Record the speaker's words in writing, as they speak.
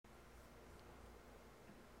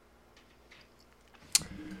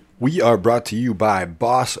We are brought to you by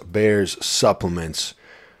Boss Bears Supplements.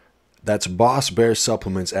 That's Boss Bears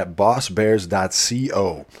Supplements at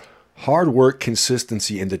bossbears.co. Hard work,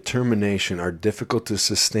 consistency, and determination are difficult to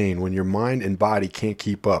sustain when your mind and body can't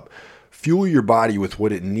keep up. Fuel your body with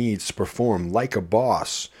what it needs to perform like a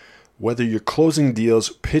boss. Whether you're closing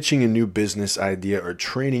deals, pitching a new business idea, or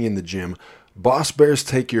training in the gym, Boss Bears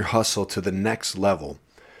take your hustle to the next level.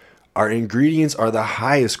 Our ingredients are the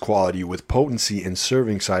highest quality with potency and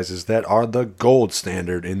serving sizes that are the gold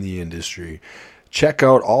standard in the industry. Check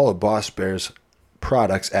out all of Boss Bears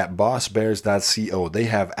products at bossbears.co. They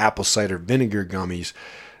have apple cider vinegar gummies.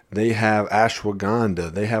 They have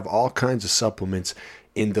ashwagandha. They have all kinds of supplements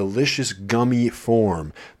in delicious gummy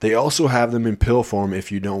form. They also have them in pill form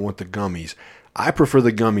if you don't want the gummies. I prefer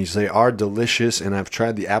the gummies. They are delicious, and I've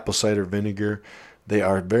tried the apple cider vinegar. They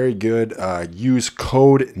are very good. Use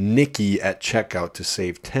code Nicky at checkout to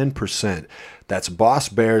save 10%. That's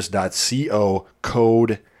bossbears.co,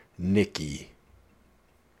 code Nicky.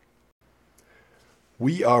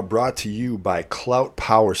 We are brought to you by Clout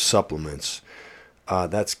Power Supplements.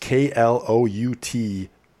 That's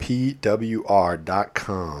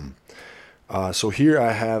KLOUTPWR.com. So here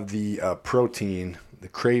I have the protein, the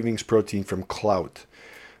Cravings protein from Clout.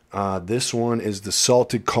 This one is the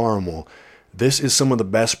salted caramel. This is some of the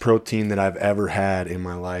best protein that I've ever had in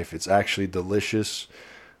my life. It's actually delicious.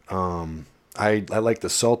 I like the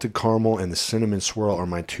salted caramel and the cinnamon swirl are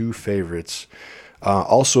my two favorites.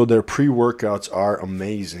 Also, their pre-workouts are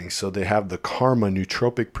amazing. So they have the Karma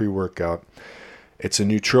Nootropic pre-workout. It's a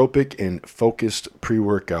nootropic and focused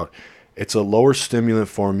pre-workout. It's a lower stimulant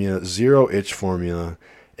formula, zero itch formula.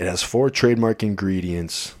 It has 4 trademark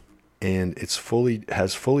ingredients, and has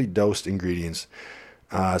fully dosed ingredients.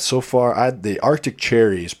 So far, the Arctic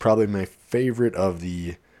Cherry is probably my favorite of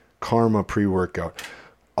the Karma pre-workout.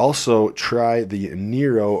 Also, try the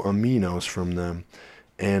Nero Aminos from them.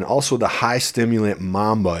 And also the High Stimulant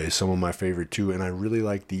Mamba is some of my favorite too. And I really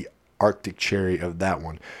like the Arctic Cherry of that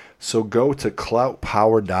one. So go to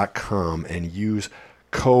cloutpower.com and use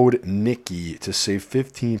code Nicky to save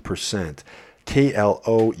 15%.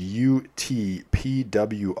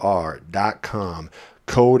 KLOUTPWR.com.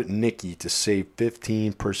 Code Nicky to save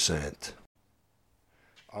 15%.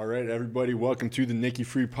 All right, everybody, welcome to the Nicky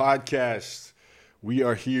Free Podcast. We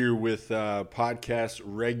are here with podcast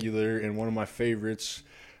regular and one of my favorites,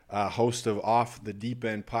 host of Off the Deep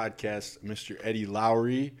End podcast, Mr. Eddie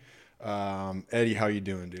Lowery. Eddie, how you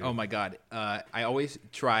doing, dude? Oh my God. I always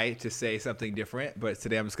try to say something different, but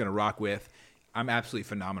today I'm just going to rock with, I'm absolutely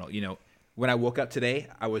phenomenal. You know, when I woke up today,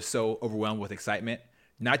 I was so overwhelmed with excitement.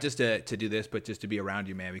 Not just to do this, but just to be around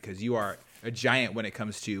you, man, because you are a giant when it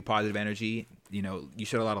comes to positive energy. You know, you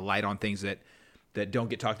shed a lot of light on things that don't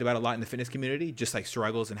get talked about a lot in the fitness community, just like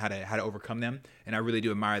struggles and how to overcome them. And I really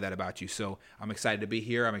do admire that about you. So I'm excited to be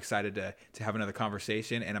here. I'm excited to have another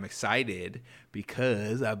conversation. And I'm excited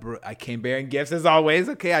because I came bearing gifts as always.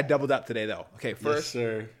 Okay, I doubled up today, though. Okay, first. Yes,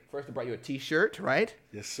 sir. First, I brought you a T-shirt, right?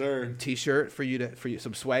 Yes, sir. T-shirt for you,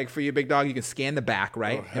 some swag for you, big dog. You can scan the back,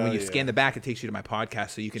 right? Oh, and when you yeah. scan the back, it takes you to my podcast,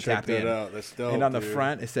 so you can Check tap that in. out. That's dope, and on the dude.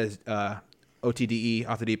 front, it says OTDE,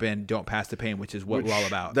 off the deep end, don't pass the pain, which is what we're all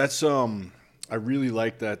about. That's I really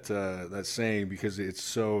like that saying because it's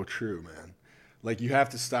so true, man. Like you have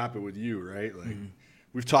to stop it with you, right? Like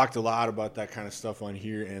we've talked a lot about that kind of stuff on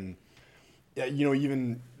here, and yeah, you know,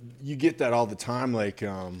 even you get that all the time. Like,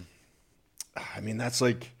 I mean, that's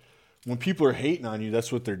like. When people are hating on you,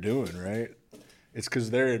 that's what they're doing, right? It's because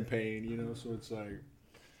they're in pain, you know? So it's like,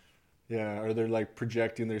 yeah, or they're like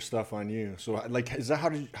projecting their stuff on you. So like, is that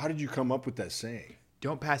how did you come up with that saying?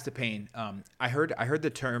 Don't pass the pain. I heard the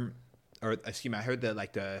term, or excuse me, I heard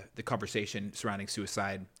the conversation surrounding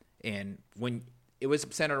suicide, and when it was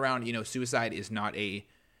centered around, you know, suicide is not a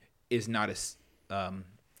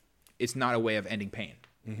way of ending pain.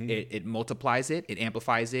 Mm-hmm. It multiplies it, it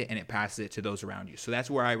amplifies it, and it passes it to those around you. So that's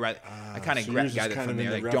where I kind of gathered from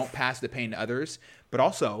there. Like, don't pass the pain to others, but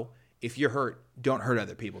also if you're hurt, don't hurt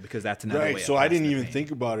other people because that's another way. Right. So I didn't even pain.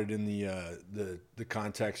 think about it in the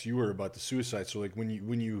context you were about the suicide. So like when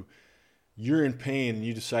you're in pain and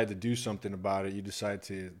you decide to do something about it, you decide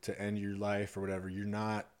to end your life or whatever.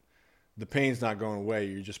 The pain's not going away.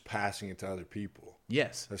 You're just passing it to other people.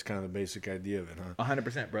 Yes. That's kind of the basic idea of it, huh?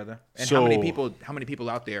 100%, brother. And So- how many people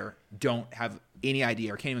out there don't have any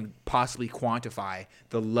idea or can't even possibly quantify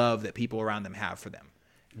the love that people around them have for them?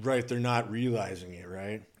 Right. They're not realizing it,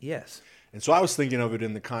 right? Yes. And so I was thinking of it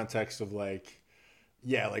in the context of like,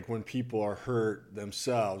 yeah, like when people are hurt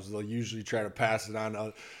themselves, they'll usually try to pass it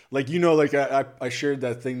on. Like, you know, like I shared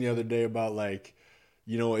that thing the other day about like,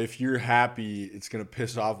 you know, if you're happy, it's going to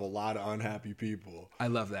piss off a lot of unhappy people. I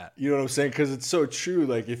love that. You know what I'm saying? Because it's so true.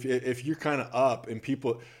 Like if you're kind of up and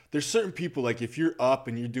there's certain people, like if you're up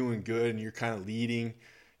and you're doing good and you're kind of leading,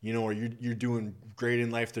 you know, or you're doing great in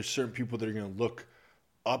life, there's certain people that are going to look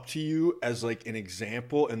up to you as like an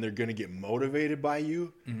example, and they're going to get motivated by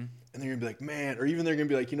you. Mm-hmm. And they're going to be like, man, or even they're going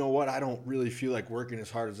to be like, you know what? I don't really feel like working as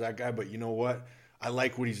hard as that guy, but you know what? I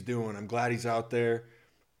like what he's doing. I'm glad he's out there.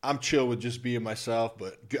 I'm chill with just being myself,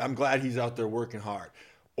 but I'm glad he's out there working hard.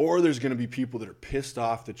 Or there's going to be people that are pissed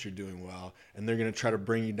off that you're doing well, and they're going to try to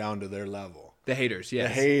bring you down to their level. The haters, yes.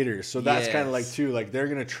 The haters. So that's kind of like, too, like they're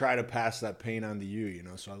going to try to pass that pain on to you, you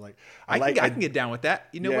know? So I can get down with that.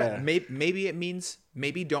 You know what? Maybe it means,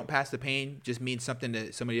 maybe don't pass the pain just means something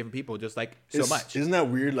to so many different people, just like so much. Isn't that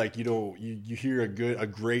weird? Like, you know, you hear a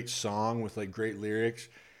great song with like great lyrics,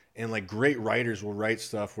 and like great writers will write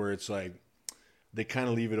stuff where it's like, they kind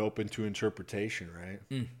of leave it open to interpretation, right?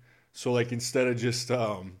 Mm. So like instead of just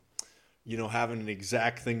you know, having an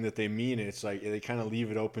exact thing that they mean, it's like they kind of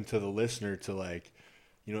leave it open to the listener to like,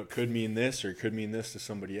 you know, it could mean this or it could mean this to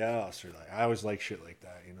somebody else, or like I always like shit like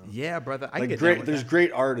that, you know. Yeah, brother. I like get great. There's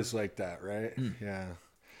great artists like that, right? Mm. Yeah.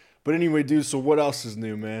 But anyway, dude. So what else is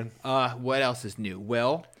new, man? What else is new?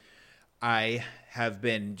 Well, I have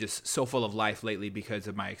been just so full of life lately because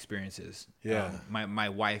of my experiences. Yeah. My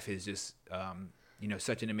wife is just you know,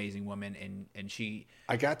 such an amazing woman, and she.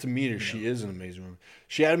 I got to meet her. She is an amazing woman.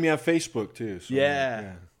 She added me on Facebook too. So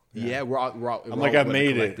yeah. We're all. I'm like, I've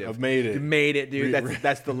made it. I've made it. You made it, dude.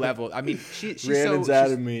 That's the level. I mean, she's Rannon's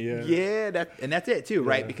added me. Yeah. Yeah, that's it too,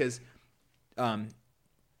 right? Because,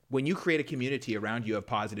 when you create a community around you of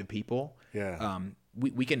positive people,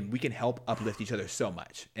 we can help uplift each other so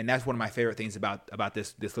much, and that's one of my favorite things about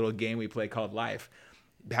this little game we play called life.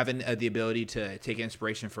 Having the ability to take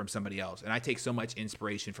inspiration from somebody else. And I take so much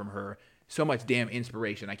inspiration from her, so much damn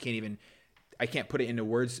inspiration. I can't put it into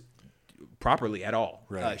words properly at all.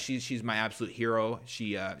 Right. She's my absolute hero.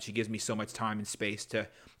 She gives me so much time and space to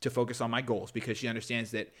focus on my goals, because she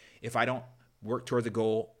understands that if I don't work towards a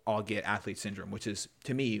goal, I'll get athlete syndrome, which is,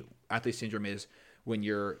 to me, athlete syndrome is when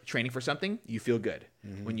you're training for something, you feel good.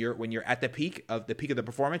 Mm-hmm. When you're at the peak of the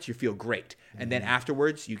performance, you feel great. Mm-hmm. And then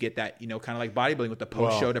afterwards, you get that, you know, kind of like bodybuilding with the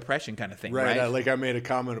post-show depression kind of thing, right? I made a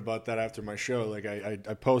comment about that after my show. Like I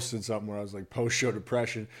posted something where I was like post-show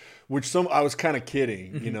depression, which I was kind of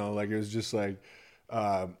kidding, you know, like it was just like,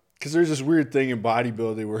 because there's this weird thing in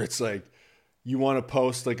bodybuilding where it's like, you want to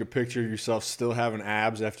post like a picture of yourself still having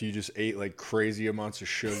abs after you just ate like crazy amounts of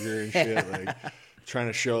sugar and shit, like trying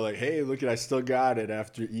to show like, hey, look at, I still got it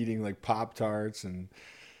after eating like Pop-Tarts.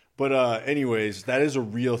 But anyways, that is a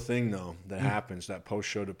real thing though that happens, that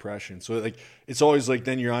post-show depression. So like it's always like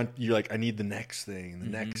then you're like, I need the next thing and the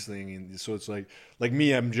next thing, and so it's like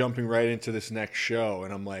me, I'm jumping right into this next show,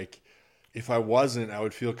 and I'm like, if I wasn't, I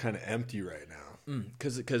would feel kind of empty right now.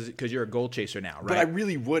 Because you're a goal chaser now, right? But I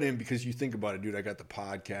really wouldn't, because you think about it, dude. I got the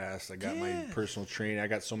podcast, I got my personal training, I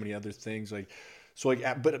got so many other things. Like, so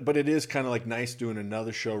like, but it is kind of like nice doing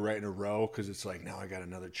another show right in a row, because it's like now I got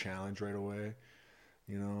another challenge right away.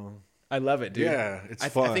 You know, I love it, dude. Yeah, it's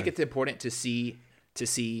fun. I think it's important to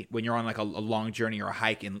see when you're on like a long journey or a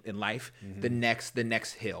hike in life, the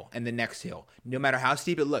next hill and the next hill, no matter how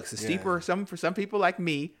steep it looks. The steeper for some people like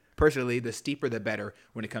me. Personally, the steeper the better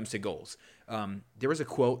when it comes to goals. There was a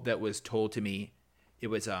quote that was told to me. It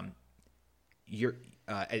was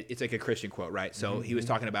it's like a Christian quote, right? So he was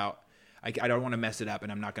talking about, I don't want to mess it up,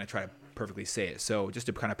 and I'm not going to try to perfectly say it. So just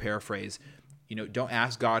to kind of paraphrase, you know, don't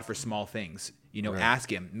ask God for small things. You know,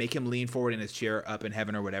 ask him, make him lean forward in his chair up in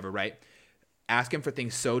heaven or whatever, right? Ask him for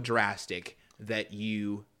things so drastic that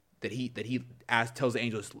he tells the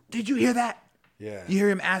angels, "Did you hear that? Yeah, you hear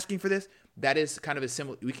him asking for this." That is kind of a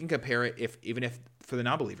similar. We can compare it, even if for the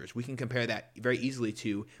non-believers, we can compare that very easily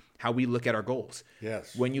to how we look at our goals.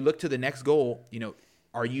 Yes. When you look to the next goal, you know,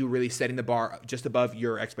 are you really setting the bar just above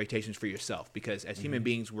your expectations for yourself? Because as human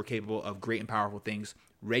beings, we're capable of great and powerful things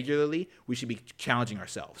regularly. We should be challenging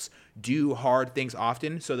ourselves. Do hard things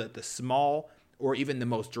often, so that the small or even the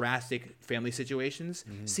most drastic family situations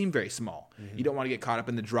seem very small. You don't want to get caught up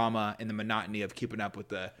in the drama and the monotony of keeping up with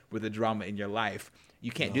the drama in your life. You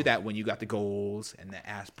can't do that when you got the goals and the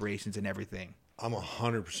aspirations and everything. I'm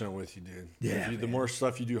 100% with you, dude. Yeah, the more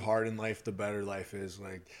stuff you do hard in life, the better life is.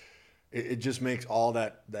 Like, it just makes all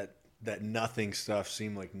that nothing stuff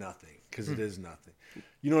seem like nothing, because it is nothing.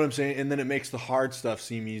 You know what I'm saying? And then it makes the hard stuff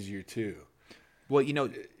seem easier too. Well, you know,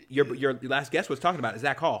 your last guest was talking about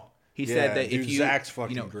Zach Hall. He said that if you, Zach's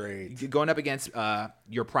fucking great. Going up against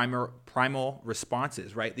your primal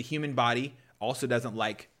responses, right? The human body also doesn't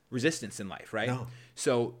like resistance in life, right? No.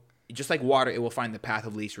 So just like water, it will find the path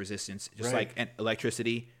of least resistance. Just like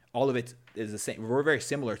electricity, all of it is the same. We're very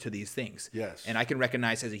similar to these things. Yes. And I can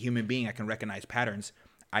recognize as a human being, I can recognize patterns.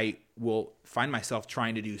 I will find myself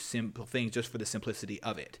trying to do simple things just for the simplicity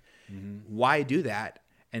of it. Why do that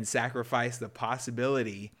and sacrifice the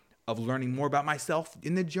possibility of learning more about myself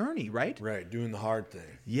in the journey, right? Right, doing the hard thing.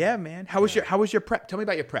 Yeah, man. How was your prep? Tell me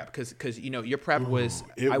about your prep, because your prep was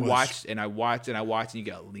watched and you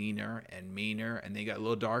got leaner and meaner, and then you got a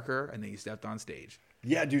little darker, and then you stepped on stage.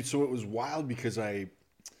 Yeah, dude. So it was wild because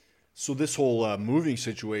so this whole moving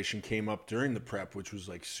situation came up during the prep, which was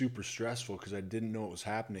like super stressful because I didn't know it was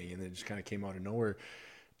happening, and it just kind of came out of nowhere.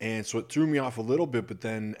 And so it threw me off a little bit, but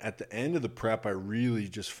then at the end of the prep, I really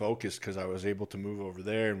just focused because I was able to move over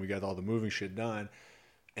there and we got all the moving shit done.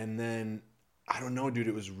 And then, I don't know, dude,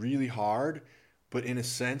 it was really hard, but in a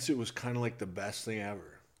sense, it was kind of like the best thing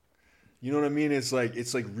ever. You know what I mean? It's like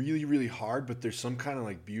really, really hard, but there's some kind of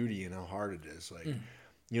like beauty in how hard it is. Like,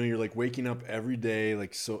 you're like waking up every day,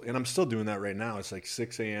 like so, and I'm still doing that right now. It's like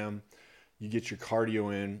 6 a.m. You get your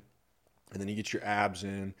cardio in, and then you get your abs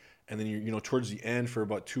in. And then you're towards the end for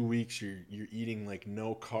about 2 weeks, you're eating like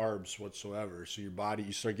no carbs whatsoever. So your body,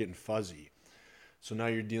 you start getting fuzzy. So now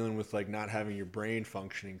you're dealing with like not having your brain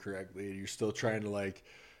functioning correctly. You're still trying to like,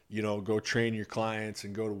 go train your clients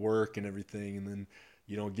and go to work and everything. And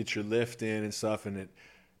then, get your lift in and stuff. And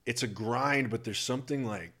it's a grind, but there's something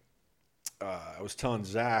like, I was telling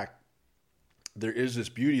Zach, there is this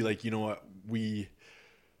beauty. Like,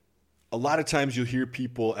 a lot of times you'll hear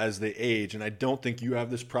people as they age, and I don't think you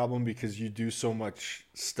have this problem because you do so much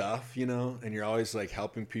stuff, and you're always like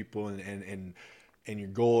helping people and you're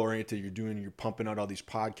goal oriented. You're pumping out all these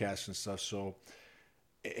podcasts and stuff. So,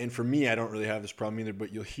 and for me, I don't really have this problem either,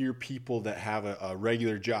 but you'll hear people that have a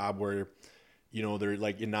regular job where, they're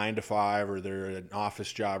like in 9 to 5 or they're an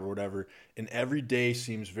office job or whatever. And every day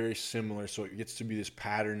seems very similar. So it gets to be this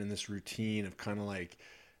pattern and this routine of kind of like,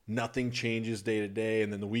 nothing changes day to day,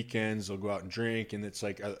 and then the weekends they'll go out and drink, and it's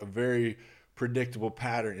like a very predictable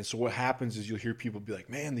pattern. And so what happens is you'll hear people be like,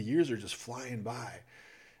 man, the years are just flying by.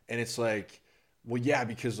 And it's like, well, yeah,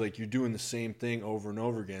 because like you're doing the same thing over and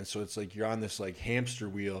over again. So it's like you're on this like hamster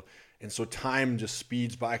wheel, and so time just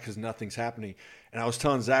speeds by because nothing's happening. And I was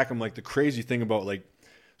telling Zach, I'm like, the crazy thing about like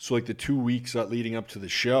the 2 weeks leading up to the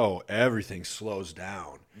show, everything slows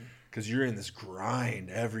down. Because you're in this grind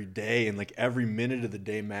every day, and like every minute of the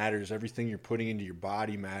day matters. Everything you're putting into your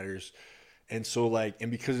body matters. And so like, and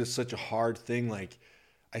because it's such a hard thing, like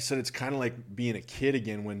I said, it's kind of like being a kid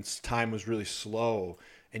again when time was really slow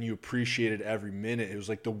and you appreciated every minute. It was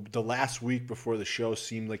like the last week before the show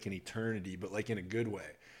seemed like an eternity, but like in a good way,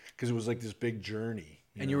 because it was like this big journey.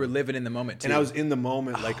 You were living in the moment too. And I was in the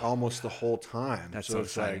moment like almost the whole time. That's so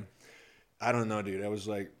exciting. Like, I don't know, dude. I was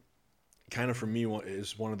like, kind of for me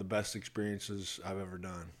is one of the best experiences I've ever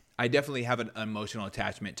done. I definitely have an emotional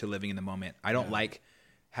attachment to living in the moment. I don't like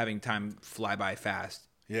having time fly by fast.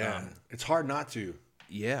 Yeah. It's hard not to.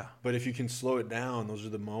 Yeah. But if you can slow it down, those are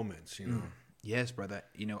the moments, Yes, brother.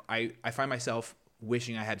 I find myself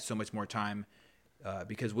wishing I had so much more time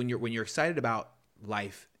because when you're excited about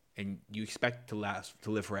life and you expect to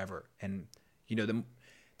live forever, and the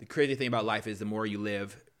crazy thing about life is the more you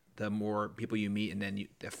live, the more people you meet, and then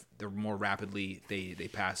the more rapidly they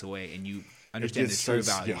pass away, and you understand the true value. It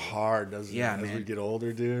starts to get hard, doesn't it? As we get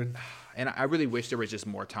older, dude. And I really wish there was just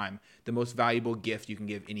more time. The most valuable gift you can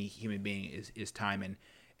give any human being is time,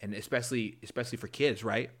 and especially for kids,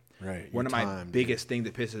 right? Right. One of my biggest thing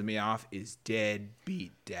that pisses me off is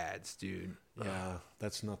deadbeat dads, dude. Yeah,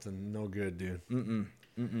 that's no good, dude.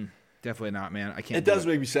 Definitely not, man. I can't. It does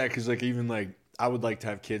make me sad because like even like I would like to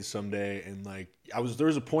have kids someday, and like there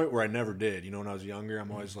was a point where I never did. When I was younger,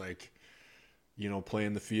 I'm always like,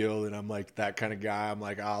 playing the field, and I'm like that kind of guy. I'm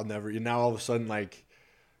like, I'll never. And now all of a sudden, like,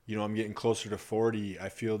 I'm getting closer to 40. I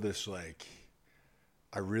feel this like,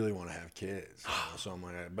 I really want to have kids. So I'm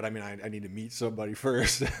like, but I mean, I need to meet somebody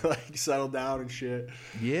first, like settle down and shit.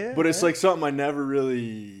 Yeah. But it's like something I never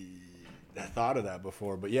really thought of that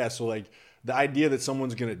before. But yeah, so like the idea that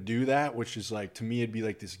someone's gonna do that, which is like to me, it'd be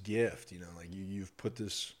like this gift. Like you've put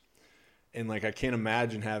this, and like I can't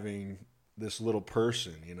imagine having this little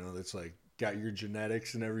person, that's like got your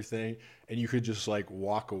genetics and everything, and you could just like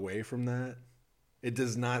walk away from that. It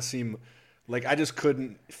does not seem like I just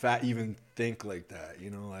couldn't even think like that,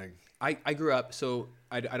 like I grew up, so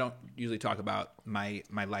I don't usually talk about my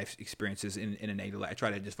life experiences in a negative light. I try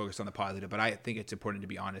to just focus on the positive, but I think it's important to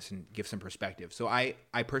be honest and give some perspective. So I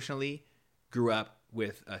personally grew up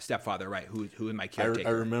with a stepfather, right, who is my caretaker.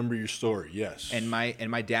 I remember your story, yes. And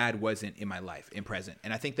my dad wasn't in my life, in present.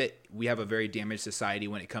 And I think that we have a very damaged society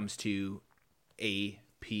when it comes to a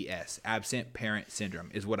APS, absent parent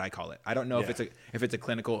syndrome, is what I call it. I don't know if it's a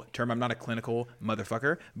clinical term. I'm not a clinical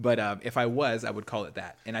motherfucker, but if I was, I would call it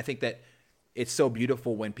that. And I think that it's so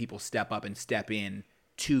beautiful when people step up and step in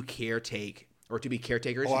to caretake or to be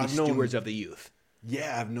caretakers, to be stewards of the youth.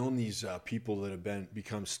 Yeah, I've known these people that have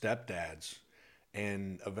become stepdads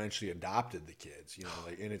and eventually adopted the kids. You know,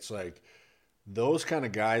 like, and it's like those kind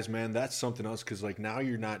of guys, man. That's something else because like now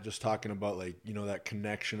you're not just talking about like that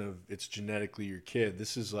connection of it's genetically your kid.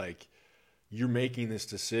 This is like you're making this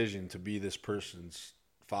decision to be this person's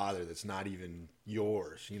father that's not even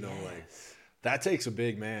yours. Like that takes a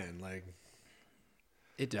big man. Like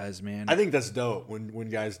it does, man. I think that's dope when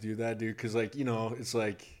guys do that, dude. Because like it's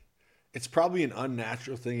like. It's probably an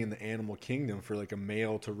unnatural thing in the animal kingdom for like a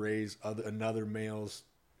male to raise another male's.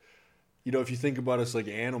 If you think about us like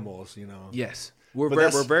animals, Yes, we're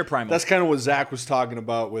very primal. That's kind of what Zach was talking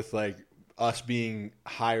about with like us being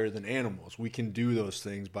higher than animals. We can do those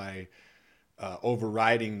things by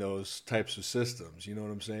overriding those types of systems. You know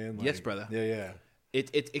what I'm saying? Like, yes, brother. Yeah.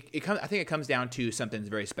 It comes. I think it comes down to something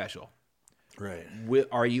very special. Right.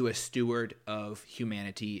 Are you a steward of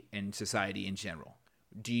humanity and society in general?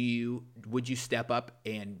 Would you step up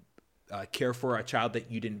and care for a child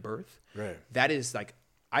that you didn't birth? Right. That is like,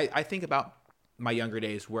 I think about my younger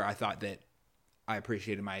days where I thought that I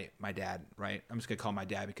appreciated my dad, right? I'm just going to call him my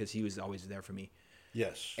dad because he was always there for me.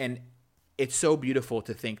 Yes. And it's so beautiful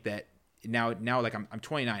to think that now like I'm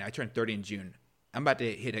 29, I turned 30 in June. I'm about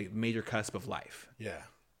to hit a major cusp of life. Yeah.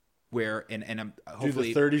 Where and I'm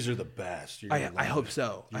hopefully the 30s are the best. I hope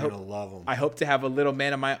so. You're gonna love them. I hope to have a little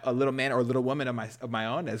man or a little woman of my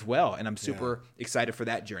own as well, and I'm super excited for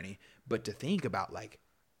that journey. But to think about like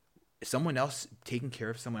someone else taking care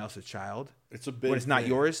of someone else's child, it's a big. When it's not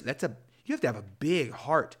yours, you have to have a big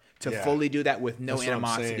heart to fully do that with no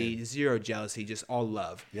animosity, zero jealousy, just all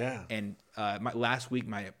love. Yeah. And last week,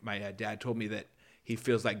 my dad told me that he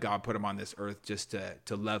feels like God put him on this earth just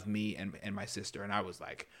to love me and my sister, and I was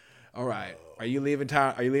like, all right, are you leaving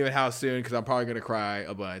town? Are you leaving house soon? Because I'm probably gonna cry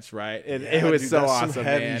a bunch, right? And it was so awesome, some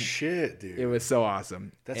heavy shit, dude. It was so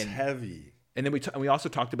awesome. That's heavy. And then we also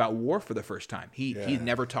talked about war for the first time. He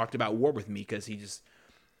never talked about war with me because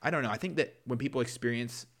I don't know. I think that when people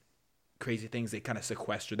experience crazy things, they kind of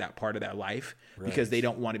sequester that part of their life because they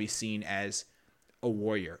don't want to be seen as a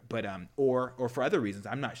warrior, but or for other reasons,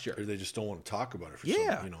 I'm not sure. Or they just don't want to talk about it for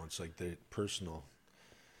some, it's like the personal.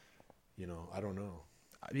 I don't know.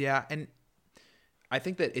 Yeah, and I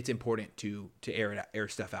think that it's important to air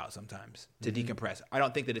stuff out sometimes, to decompress. I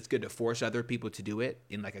don't think that it's good to force other people to do it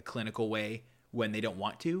in like a clinical way when they don't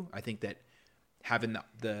want to. I think that having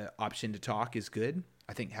the option to talk is good.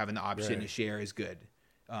 I think having the option to share is good.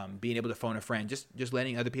 Being able to phone a friend, just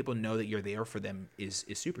letting other people know that you're there for them is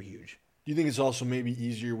super huge. Do you think it's also maybe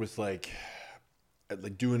easier with like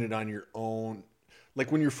doing it on your own?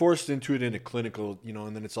 Like when you're forced into it in a clinical,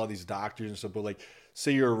 and then it's all these doctors and stuff, but like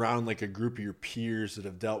say you're around like a group of your peers that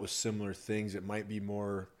have dealt with similar things, it might be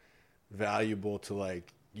more valuable to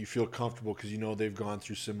like, you feel comfortable because they've gone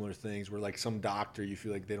through similar things where like some doctor, you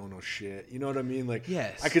feel like they don't know shit. You know what I mean? Like,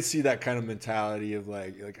 yes. I could see that kind of mentality of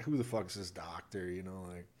like who the fuck is this doctor?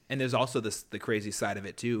 Like. And there's also the crazy side of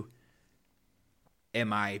it too.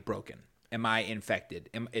 Am I broken? Am I infected?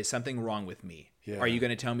 Is something wrong with me? Yeah. Are you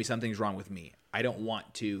going to tell me something's wrong with me? I don't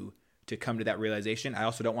want to come to that realization. I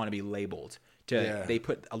also don't want to be labeled.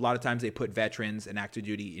 A lot of times they put veterans and active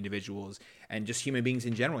duty individuals and just human beings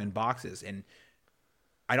in general in boxes, and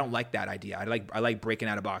I don't like that idea. I like breaking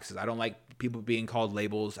out of boxes. I don't like people being called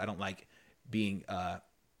labels. I don't like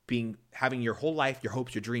having your whole life, your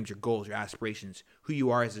hopes, your dreams, your goals, your aspirations, who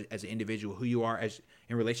you are as an individual, who you are as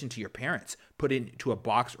in relation to your parents, put into a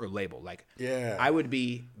box or label. Like, I would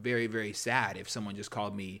be very, very sad if someone just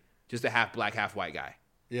called me just a half black, half white guy.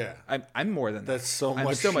 Yeah, I'm more than that. That's so much.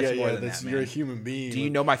 I'm so much more than that, man. You're a human being. Do you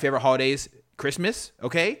know my favorite holidays? Christmas,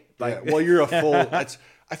 okay? Like, well, you're a full.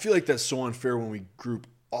 I feel like that's so unfair when we group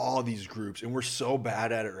all these groups, and we're so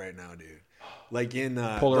bad at it right now, dude. Like in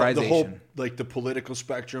polarization, the whole like the political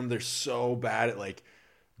spectrum, they're so bad at like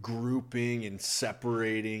grouping and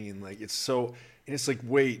separating, and like it's so. And it's like,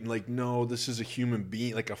 wait, and like, no, this is a human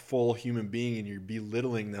being, like a full human being, and you're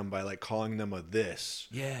belittling them by like calling them a this,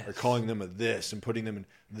 or calling them a this, and putting them in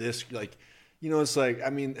this, like, it's like, I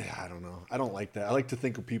mean, I don't know, I don't like that. I like to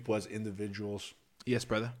think of people as individuals. Yes,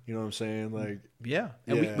 brother. You know what I'm saying? Like,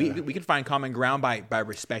 and we can find common ground by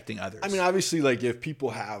respecting others. I mean, obviously, like if people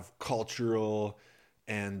have cultural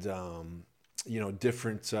and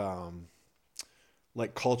different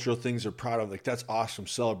like cultural things they're proud of, like that's awesome.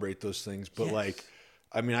 Celebrate those things. But like,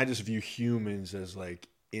 I mean, I just view humans as like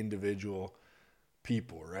individual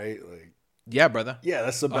people, right? Like, Yeah, brother. Yeah,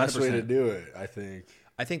 that's the best way to 100%. do it, I think.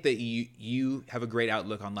 I think that you have a great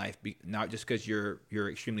outlook on life, not just because you're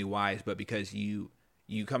extremely wise, but because you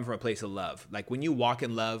come from a place of love. Like when you walk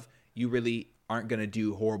in love, you really aren't gonna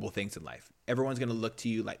do horrible things in life. Everyone's gonna look to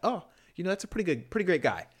you like, oh, that's a pretty great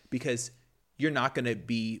guy, because you're not gonna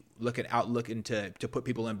be looking to put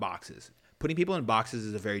people in boxes. Putting people in boxes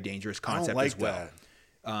is a very dangerous concept as well.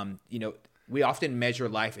 That. We often measure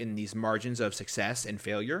life in these margins of success and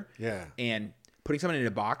failure. Yeah. And putting someone in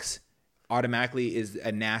a box automatically is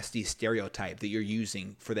a nasty stereotype that you're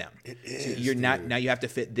using for them. It is. So you're not, now you have to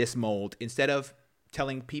fit this mold instead of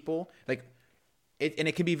telling people like it, and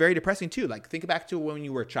it can be very depressing too. Like think back to when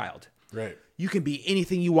you were a child. Right. You can be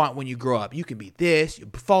anything you want when you grow up. You can be this, you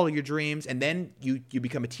follow your dreams, and then you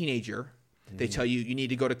become a teenager. They tell you need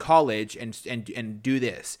to go to college and do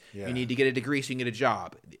this. Yeah. You need to get a degree so you can get a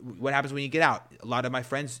job. What happens when you get out? A lot of my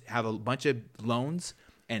friends have a bunch of loans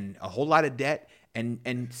and a whole lot of debt,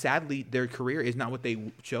 and sadly, their career is not what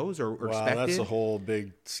they chose or expected. That's a whole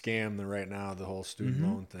big scam right now, the whole student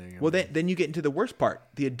loan thing. Then you get into the worst part,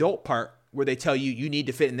 the adult part, where they tell you need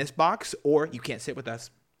to fit in this box or you can't sit with us.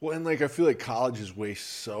 Well, and like I feel like colleges waste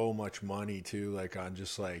so much money too, like on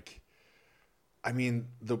just like, I mean,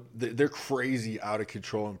 they're crazy out of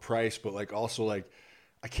control in price, but like also like,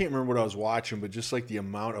 I can't remember what I was watching, but just like the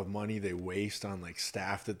amount of money they waste on like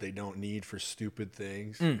staff that they don't need for stupid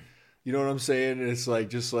things. You know what I'm saying? And it's like,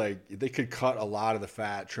 just like they could cut a lot of the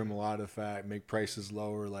fat, trim a lot of the fat, make prices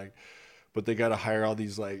lower, like, but they got to hire all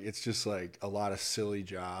these, like, it's just like a lot of silly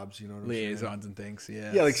jobs, you know what I'm saying? Liaisons and things,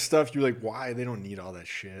 yeah. Yeah, like stuff you're like, why? They don't need all that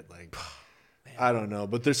shit. Like, I don't know,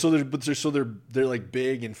 but they're like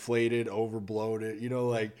big, inflated, over bloated,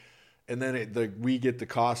 like, and then we get the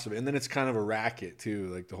cost of it, and then it's kind of a racket too,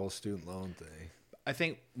 like the whole student loan thing. I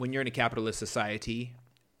think when you're in a capitalist society,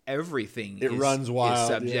 everything runs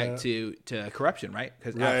wild, is subject to corruption, right?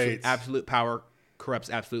 Because absolute power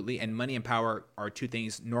corrupts absolutely, and money and power are two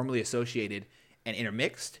things normally associated and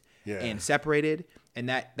intermixed and separated, and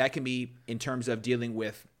that can be in terms of dealing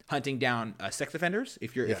with hunting down sex offenders.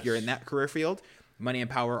 If you're in that career field, money and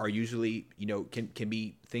power are usually can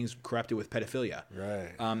be things corrupted with pedophilia.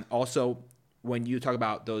 Right. Also, when you talk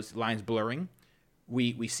about those lines blurring,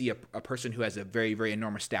 we see a person who has a very, very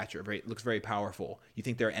enormous stature, looks very powerful. You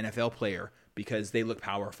think they're an NFL player because they look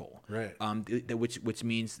powerful. Right. Which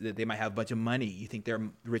means that they might have a bunch of money. You think they're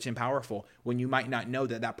rich and powerful when you might not know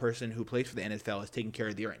that person who plays for the NFL is taking care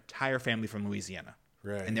of their entire family from Louisiana.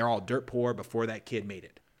 Right. And they're all dirt poor before that kid made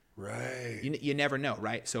it. Right. You never know,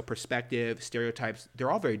 right? So perspective, stereotypes,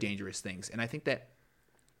 they're all very dangerous things. And I think that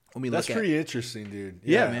when we look at... That's pretty interesting, dude.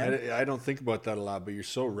 Yeah, man. I don't think about that a lot, but you're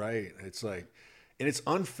so right. It's like... And it's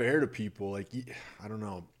unfair to people. Like, I don't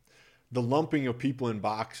know, the lumping of people in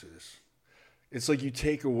boxes. It's like you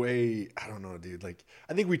take away, I don't know, dude. Like,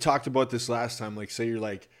 I think we talked about this last time. Like, say you're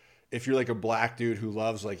like, if you're like a black dude who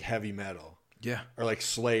loves like heavy metal. Yeah. Or like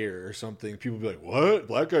Slayer or something. People be like, what?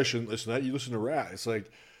 Black guys shouldn't listen to that. You listen to rap. It's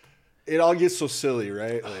like, it all gets so silly,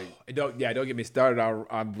 right? Like, don't get me started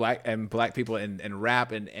on black people and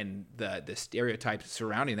rap and the stereotypes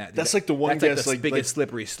surrounding that. That's like the one guess, like the biggest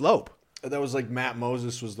slippery slope. That was like Matt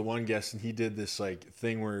Moses was the one guest, and he did this like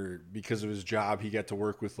thing where because of his job he got to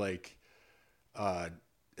work with like I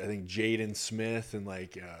think Jaden Smith and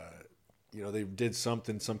like they did some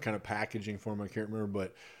kind of packaging for him. I can't remember,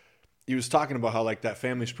 but he was talking about how like that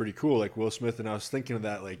family's pretty cool, like Will Smith, and I was thinking of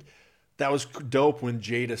that, like that was dope when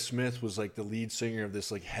Jada Smith was like the lead singer of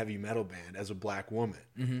this like heavy metal band as a black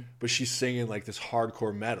woman, but she's singing like this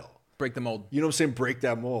hardcore metal. Break the mold. You know what I'm saying? Break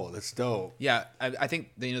that mold. That's dope. Yeah, I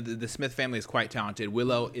think the Smith family is quite talented.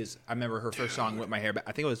 Willow is. I remember her first song, "Whip My Hair Back."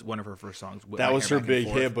 I think it was one of her first songs. That was her big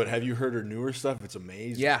hit. But have you heard her newer stuff? It's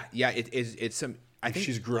amazing. Yeah. It's some. I think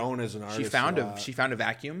she's grown as an artist. She found a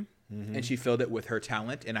vacuum, and she filled it with her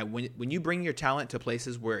talent. And when you bring your talent to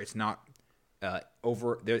places where it's not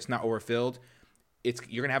overfilled,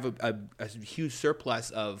 you're gonna have a huge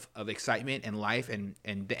surplus of excitement and life, and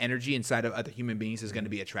the energy inside of other human beings is going to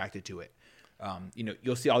be attracted to it.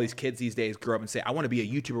 You'll see all these kids these days grow up and say, "I want to be a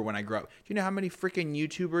YouTuber when I grow up." Do you know how many freaking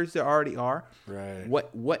YouTubers there already are? Right.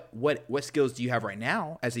 What skills do you have right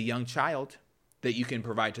now as a young child that you can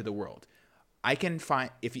provide to the world? I can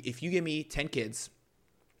find if you give me 10 kids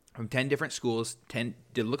from 10 different schools, 10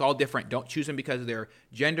 they look all different. Don't choose them because of their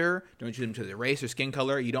gender. Don't choose them because of their race or skin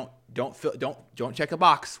color. You don't check a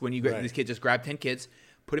box when you get these kids. Just grab 10 kids,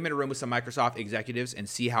 put them in a room with some Microsoft executives, and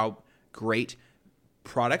see how great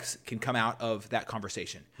products can come out of that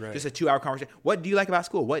conversation. Right. Just a 2-hour conversation. What do you like about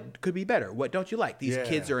school? What could be better? What don't you like? These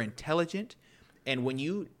kids are intelligent, and when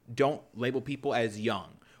you don't label people as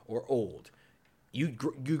young or old, you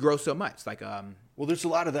grow so much. Like Well, there's a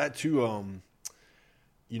lot of that too.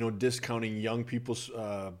 Discounting young people's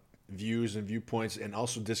views and viewpoints, and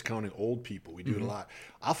also discounting old people. We do it a lot.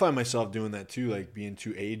 I'll find myself doing that too, like being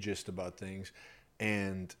too ageist about things,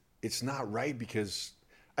 and it's not right because,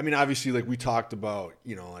 I mean, obviously, like we talked about,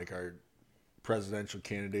 like our presidential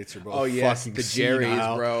candidates are both fucking the senile,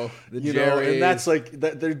 Jerrys, bro. The Jerrys. And that's Jerrys. like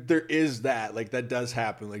that. There is that. Like that does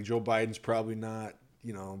happen. Like Joe Biden's probably not.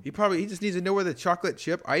 He just needs to know where the chocolate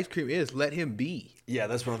chip ice cream is. Let him be. Yeah,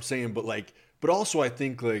 that's what I'm saying. But also I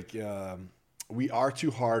think like we are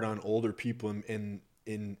too hard on older people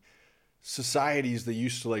in societies that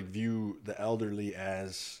used to like view the elderly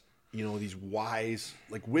as these wise,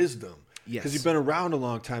 like wisdom. Yes. Because you've been around a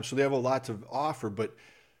long time, so they have a lot to offer, but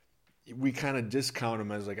we kind of discount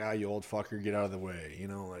them as like, you old fucker, get out of the way.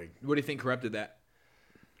 Like, What do you think corrupted that?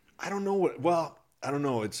 I don't know I don't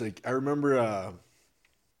know. It's like, I remember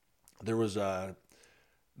there was that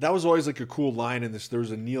was always like a cool line in this. There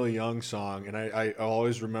was a Neil Young song, and I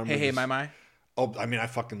always remember. Hey, my. Oh, I mean, I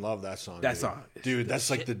fucking love that song. That song, dude. That's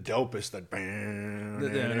like the dopest. That.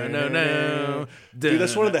 No. Dude,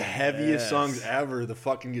 that's one of the heaviest songs ever. The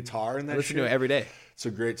fucking guitar in that. Listen to it every day. It's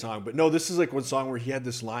a great song. But no, this is like one song where he had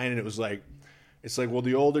this line, and it was like, it's like, well,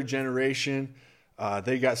 the older generation,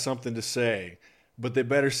 they got something to say, but they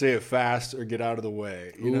better say it fast or get out of the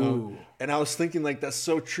way, you know? Ooh. And I was thinking, like, that's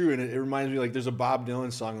so true. And it reminds me, like, there's a Bob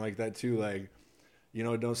Dylan song like that, too. Like,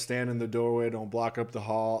 don't stand in the doorway, don't block up the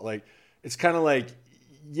hall. Like, it's kind of like,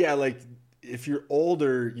 yeah, like, if you're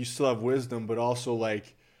older, you still have wisdom, but also,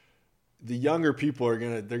 like, the younger people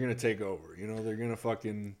they're gonna take over, they're gonna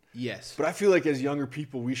fucking. Yes. But I feel like as younger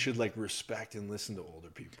people, we should, like, respect and listen to older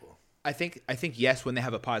people. I think yes, when they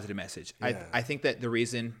have a positive message. Yeah. I think that the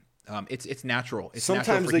reason it's natural. It's Sometimes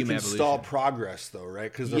natural for they human can evolution. stall progress, though,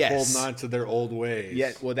 right? Because they're holding on to their old ways.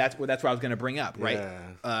 Yeah, well, that's what I was going to bring up, right?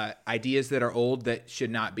 Yeah. Ideas that are old that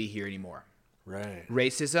should not be here anymore. Right.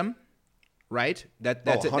 Racism, right?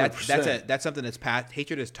 That's 100%. That's something that's passed.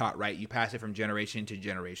 Hatred is taught, right? You pass it from generation to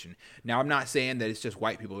generation. Now, I'm not saying that it's just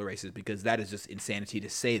white people who are racist, because that is just insanity to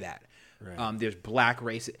say that. Right. There's black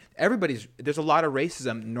race. There's a lot of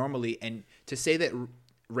racism normally, and to say that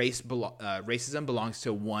racism belongs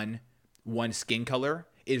to one skin color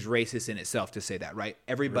is racist in itself. To say that, right?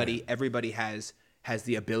 Everybody has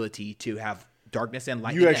the ability to have darkness and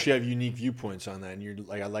light. You actually have unique viewpoints on that, and you're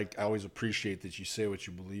like, I always appreciate that you say what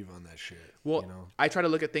you believe on that shit. Well, I try to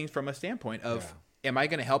look at things from a standpoint of, am I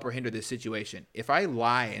going to help or hinder this situation? If I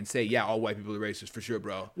lie and say, yeah, all white people are racist for sure,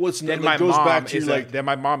 bro. Well, then it goes back to then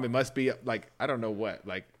my mom, it must be like, I don't know what,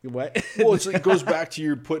 like what? Well, it goes back to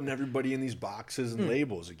you're putting everybody in these boxes and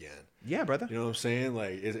labels again. Yeah, brother. You know what I'm saying?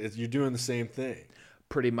 Like, you're doing the same thing.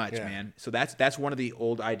 Pretty much, man. So that's one of the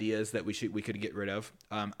old ideas that we could get rid of.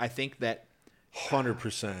 I think that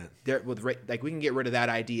 100%. Like, we can get rid of that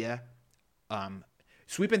idea.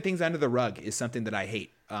 Sweeping things under the rug is something that I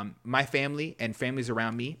hate. My family and families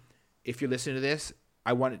around me, if you're listening to this,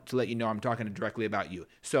 I wanted to let you know I'm talking directly about you.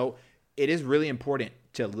 So it is really important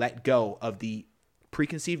to let go of the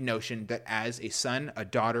preconceived notion that as a son, a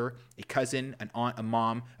daughter, a cousin, an aunt, a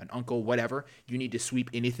mom, an uncle, whatever, you need to sweep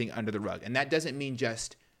anything under the rug. And that doesn't mean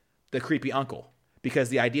just the creepy uncle, because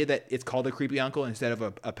the idea that it's called a creepy uncle instead of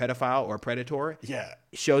a pedophile or a predator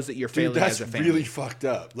shows that you're failing as a family. That's really fucked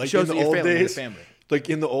up. Like, shows in that the you're old failing days, as a family. like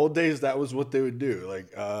in the old days, that was what they would do.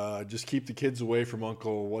 Like, just keep the kids away from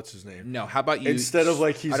Uncle, what's his name? No, how about you? Instead of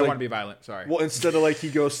like I don't want to be violent. Sorry. Well, instead of like he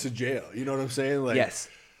goes to jail. You know what I'm saying? Like, yes.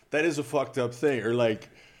 That is a fucked up thing. Or like,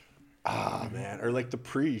 man, or like the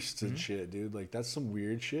priests and shit, dude. Like, that's some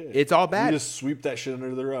weird shit. It's all bad. You just sweep that shit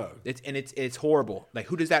under the rug. It's horrible. Like,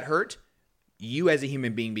 who does that hurt? You as a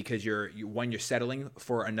human being, because you're settling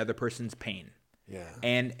for another person's pain. Yeah.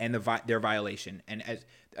 And their violation.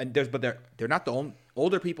 But they're not the only,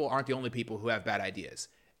 older people aren't the only people who have bad ideas.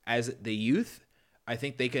 As the youth, I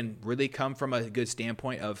think they can really come from a good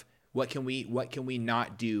standpoint of what can we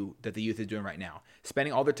not do that the youth is doing right now.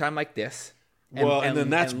 Spending all their time like this. And then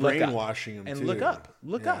that's brainwashing them, and too. Look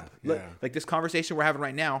up. Yeah. Like this conversation we're having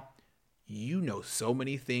right now, you know so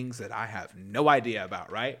many things that I have no idea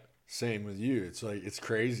about, right? Same with you. It's like, it's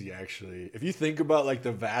crazy, actually. If you think about like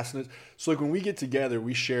the vastness. So like when we get together,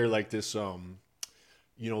 we share like this,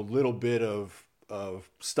 little bit of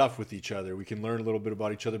stuff with each other. We can learn a little bit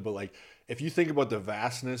about each other. But like, if you think about the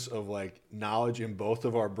vastness of like knowledge in both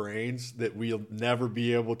of our brains that we'll never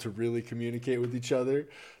be able to really communicate with each other.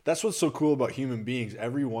 That's what's so cool about human beings.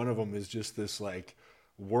 Every one of them is just this like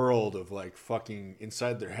world of like fucking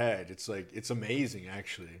inside their head. It's like, it's amazing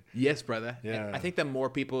actually. Yes, brother. Yeah. And I think the more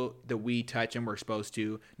people that we touch and we're exposed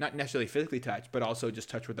to, not necessarily physically touch, but also just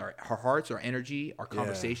touch with our hearts, our energy, our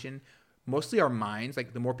conversation, mostly our minds.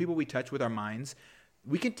 Like the more people we touch with our minds,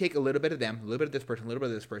 we can take a little bit of them, a little bit of this person, a little bit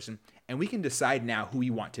of this person, and we can decide now who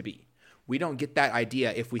we want to be. We don't get that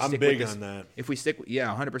idea if we I'm stick big with this, on that. If we stick,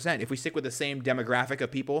 100%. If we stick with the same demographic of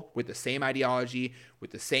people, with the same ideology,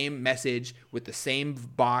 with the same message, with the same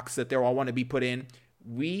box that they all want to be put in,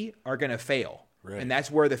 we are going to fail. Right. And that's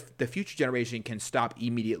where the future generation can stop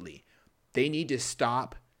immediately. They need to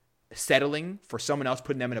stop settling for someone else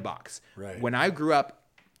putting them in a box. Right. When I grew up,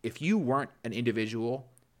 if you weren't an individual,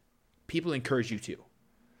 people encouraged you to.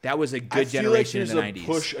 That was a good generation in the 90s. I feel like there's a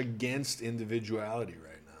push against individuality right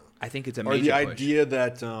now. I think it's a or major the push. idea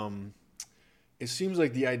that it seems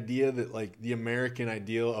like the idea that like the American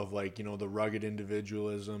ideal of like, you know, the rugged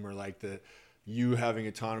individualism or like the you having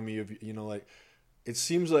autonomy of, you know, like it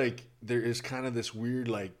seems like there is kind of this weird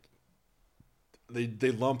like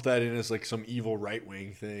they lump that in as like some evil right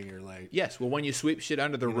wing thing or like yes. Well, when you sweep shit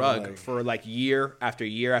under the rug like, for like year after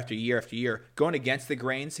year after year after year, going against the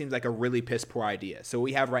grain seems like a really piss poor idea. So what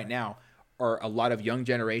we have right now are a lot of young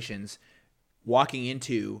generations walking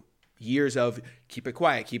into years of keep it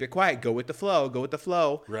quiet, go with the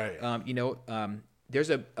flow. Right. There's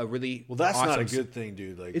a really that's awesome not a good thing,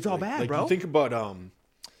 dude. Like it's all bad, like bro. You think about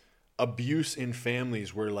abuse in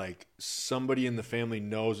families where like somebody in the family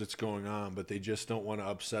knows it's going on, but they just don't want to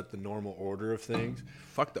upset the normal order of things.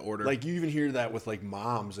 Fuck the order. Like you even hear that with like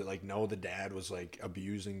moms that like know the dad was like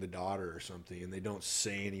abusing the daughter or something, and they don't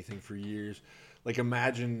say anything for years. Like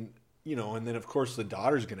imagine. You know, and then of course the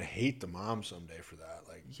daughter's gonna hate the mom someday for that.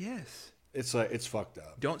 Like, yes, it's like it's fucked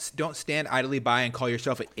up. Don't stand idly by and call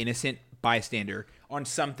yourself an innocent bystander on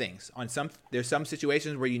some things. There's some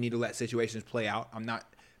situations where you need to let situations play out. I'm not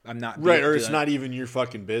right, or it's not even your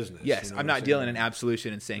fucking business. Yes, you know I'm not dealing in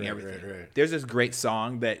absolution and saying everything. Right. There's this great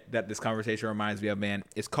song that this conversation reminds me of. Man,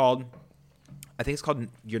 I think it's called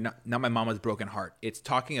 "You're Not My Mama's Broken Heart." It's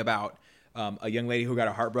talking about a young lady who got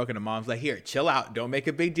her heart broken, and mom's like, "Here, chill out. Don't make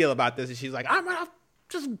a big deal about this." And she's like, "I'm gonna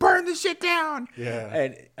just burn this shit down." Yeah.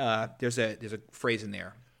 And there's a phrase in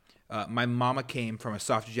there. My mama came from a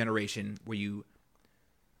softer generation where you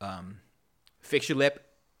fix your lip,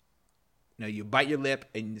 you bite your lip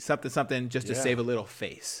and something just to save a little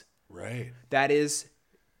face. Right. That is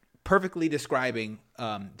perfectly describing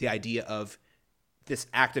the idea of this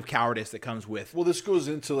act of cowardice that comes with. Well, this goes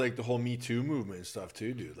into like the whole Me Too movement and stuff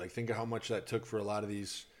too, dude. Like think of how much that took for a lot of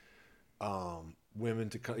these women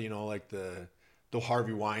to, like the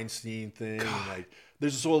Harvey Weinstein thing. And like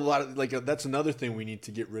there's so a lot of like that's another thing we need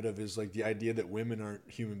to get rid of is like the idea that women aren't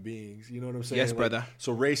human beings. You know what I'm saying? Yes, like, brother.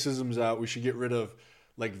 So racism's out. We should get rid of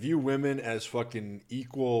like view women as fucking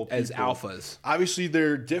equal people. As alphas. Obviously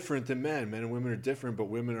they're different than men. Men and women are different, but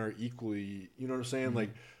women are equally, you know what I'm saying? Mm-hmm.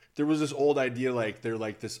 Like there was this old idea like they're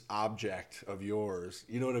like this object of yours.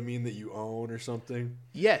 You know what I mean? That you own or something.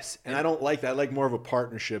 Yes. And I don't like that. I like more of a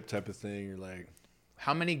partnership type of thing. You're like,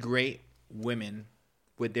 how many great women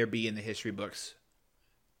would there be in the history books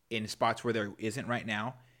in spots where there isn't right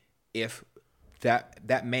now if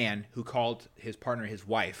that man who called his partner his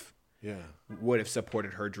wife would have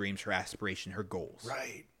supported her dreams, her aspiration, her goals.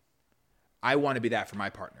 Right. I want to be that for my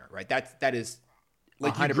partner, right? That is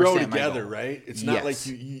like you grow together, right? It's not like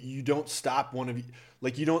you don't stop one of you.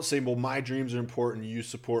 Like you don't say, well, my dreams are important. You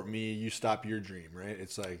support me. You stop your dream, right?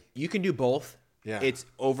 It's like you can do both. Yeah. It's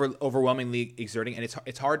overwhelmingly exerting, and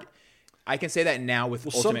it's hard. I can say that now with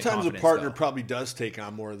ultimate sometimes a confidence, partner though. probably does take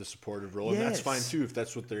on more of the supportive role, and that's fine too if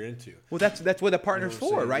that's what they're into. Well, that's what a partner's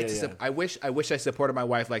for, right? Yeah. I wish I supported my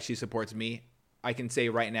wife like she supports me. I can say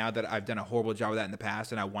right now that I've done a horrible job of that in the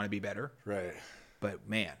past, and I want to be better. Right. But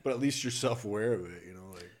man, at least you're self-aware of it,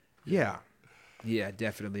 like. Yeah,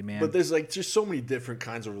 definitely, man. But there's like just so many different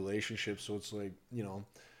kinds of relationships, so it's like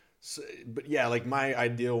but yeah, like my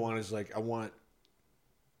ideal one is like I want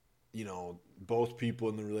both people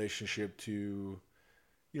in the relationship to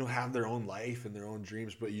have their own life and their own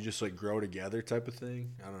dreams, but you just like grow together type of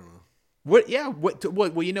thing. I don't know. What? Yeah.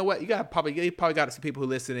 Well, you know what? You probably got some people who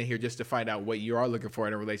listen in here just to find out what you are looking for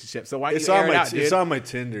in a relationship. So why don't you air it out, dude? It's on my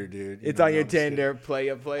Tinder, dude. It's on your Tinder.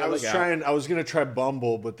 Play. I was gonna try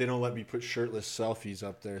Bumble, but they don't let me put shirtless selfies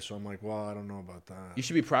up there. So I'm like, well, I don't know about that. You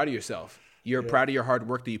should be proud of yourself. You're proud of your hard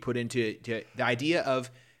work that you put into the idea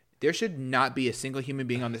of there should not be a single human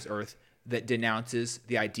being on this earth that denounces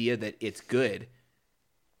the idea that it's good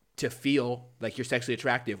to feel like you're sexually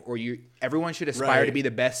attractive, or everyone should aspire to be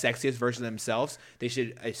the best, sexiest version of themselves. They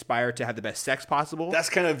should aspire to have the best sex possible. That's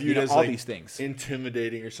kind of viewed as all like these things.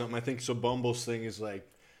 Intimidating or something. I think so. Bumble's thing is like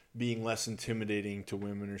being less intimidating to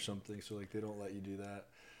women or something. So like they don't let you do that.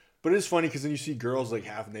 But it's funny because then you see girls like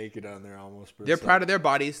half naked on there almost. They're proud of thetheir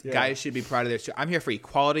bodies. Yeah. Guys should be proud of their shirt. I'm here for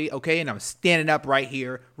equality, okay? And I'm standing up right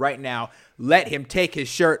here, right now. Let him take his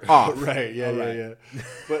shirt off. Right, yeah.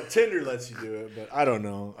 But Tinder lets you do it, but I don't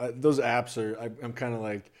know. Those apps are, I'm kind of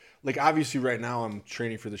like obviously right now I'm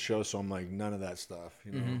training for the show, so I'm like none of that stuff,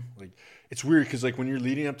 you know? Mm-hmm. Like it's weird because like when you're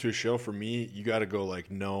leading up to a show, for me, you got to go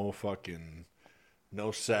like no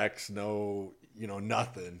sex, no,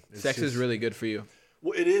 nothing. Sex is really good for you.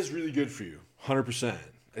 Well, it is really good for you, 100%.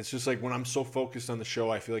 It's just like when I'm so focused on the show,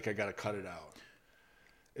 I feel like I got to cut it out.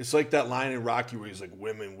 It's like that line in Rocky where he's like,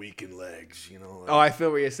 women weaken legs, Like, I feel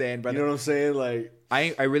what you're saying, brother. You know what I'm saying? Like,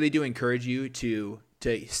 I really do encourage you to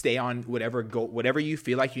stay on whatever goal, whatever you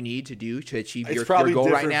feel like you need to do to achieve your goal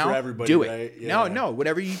right now. For everybody, do it. Right? Yeah. No,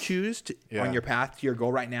 whatever you choose on your path to your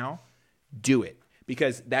goal right now, do it.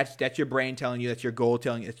 Because that's your brain telling you, that's your goal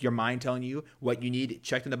telling you, it's your mind telling you what you need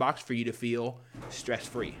checked in the box for you to feel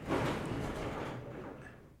stress-free.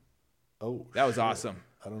 Oh, that was awesome.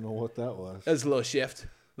 I don't know what that was. That was a little shift.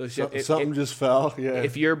 Something just fell. Yeah.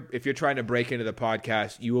 If you're trying to break into the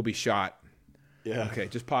podcast, you will be shot. Yeah. Okay,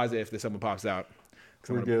 just pause it if someone pops out.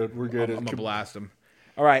 We're good. I'm gonna blast them.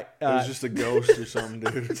 All right. It was just a ghost or something,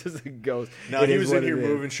 dude. Just a ghost. No, he was in here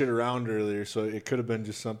moving shit around earlier, so it could have been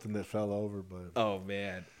just something that fell over. But oh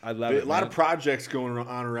man, I love it. A lot of projects going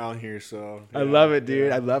on around here, so yeah, I love it, dude.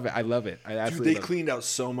 Yeah. I love it. I absolutely. Dude, they cleaned out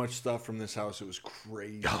so much stuff from this house; it was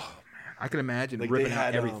crazy. Oh man, I can imagine ripping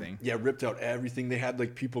out everything. Ripped out everything. They had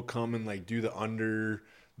like people come and like do the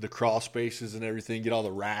crawl spaces and everything, get all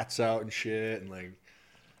the rats out and shit, and like.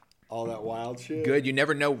 All that wild shit. Good. You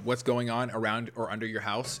never know what's going on around or under your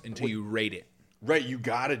house until you rate it. Right. You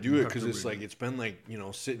got to do it because it's like it's been like,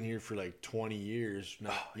 sitting here for like 20 years,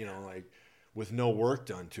 like with no work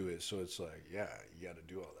done to it. So it's like, yeah, you got to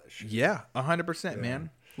do all that shit. Yeah, 100%, man.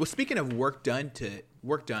 Well, speaking of work done,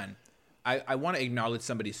 I want to acknowledge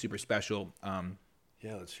somebody super special.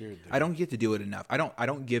 Yeah, let's hear it. Dude. I don't get to do it enough. I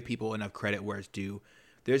don't give people enough credit where it's due.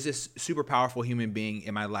 There's this super powerful human being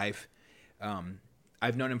in my life.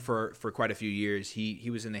 I've known him for quite a few years. He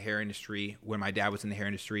was in the hair industry when my dad was in the hair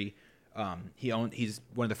industry. He's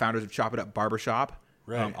one of the founders of Chop It Up Barbershop,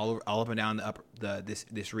 right? All up and down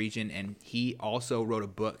this region, and he also wrote a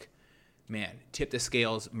book. Man, tip the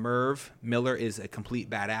scales. Merv Miller is a complete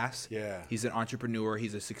badass. Yeah, he's an entrepreneur.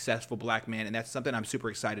 He's a successful black man, and that's something I'm super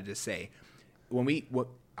excited to say.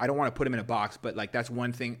 I don't want to put him in a box, but like that's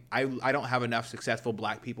one thing I don't have enough successful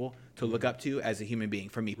black people to look up to as a human being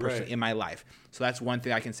for me personally in my life. So that's one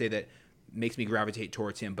thing I can say that makes me gravitate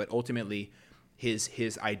towards him. But ultimately,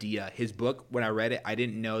 his idea, his book, when I read it, I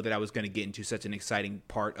didn't know that I was going to get into such an exciting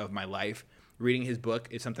part of my life. Reading his book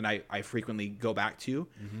is something I frequently go back to,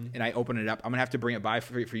 and I open it up. I'm gonna have to bring it by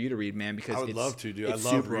for you to read, man, because I would love to, dude. It's I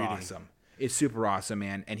love super reading. Awesome. It's super awesome,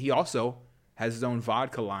 man. And he also has his own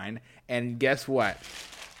vodka line. And guess what?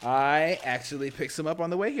 I actually picked some up on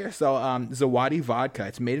the way here. So Zawadi Vodka.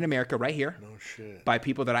 It's made in America right here. No shit. By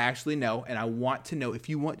people that I actually know. And I want to know if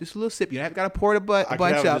you want just a little sip. You don't have got to pour it a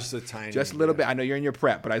bunch up. Just a little bit. I know you're in your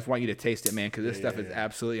prep, but I just want you to taste it, man, because this stuff is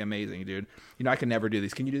absolutely amazing, dude. I can never do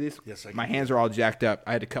these. Can you do these? Yes, I can. My hands are all jacked up.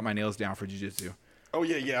 I had to cut my nails down for jiu-jitsu. Oh,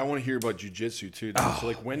 yeah. I want to hear about jiu-jitsu, too. Dude.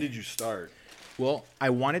 So, when did you start? Well, I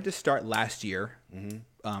wanted to start last year.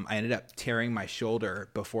 I ended up tearing my shoulder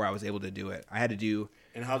before I was able to do it. I had to do...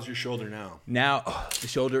 And how's your shoulder now? Now the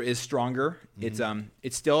shoulder is stronger.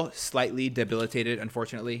 It's still slightly debilitated,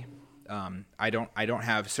 unfortunately. I don't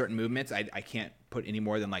have certain movements. I can't put any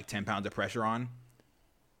more than like 10 pounds of pressure on.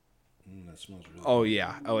 That smells really good.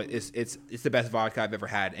 Yeah. It's the best vodka I've ever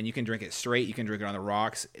had, and you can drink it straight. You can drink it on the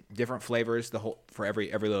rocks. Different flavors. For every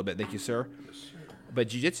little bit. Thank you, sir. Yes, sir. But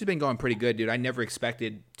jiu-jitsu's been going pretty good, dude. I never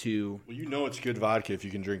expected to. Well, it's good vodka if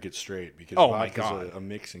you can drink it straight because vodka's a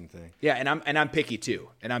mixing thing. Yeah, and I'm picky too.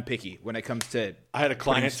 And I'm picky when it comes to. I had a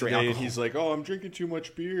client today, and he's like, "Oh, I'm drinking too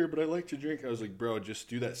much beer, but I like to drink." I was like, "Bro, just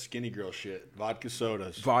do that skinny girl shit. Vodka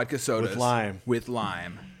sodas with lime. With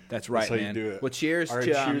lime. That's right, That's man. How you do it. Well, cheers to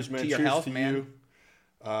cheers, man. To your cheers health, to man.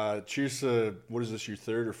 You. Cheers to what is this? Your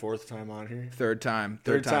third or fourth time on here? Third time,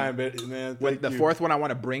 man. With the fourth one, I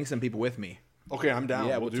want to bring some people with me. Okay, I'm down.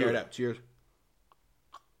 Yeah, we'll tear it up. Cheers.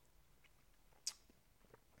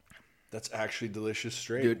 That's actually delicious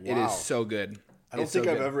straight. Dude, wow. It is so good. I don't think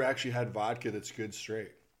I've ever actually had vodka that's good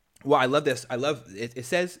straight. Well, I love this. I love it. It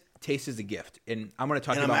says taste is a gift. And I'm going to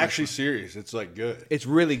talk about I'm actually serious. It's like good. It's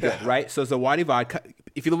really good, right? So Zawadi Vodka,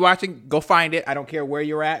 if you're watching, go find it. I don't care where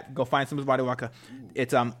you're at. Go find Someone's Body Vodka.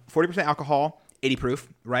 It's 40% alcohol, 80 proof,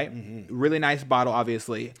 right? Mm-hmm. Really nice bottle,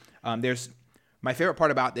 obviously. There's my favorite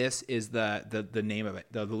part about this is the name of it,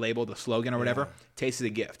 the label, the slogan or whatever. Taste is a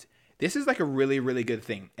gift. This is like a really, really good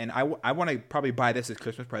thing, and I want to probably buy this as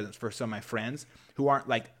Christmas presents for some of my friends who aren't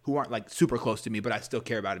like super close to me, but I still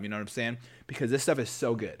care about them. You know what I'm saying? Because this stuff is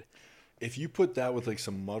so good. If you put that with like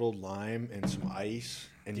some muddled lime and some ice,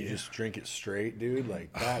 and you just drink it straight, dude,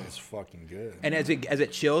 like that is fucking good. And as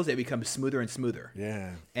it chills, it becomes smoother and smoother. Yeah.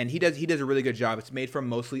 And he does a really good job. It's made from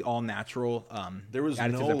mostly all natural. There was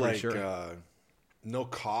no no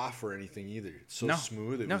cough or anything either. It's so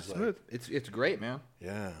smooth. It was smooth. It's great, man.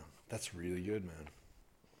 Yeah. That's really good, man.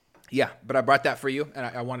 Yeah, but I brought that for you, and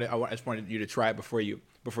I just wanted you to try it before you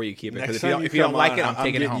keep it. Next Because if you don't like it, I'm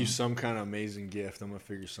taking it home. I'm getting you some kind of amazing gift. I'm gonna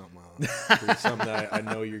figure something out. Something that I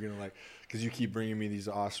know you're gonna like, because you keep bringing me these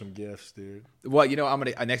awesome gifts, dude. Well, you know, I'm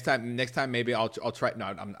gonna next time maybe I'll try. No,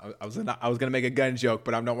 I was gonna make a gun joke,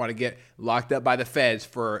 but I don't want to get locked up by the feds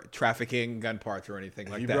for trafficking gun parts or anything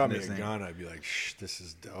like that. If you brought me a gun, I'd be like, shh, this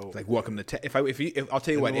is dope. It's like, welcome to Texas. I'll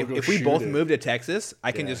tell you what, if we both move to Texas,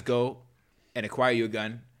 I can just go and acquire you a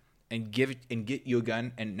gun and get you a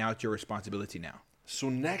gun, and now it's your responsibility now. So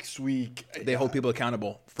next week they hold people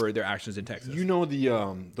accountable for their actions in Texas. You know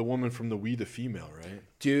the woman from the We the Female, right?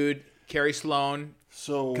 Dude, Carrie Sloan,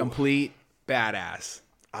 so complete badass.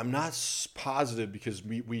 I'm not positive because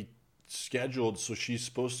we scheduled, so she's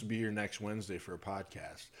supposed to be here next Wednesday for a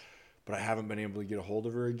podcast, but I haven't been able to get a hold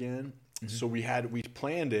of her again. Mm-hmm. So we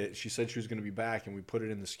planned it. She said she was going to be back, and we put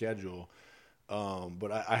it in the schedule.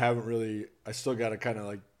 But I haven't really. I still got to kind of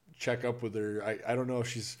like check up with her. I don't know if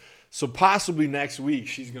she's. So possibly next week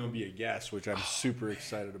she's going to be a guest, which I'm super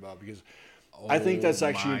excited about, because I think that's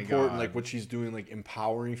actually important. Like what she's doing, like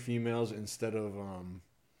empowering females instead of,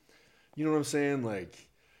 you know what I'm saying? Like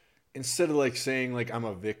instead of like saying like I'm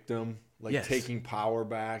a victim, like taking power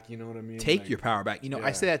back. You know what I mean? Take your power back. You know,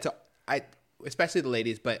 I say that to especially the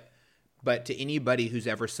ladies, but to anybody who's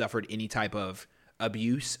ever suffered any type of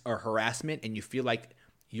abuse or harassment, and you feel like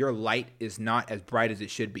your light is not as bright as it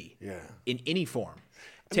should be. Yeah. In any form.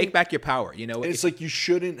 Take back your power, you know. It's like you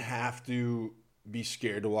shouldn't have to be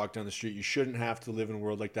scared to walk down the street. You shouldn't have to live in a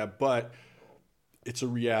world like that, but it's a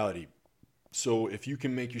reality. So if you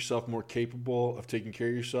can make yourself more capable of taking care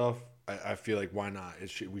of yourself, I feel like why not?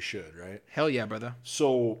 We should, right? Hell yeah, brother.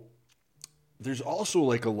 So there's also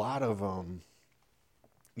like a lot of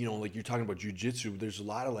you know, like you're talking about jiu-jitsu, there's a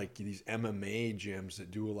lot of like these MMA gyms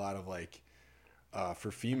that do a lot of like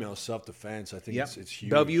for female self-defense. I think it's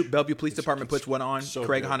huge. Bellevue Police Department puts one on. So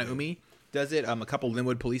Craig good, Hanaumi does it. A couple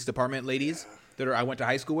Linwood Police Department ladies that I went to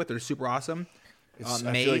high school with. They're super awesome.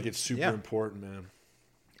 I feel like it's super important, man.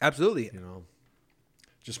 Absolutely. You know,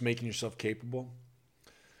 just making yourself capable.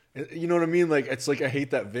 You know what I mean? Like it's like I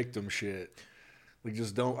hate that victim shit. Like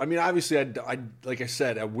just don't. I mean, obviously, I like I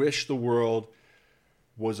said, I wish the world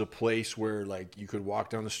was a place where like you could walk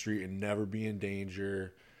down the street and never be in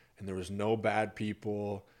danger. And there was no bad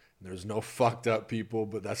people, and there was no fucked up people,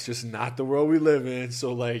 but that's just not the world we live in.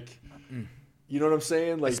 So, like, you know what I'm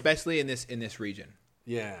saying? Like, especially in this region.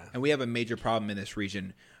 Yeah. And we have a major problem in this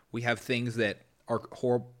region. We have things that are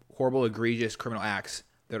horrible, egregious criminal acts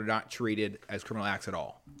that are not treated as criminal acts at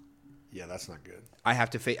all. Yeah, that's not good. I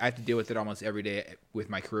have to deal with it almost every day with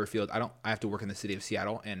my career field. I have to work in the city of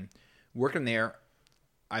Seattle, and working there,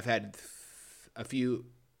 I've had a few.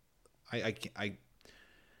 I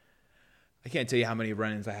can't tell you how many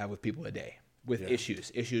run-ins I have with people a day with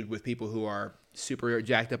issues with people who are super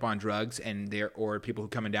jacked up on drugs, or people who are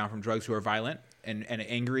coming down from drugs who are violent and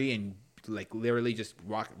angry and like literally just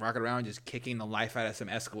rocking around, just kicking the life out of some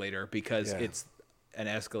escalator because it's an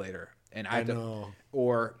escalator. And I know.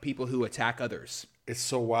 Or people who attack others. It's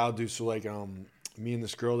so wild, dude. So like, me and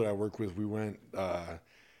this girl that I work with, we went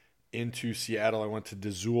into Seattle. I went to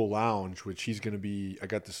Dazul Lounge, which I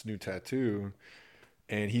got this new tattoo.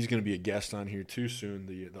 And he's going to be a guest on here too soon.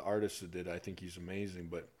 The artist that did it, I think he's amazing.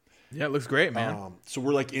 But yeah, it looks great, man. So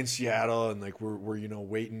we're like in Seattle, and like we're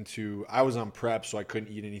waiting to. I was on prep, so I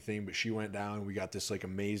couldn't eat anything. But she went down, and we got this like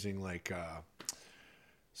amazing like.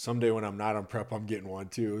 Someday when I'm not on prep, I'm getting one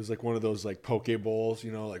too. It was like one of those like poke bowls,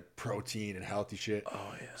 you know, like protein and healthy shit.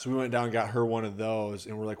 Oh yeah. So we went down and got her one of those,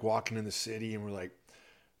 and we're like walking in the city, and we're like,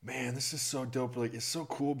 man, this is so dope. Like, it's so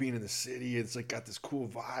cool being in the city. It's like got this cool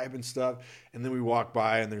vibe and stuff. And then we walk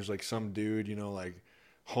by, and there's like some dude, you know, like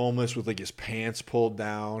homeless with like his pants pulled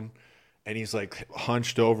down, and he's like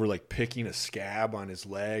hunched over, like picking a scab on his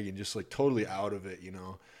leg, and just like totally out of it, you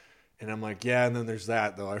know. And I'm like, yeah, and then there's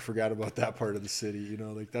that, though. I forgot about that part of the city, you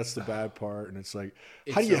know, like that's the bad part. And it's like,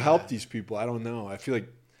 how do you help these people? I don't know. I feel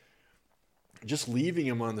like just leaving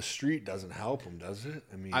them on the street doesn't help them, does it?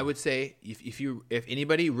 I mean, I would say if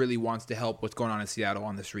anybody really wants to help what's going on in Seattle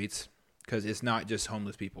on the streets, because it's not just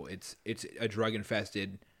homeless people, it's a drug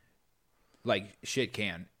infested like shit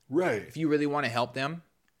can. right. If you really want to help them,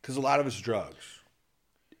 Because a lot of it's drugs.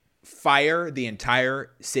 fire the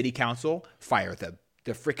entire city council, fire the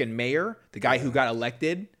freaking mayor, the guy who got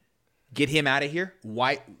elected, get him out of here.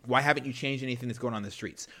 Why haven't you changed anything that's going on in the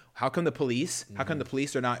streets? How come the police? How come the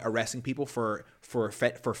police are not arresting people for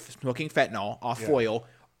smoking fentanyl off foil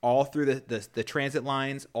all through the transit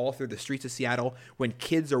lines, all through the streets of Seattle, when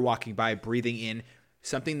kids are walking by breathing in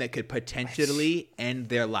something that could potentially end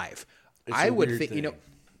their life? I would think, you know,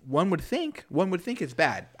 one would think it's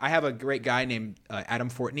bad. I have a great guy named Adam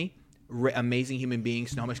Fortney, amazing human being,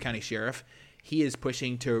 Snohomish County Sheriff. He is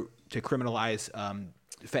pushing to criminalize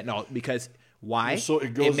fentanyl because why? So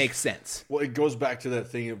it makes sense. Well, it goes back to that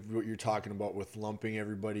thing of what you're talking about with lumping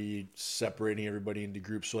everybody, separating everybody into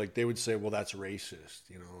groups. So like they would say, well, that's racist,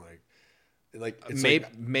 you know, like it's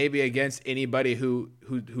maybe against anybody who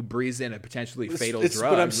breathes in a potentially fatal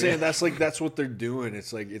drug. But I'm saying that's what they're doing.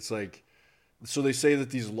 It's like. So they say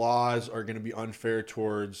that these laws are going to be unfair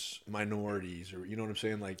towards minorities, or you know what I'm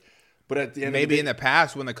saying, like. But at the end, maybe in the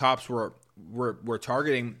past when the cops were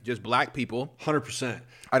targeting just black people, 100%.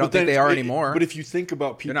 I don't think they are anymore. But if you think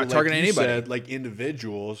about people, they're not targeting anybody. Said, like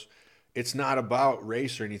individuals, it's not about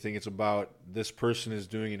race or anything. It's about this person is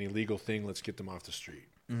doing an illegal thing. Let's get them off the street.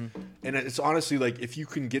 Mm-hmm. And it's honestly like if you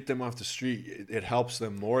can get them off the street, it helps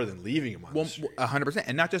them more than leaving them on the street. 100%,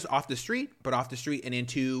 and not just off the street, but off the street and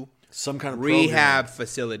into some kind of rehab program.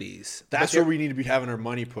 Facilities. That's where we need to be having our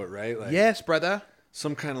money put, right? Like, yes, brother.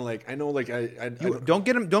 Some kind of like I know, like I don't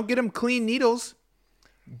get them clean needles.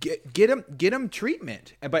 Get them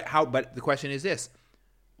treatment. But the question is this: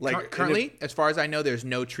 like currently, as far as I know, there's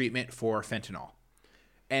no treatment for fentanyl.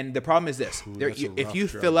 And the problem is this: if you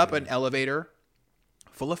fill up an elevator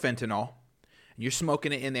full of fentanyl, and you're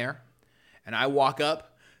smoking it in there, and I walk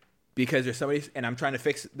up because there's somebody, and I'm trying to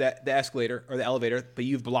fix the escalator or the elevator, but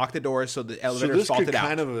you've blocked the doors so the elevator is faulted out.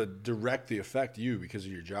 So this could kind of directly affect you because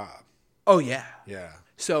of your job. Oh yeah. Yeah.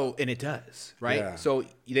 So, and it does, right? Yeah. So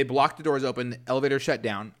they block the doors open, the elevator shut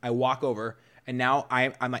down. I walk over, and now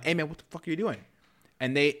I'm like, "Hey man, what the fuck are you doing?"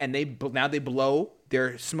 And they blow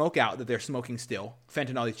their smoke out that they're smoking still,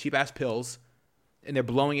 fentanyl, these cheap ass pills, and they're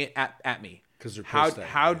blowing it at me. Because they're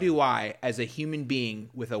how do I, as a human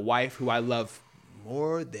being with a wife who I love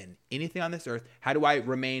more than anything on this earth, how do I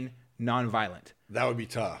remain nonviolent? That would be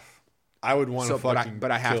tough. I would want to fucking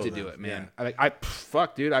but I have to do it, man. Yeah.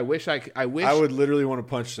 Fuck, dude. I wish. I would literally want to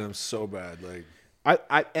punch them so bad, like.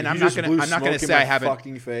 I'm not gonna say I haven't.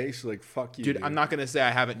 Fucking face, like fuck you, dude. I'm not gonna say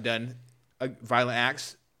I haven't done violent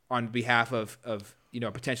acts on behalf of a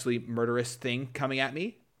potentially murderous thing coming at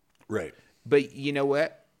me. Right. But you know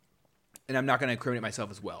what? And I'm not gonna incriminate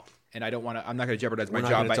myself as well. And I don't want to. I'm not gonna jeopardize my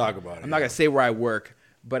job. Talk about it. I'm not gonna say where I work.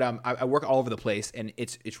 But I work all over the place, and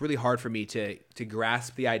it's really hard for me to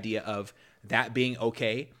grasp the idea of that being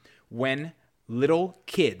okay when little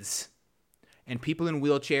kids and people in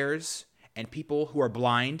wheelchairs and people who are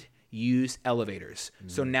blind use elevators.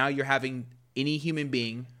 Mm. So now you're having any human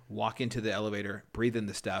being walk into the elevator, breathe in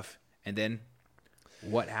the stuff, and then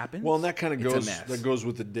what happens? Well, and that kind of goes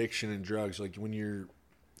with addiction and drugs. Like when you're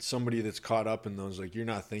somebody that's caught up in those, like you're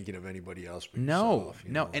not thinking of anybody else but yourself,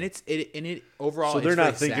 you know? And it overall. So they're not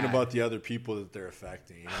really thinking sad. about the other people that they're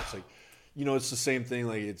affecting. You know, it's like, it's the same thing.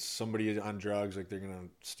 Like it's somebody on drugs, like they're gonna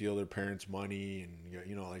steal their parents' money,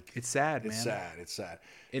 and like it's sad, man. It's sad,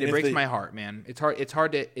 and it breaks my heart, man. It's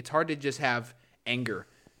hard to just have anger.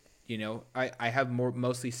 I have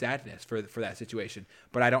mostly sadness for that situation,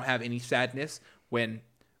 but I don't have any sadness when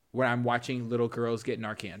I'm watching little girls get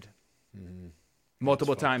Narcaned. Mm-hmm.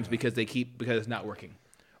 Multiple times because it's not working,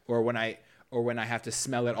 or when I have to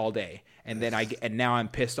smell it all day, and then now I'm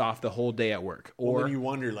pissed off the whole day at work. Or then you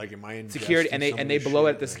wonder, like, am I in security? And they blow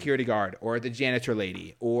it at the security guard or the janitor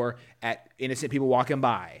lady or at innocent people walking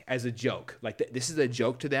by as a joke. Like this is a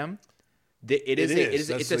joke to them.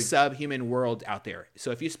 It's a subhuman world out there.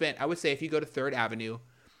 So if you go to 3rd Avenue,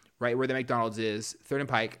 right where the McDonald's is, 3rd and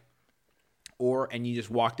Pike, and you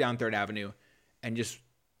just walk down 3rd Avenue, and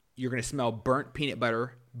you're going to smell burnt peanut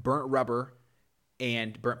butter, burnt rubber,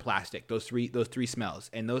 and burnt plastic. Those three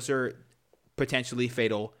smells. And those are potentially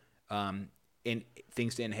fatal in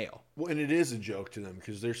things to inhale. Well, and it is a joke to them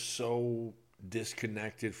because they're so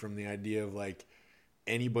disconnected from the idea of like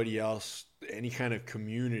anybody else, any kind of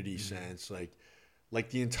community sense. Like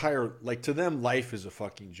the entire, like to them, life is a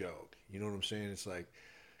fucking joke. You know what I'm saying? It's like,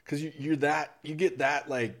 because you get that,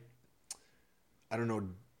 like, I don't know,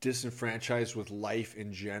 disenfranchised with life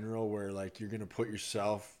in general, where like you're gonna put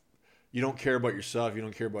yourself, you don't care about yourself, you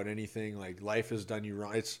don't care about anything. Like life has done you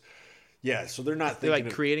wrong. It's so they're not They're thinking like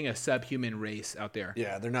of, creating a subhuman race out there.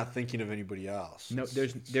 yeah, they're not thinking of anybody else. No,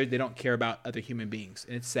 they don't care about other human beings,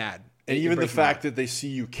 and it's sad. And It even the breaks my fact heart. that they see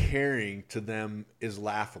you caring to them is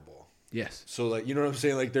laughable. Yes. So like, you know what I'm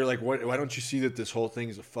saying? Like they're like, why don't you see that this whole thing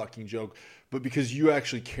is a fucking joke? But because you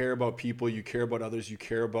actually care about people, you care about others, you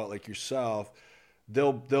care about like yourself,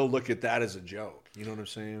 they'll look at that as a joke. You know what I'm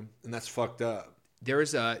saying? And that's fucked up. There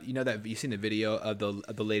was that you seen the video of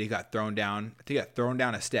the lady got thrown down. I think got thrown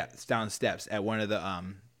down steps at one of the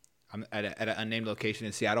at an unnamed location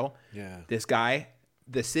in Seattle. Yeah. This guy,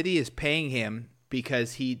 the city is paying him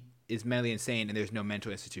because he is mentally insane and there's no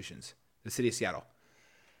mental institutions. The city of Seattle.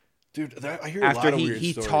 Dude, I hear a lot After of weird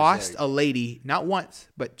he stories, tossed like, a lady not once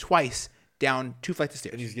but twice down 2 flights of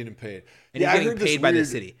stairs. and he's getting paid. And Yeah, he's I getting heard this paid by the weird-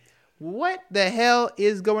 city. What the hell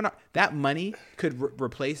is going on? That money could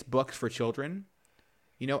replace books for children.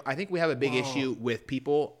 You know, I think we have a big issue with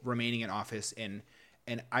people remaining in office, and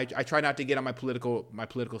I try not to get on my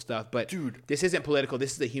political stuff, but Dude. this isn't political.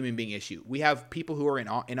 This is a human being issue. We have people who are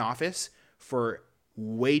in office for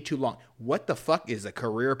way too long. What the fuck is a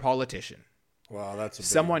career politician? Wow, that's a big,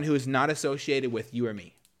 Someone who is not associated with you or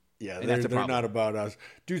me. yeah, and they're, that's a they're problem. not about us,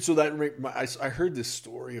 dude. So that I heard this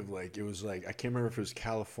story of like, it was like, I can't remember if it was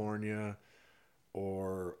California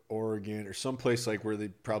or Oregon or someplace like where they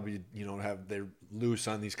probably, you know, they're loose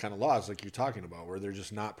on these kind of laws like you're talking about, where they're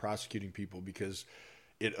just not prosecuting people because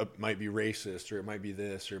it might be racist or it might be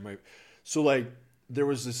this or it might. So like there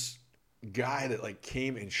was this guy that like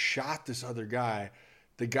came and shot this other guy.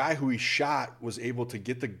 The guy who he shot was able to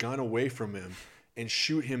get the gun away from him and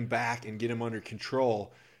shoot him back and get him under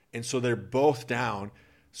control. And so they're both down.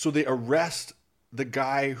 So they arrest the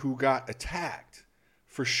guy who got attacked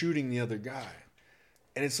for shooting the other guy.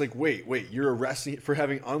 And it's like, wait, you're arresting for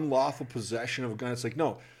having unlawful possession of a gun. It's like,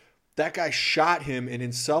 no, that guy shot him, and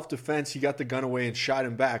in self-defense, he got the gun away and shot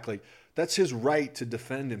him back. Like, that's his right to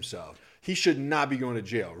defend himself. He should not be going to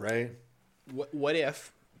jail, right? What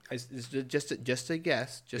if, just a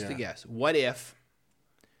guess, Yeah. a guess. What if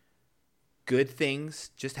good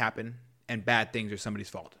things just happen and bad things are somebody's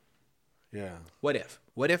fault? Yeah. What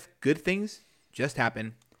if good things just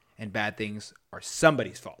happen and bad things are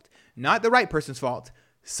somebody's fault? Not the right person's fault,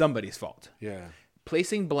 somebody's fault. Yeah.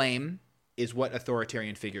 Placing blame is what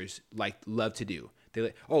authoritarian figures love to do. They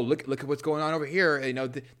like, oh, look at what's going on over here. You know,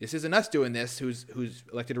 this isn't us doing this. Who's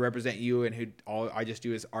elected to represent you, and who all I just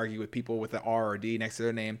do is argue with people with an R or D next to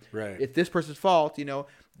their name. Right. It's this person's fault. You know,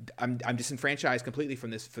 I'm disenfranchised completely from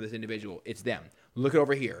this for this individual. It's them. Look at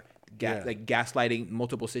over here. Like gaslighting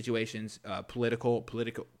multiple situations, political,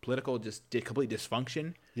 just complete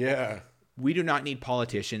dysfunction. Yeah. We do not need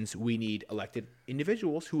politicians. We need elected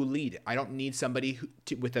individuals who lead. I don't need somebody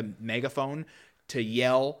with a megaphone to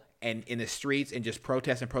yell and in the streets and just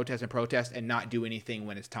protest and not do anything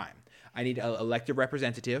when it's time. I need an elected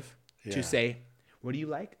representative to say, what do you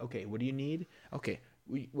like? Okay. What do you need? Okay.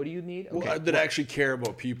 What do you need? Okay. Well, that actually care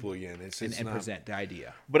about people again. It's and not, present the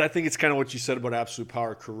idea. But I think it's kind of what you said about absolute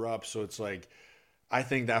power corrupts. So it's like, I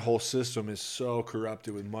think that whole system is so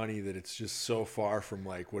corrupted with money that it's just so far from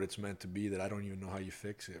like what it's meant to be that I don't even know how you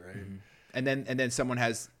fix it, right? Mm-hmm. And then someone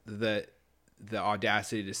has the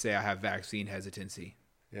audacity to say I have vaccine hesitancy.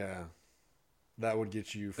 Yeah, that would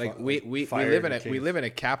get you Like we live in a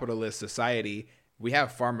capitalist society. We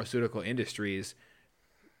have pharmaceutical industries.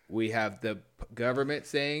 We have the government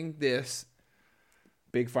saying this,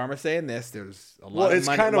 big pharma saying this. There's a lot of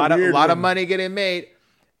money, a lot of money getting made,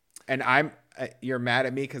 and you're mad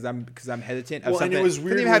at me because I'm hesitant. Of something. And it was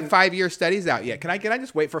weird. They haven't even had 5-year studies out yet. Can I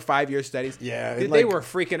just wait for 5-year studies? Yeah, they like, were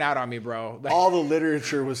freaking out on me, bro. Like, all the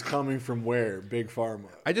literature was coming from where? Big pharma.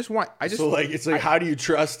 So like it's like how do you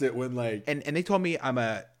trust it when like and they told me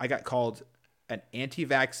I got called an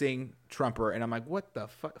anti-vaxxing Trumper, and I'm like, what the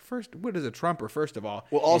fuck? First, what is a Trumper? First of all,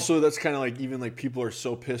 well, also that's kind of like even like people are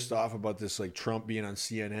so pissed off about this like Trump being on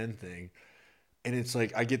CNN thing, and it's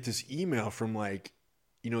like I get this email from like,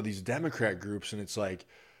 you know, these Democrat groups, and it's like,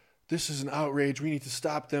 this is an outrage. We need to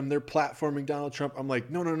stop them. They're platforming Donald Trump. I'm like,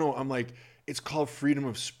 no. I'm like, it's called freedom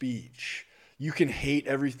of speech. You can hate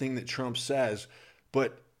everything that Trump says,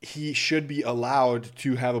 but he should be allowed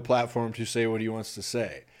to have a platform to say what he wants to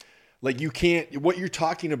say. Like you can't, what you're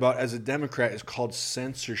talking about as a Democrat is called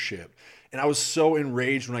censorship. And I was so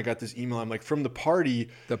enraged when I got this email. I'm like, from the party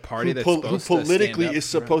that's who supposed politically to stand up, is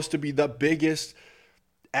supposed to be the biggest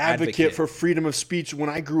advocate for freedom of speech. When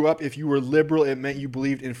I grew up, if you were liberal, it meant you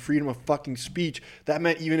believed in freedom of fucking speech. That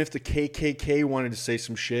meant even if the KKK wanted to say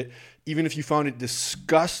some shit, even if you found it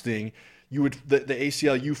disgusting, you would the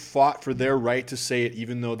ACLU fought for their right to say it,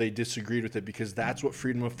 even though they disagreed with it, because that's what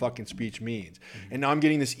freedom of fucking speech means. Mm-hmm. And now I'm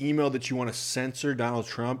getting this email that you want to censor Donald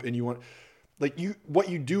Trump, and you want, like, what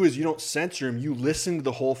you do is you don't censor him. You listen to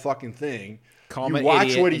the whole fucking thing. You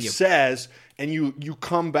watch what he says, and you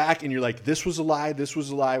come back and you're like, this was a lie, this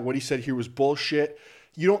was a lie, what he said here was bullshit.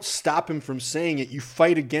 You don't stop him from saying it. You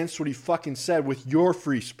fight against what he fucking said with your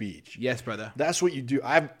free speech. Yes, brother. That's what you do.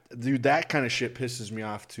 Dude, that kind of shit pisses me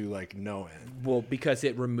off to like no end. Well, because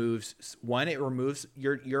it removes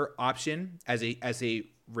your option as a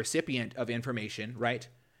recipient of information, right?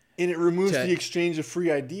 And it removes the exchange of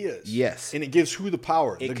free ideas. Yes. And it gives who the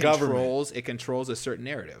power? The government. It controls a certain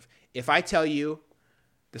narrative. If I tell you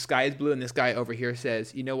the sky is blue and this guy over here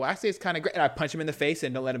says, you know what, I say it's kind of great, and I punch him in the face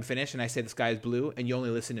and don't let him finish, and I say the sky is blue, and you only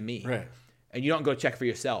listen to me. Right. And you don't go check for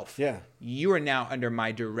yourself. Yeah. You are now under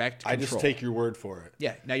my direct control. I just take your word for it.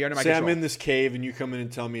 Yeah. Now you're under my control. Say I'm in this cave and you come in and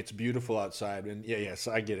tell me it's beautiful outside, and yes,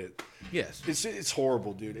 I get it. Yes. It's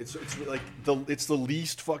horrible, dude. It's like it's the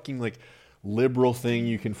least fucking like liberal thing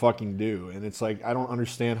you can fucking do, and it's like I don't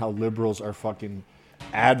understand how liberals are fucking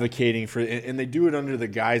advocating for it, and they do it under the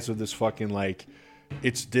guise of this fucking like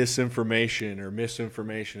it's disinformation or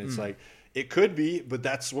misinformation. It's like it could be, but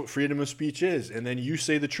that's what freedom of speech is. And then you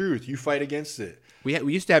say the truth, you fight against it.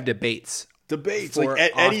 We used to have debates.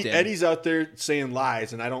 Like Eddie's out there saying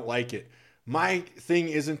lies, and I don't like it. My thing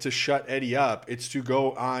isn't to shut Eddie up. It's to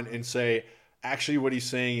go on and say, actually, what he's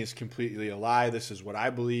saying is completely a lie. This is what I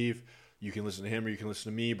believe. You can listen to him or you can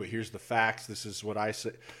listen to me, but here's the facts. This is what I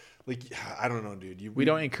say. Like, I don't know, dude. We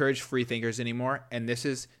don't encourage free thinkers anymore, and this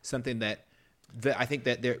is something that I think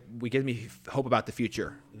that gives me hope about the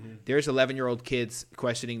future. Mm-hmm. There's 11-year-old kids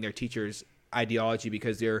questioning their teachers' ideology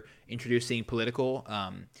because they're introducing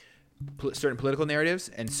certain political narratives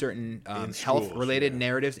and certain health-related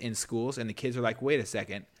narratives in schools, and the kids are like, wait a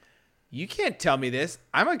second, you can't tell me this.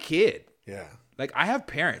 I'm a kid. Yeah. Like, I have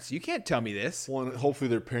parents. You can't tell me this. Well, hopefully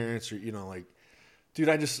their parents are, like, dude,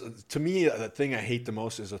 to me, the thing I hate the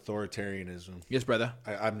most is authoritarianism. Yes, brother.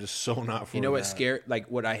 I'm just so not for that. You know what's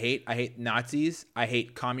what I hate? I hate Nazis. I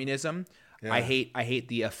hate communism. Yeah. I hate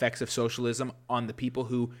the effects of socialism on the people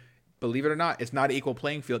who, believe it or not, it's not an equal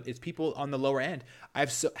playing field. It's people on the lower end. I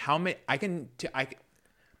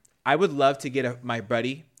would love to get my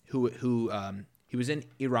buddy who he was in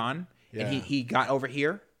Iran, and he got over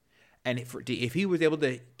here. And if he was able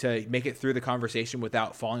to make it through the conversation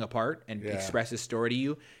without falling apart and express his story to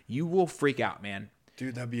you, you will freak out, man.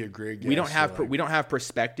 Dude, that'd be a great guess. We don't have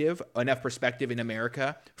enough perspective in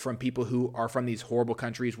America from people who are from these horrible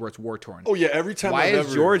countries where it's war torn. Oh yeah, every time. Why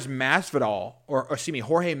is Jorge Masvidal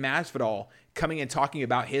coming and talking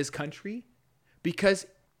about his country? Because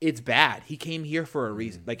it's bad. He came here for a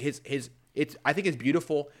reason. Like I think it's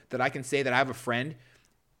beautiful that I can say that I have a friend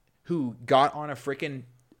who got on a freaking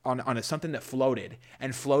on something that floated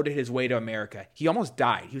his way to America. He almost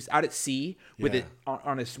died. He was out at sea with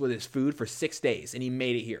his food for 6 days, and he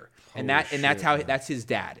made it here. That's his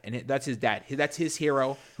dad, and that's his dad. That's his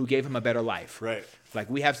hero who gave him a better life. Right. Like,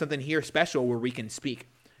 we have something here special where we can speak.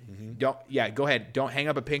 Mm-hmm. Go ahead. Don't hang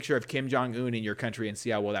up a picture of Kim Jong-un in your country and see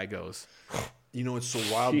how well that goes. You know, it's so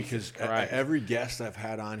wild because every guest I've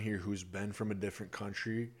had on here who's been from a different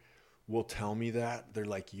country will tell me that. They're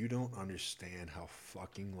like, you don't understand how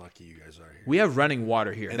fucking lucky you guys are here. We have running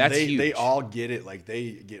water here. And that's huge. They all get it. Like,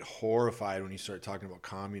 they get horrified when you start talking about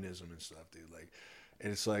communism and stuff, dude. Like,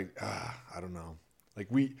 and it's like, I don't know. Like,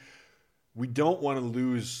 we don't want to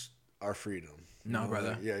lose our freedom. No,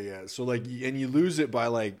 brother. Like, yeah. So, like, and you lose it by,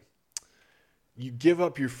 like, you give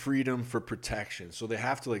up your freedom for protection. So they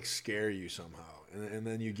have to, like, scare you somehow. And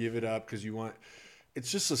then you give it up because you want... It's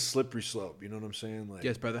just a slippery slope. You know what I'm saying? Like,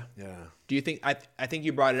 yes, brother. Yeah. Do you think I think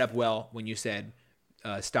you brought it up well when you said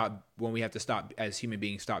stop when we have to stop as human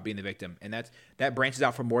beings, stop being the victim, and that branches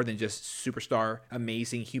out for more than just superstar,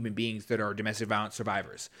 amazing human beings that are domestic violence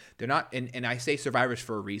survivors. They're not, and I say survivors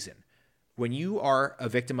for a reason. When you are a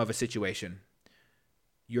victim of a situation,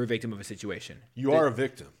 you're a victim of a situation. You are a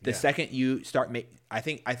victim. The second you start, I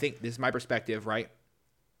think this is my perspective, right?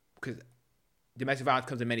 Because domestic violence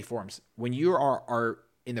comes in many forms. When you are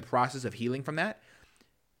in the process of healing from that,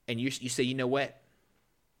 and you say, you know what?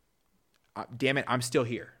 Damn it, I'm still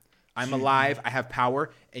here. I'm alive. I have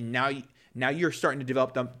power. And now you're starting to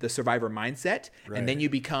develop the survivor mindset, right. And then you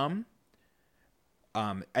become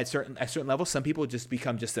At certain levels, some people just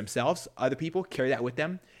become just themselves. Other people carry that with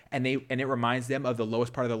them, and it reminds them of the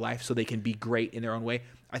lowest part of their life, so they can be great in their own way.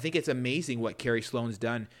 I think it's amazing what Carrie Sloan's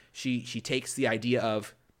done. She takes the idea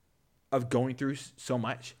of going through so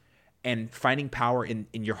much and finding power in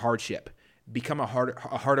your hardship, become a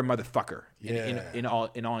harder motherfucker in all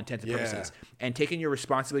intents and purposes, and taking your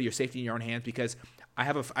responsibility, your safety in your own hands. Because I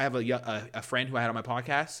have a friend who I had on my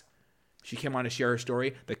podcast. She came on to share her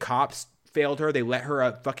story. The cops failed her. They let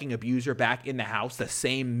her fucking abuse her back in the house the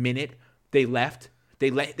same minute they left.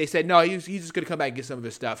 They said, no, he's just going to come back and get some of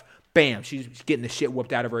his stuff. Bam, she's getting the shit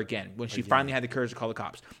whooped out of her again when she finally had the courage to call the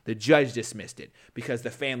cops. The judge dismissed it because the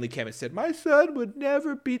family came and said, my son would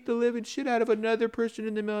never beat the living shit out of another person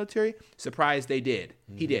in the military. Surprise, they did.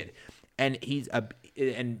 Mm-hmm. He did. And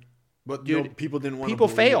But dude, no, people didn't want people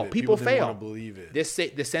to fail. believe it. People fail. Didn't want to believe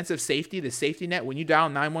it. The sense of safety, the safety net, when you dial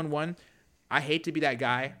 911, I hate to be that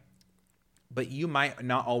guy, but you might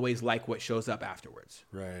not always like what shows up afterwards.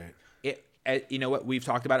 Right. You know what? We've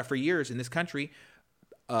talked about it for years in this country.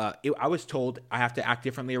 I was told I have to act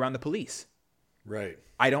differently around the police. Right.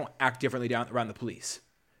 I don't act differently around the police.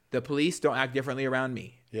 The police don't act differently around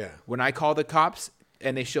me. Yeah. When I call the cops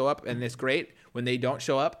and they show up and it's great. When they don't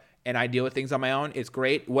show up and I deal with things on my own, it's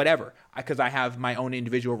great. Whatever. Because I have my own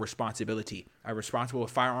individual responsibility. I'm responsible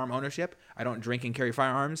with firearm ownership. I don't drink and carry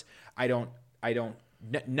firearms.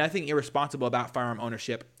 Nothing irresponsible about firearm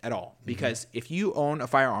ownership at all. Because if you own a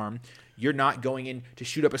firearm, you're not going in to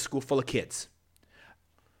shoot up a school full of kids.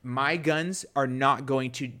 My guns are not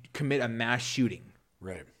going to commit a mass shooting.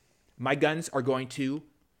 Right. My guns are going to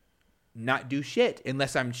not do shit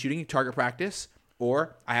unless I'm shooting target practice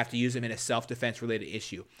or I have to use them in a self-defense related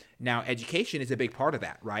issue. Now, education is a big part of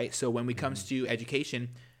that, right? So when it comes to education,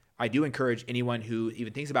 I do encourage anyone who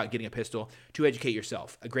even thinks about getting a pistol to educate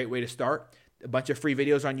yourself. A great way to start, a bunch of free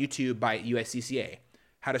videos on YouTube by USCCA.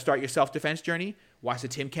 How to start your self-defense journey? Watch the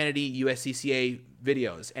Tim Kennedy USCCA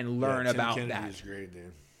videos and learn about Tim that. Kennedy is great,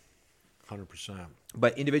 dude. 100%.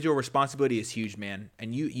 But individual responsibility is huge, man.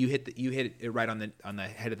 And you hit it right on the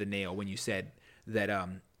head of the nail when you said that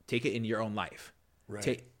take it in your own life.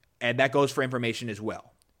 Right. And that goes for information as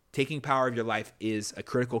well. Taking power of your life is a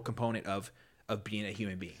critical component of being a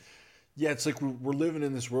human being. Yeah, it's like we're living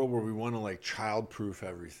in this world where we want to like child-proof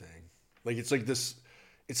everything. Like it's like this.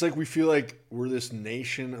 It's like we feel like we're this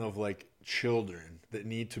nation of like children that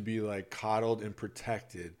need to be like coddled and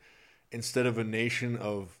protected instead of a nation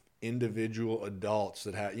of individual adults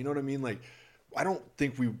that have, you know what I mean? Like, I don't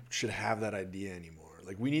think we should have that idea anymore.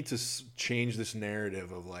 Like, we need to change this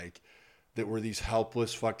narrative of like that we're these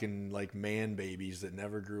helpless fucking like man babies that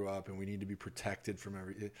never grew up and we need to be protected from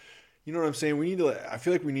every. You know what I'm saying? We need to. I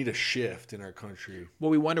feel like we need a shift in our country.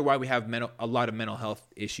 Well, we wonder why we have a lot of mental health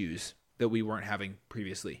issues that we weren't having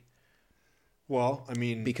previously. Well, I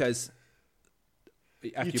mean, because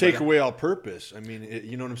you take away all purpose. I mean,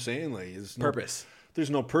 you know what I'm saying? Like, it's purpose. There's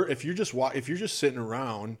no if you're just sitting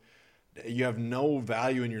around, you have no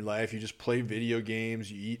value in your life. You just play video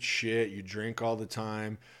games. You eat shit. You drink all the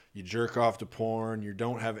time. You jerk off to porn. You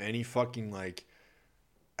don't have any fucking like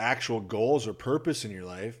actual goals or purpose in your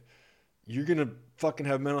life. You're gonna fucking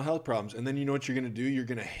have mental health problems. And then you know what you're gonna do? You're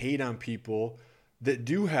gonna hate on people that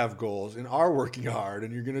do have goals and are working hard,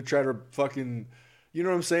 and you're going to try to fucking, you know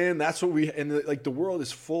what I'm saying? That's what like the world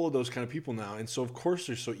is full of those kind of people now. And so of course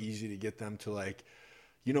they're so easy to get them to like,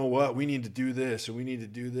 you know what, we need to do this and we need to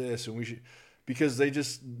do this and we should, because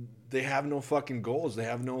they have no fucking goals. They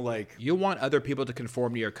have no like. You want other people to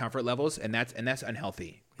conform to your comfort levels, and that's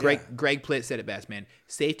unhealthy. Greg Plitt said it best, man.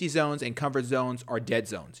 Safety zones and comfort zones are dead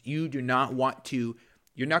zones. You do not want to,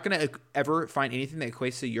 you're not going to ever find anything that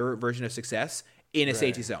equates to your version of success in a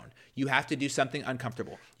safety zone. You have to do something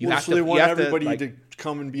uncomfortable. They want everybody to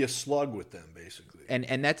come and be a slug with them, basically.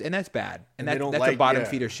 And that's bad. And that's like, a bottom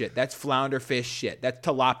feeder shit. That's flounder fish shit. That's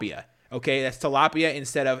tilapia. Okay, that's tilapia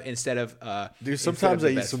instead of. Dude, sometimes I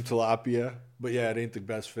eat some tilapia, but yeah, it ain't the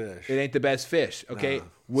best fish. It ain't the best fish. Okay, nah.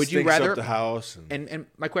 Would you rather up the house? And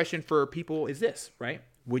my question for people is this, right?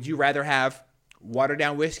 Would you rather have watered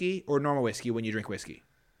down whiskey or normal whiskey when you drink whiskey?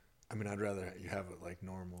 I mean, I'd rather you have it like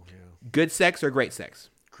normal. Yeah. Good sex or great sex?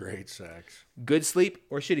 Great sex. Good sleep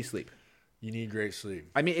or shitty sleep? You need great sleep.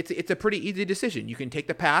 I mean, it's a pretty easy decision. You can take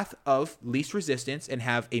the path of least resistance and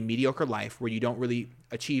have a mediocre life where you don't really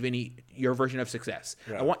achieve your version of success.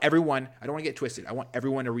 Right. I don't want to get twisted. I want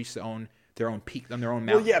everyone to reach their own peak on their own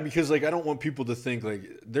mountain. Well, yeah, because like I don't want people to think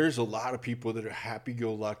like there's a lot of people that are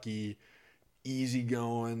happy-go-lucky,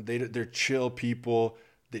 easygoing. They're chill people.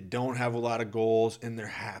 They don't have a lot of goals and they're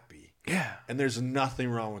happy. Yeah. And there's nothing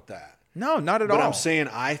wrong with that. No, not at But all. I'm saying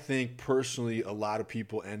I think personally a lot of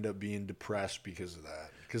people end up being depressed because of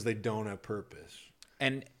that, because they don't have purpose.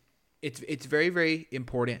 And it's very, very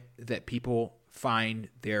important that people find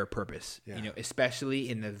their purpose, especially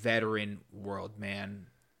in the veteran world, man.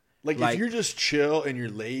 Like if you're just chill and you're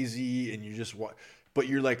lazy and you just but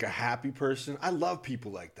you're like a happy person, I love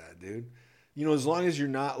people like that, dude. As long as you're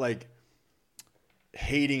not like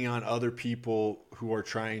hating on other people who are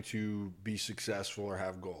trying to be successful or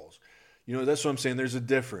have goals. That's what I'm saying. There's a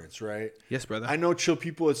difference, right? Yes, brother. I know chill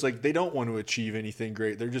people, it's like they don't want to achieve anything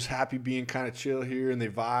great. They're just happy being kind of chill here and they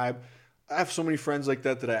vibe. I have so many friends like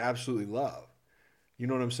that I absolutely love. You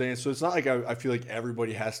know what I'm saying? So it's not like I feel like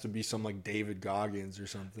everybody has to be some like David Goggins or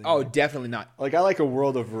something. Oh, definitely not. Like I like a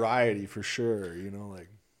world of variety for sure, like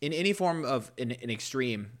in any form of an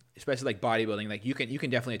extreme, especially like bodybuilding, like you can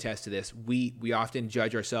definitely attest to this. We often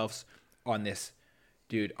judge ourselves on this,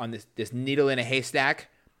 dude, on this needle in a haystack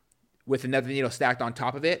with another needle stacked on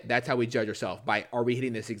top of it. That's how we judge ourselves by, are we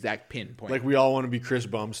hitting this exact pinpoint? Like we all want to be Chris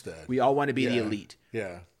Bumstead. We all want to be the elite.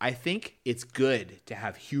 Yeah. I think it's good to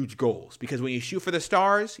have huge goals because when you shoot for the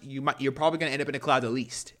stars, you're probably going to end up in a cloud at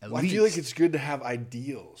least. I feel like it's good to have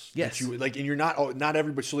ideals. Yes. And you're not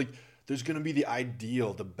everybody. So like there's going to be the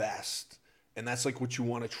ideal, the best. And that's like what you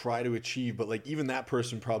want to try to achieve. But like even that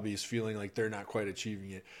person probably is feeling like they're not quite achieving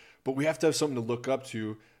it. But we have to have something to look up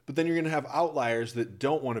to. But then you're going to have outliers that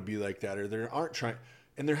don't want to be like that or they aren't trying.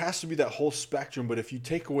 And there has to be that whole spectrum. But if you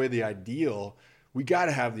take away the ideal, we got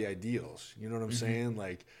to have the ideals. You know what I'm saying?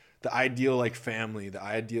 Like the ideal, like family, the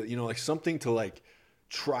ideal, like something to like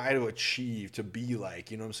try to achieve, to be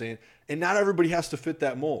like, you know what I'm saying? And not everybody has to fit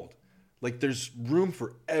that mold. Like there's room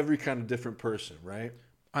for every kind of different person, right?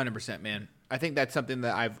 100%, man. I think that's something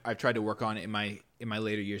that I've tried to work on in my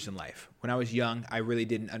later years in life. When I was young, I really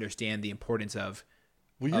didn't understand the importance of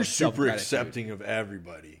you're super accepting of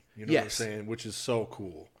everybody. You know what I'm saying? Which is so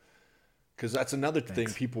cool. Because that's another thing.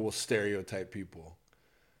 People will stereotype people.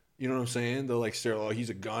 You know what I'm saying? They'll like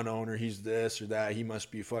he's a gun owner. He's this or that. He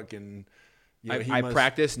must be fucking... I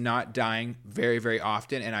practice not dying very, very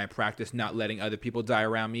often, and I practice not letting other people die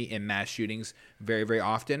around me in mass shootings very, very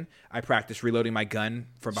often. I practice reloading my gun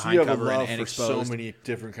from behind cover and exposed. So many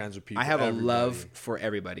different kinds of people. I have a love for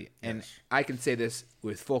everybody, and I can say this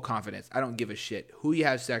with full confidence. I don't give a shit who you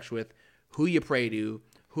have sex with, who you pray to,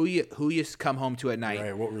 who you come home to at night.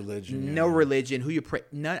 Right, what religion. No religion, who you pray.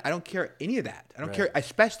 None. I don't care any of that. I don't care,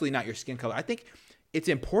 especially not your skin color. I think it's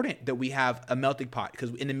important that we have a melting pot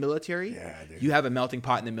because in the military, you have a melting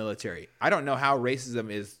pot in the military. I don't know how racism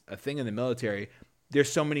is a thing in the military. There's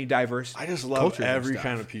so many diverse I just love every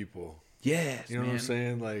kind of people. Yes, you know what I'm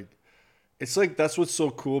saying? Like, it's like that's what's so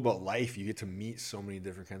cool about life. You get to meet so many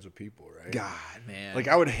different kinds of people, right? God, man. Like,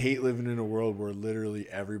 I would hate living in a world where literally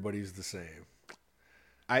everybody's the same.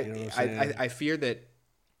 I fear that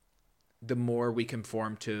the more we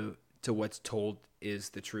conform to what's told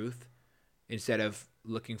is the truth, instead of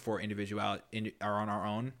looking for individuality or on our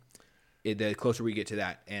own, the closer we get to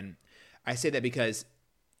that. And I say that because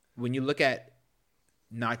when you look at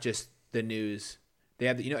not just the news, they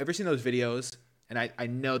have, ever seen those videos? And I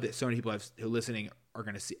know that so many people who are listening are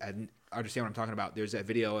going to see, understand what I'm talking about. There's that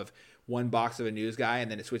video of one box of a news guy,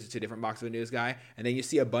 and then it switches to a different box of a news guy, and then you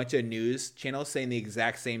see a bunch of news channels saying the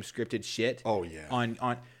exact same scripted shit. Oh yeah.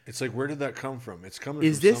 On it's like, where did that come from? It's coming.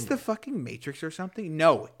 Is from this somebody. the fucking Matrix or something?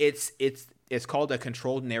 No, it's called a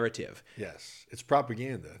controlled narrative. Yes, it's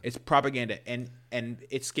propaganda. It's propaganda, and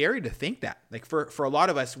it's scary to think that. Like for a lot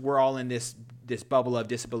of us, we're all in this bubble of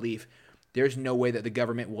disbelief. There's no way that the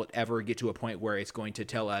government will ever get to a point where it's going to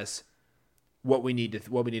tell us what we need to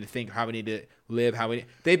think, how we need to live,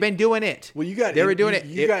 they've been doing it. Well, they were doing it.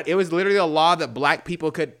 It was literally a law that black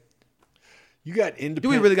people could. You got independent. Do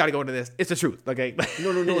we really got to go into this? It's the truth. Okay.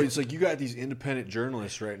 No. It's like you got these independent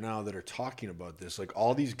journalists right now that are talking about this. Like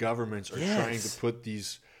all these governments are trying to put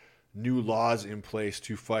these new laws in place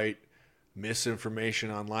to fight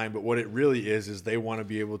misinformation online. But what it really is they want to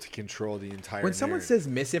be able to control the entire. When someone says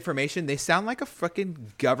misinformation, they sound like a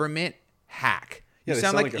fucking government hack. Yeah,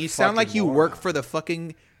 you sound like you work for the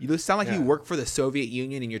fucking. You sound like you work for the Soviet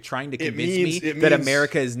Union, and you're trying to convince me that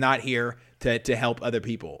America is not here to help other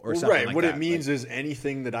people or something like that. Right. What it means is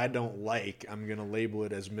anything that I don't like, I'm gonna label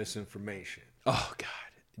it as misinformation. Oh God,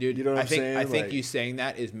 dude. You know what I'm saying? I think you saying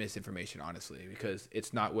that is misinformation, honestly, because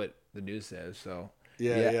it's not what the news says. So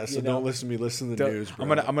yeah. So don't listen to me. Listen to the news, bro.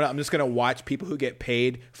 I'm just gonna watch people who get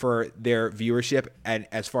paid for their viewership, and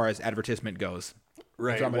as far as advertisement goes.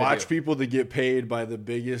 Right. Watch people that get paid by the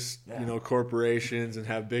biggest, corporations and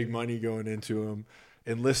have big money going into them,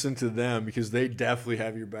 and listen to them because they definitely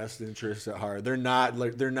have your best interests at heart. They're not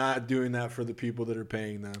doing that for the people that are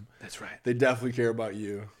paying them. That's right. They definitely care about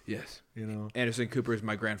you. Yes. You know, Anderson Cooper is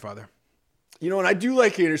my grandfather. You know, and I do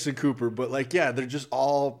like Anderson Cooper, but like, yeah, they're just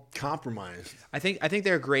all compromised. I think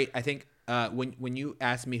they're great. I think when you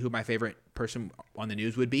ask me who my favorite person on the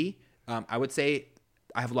news would be, I would say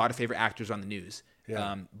I have a lot of favorite actors on the news.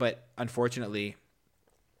 Yeah. But unfortunately,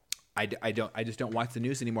 I just don't watch the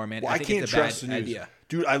news anymore, man. Well, I I think can't it's a trust bad the news. idea.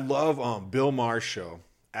 Dude, I love Bill Maher's show.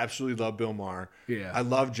 Absolutely love Bill Maher. Yeah. I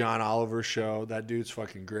love John Oliver's show. That dude's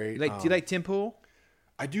fucking great. Do you like Tim Pool?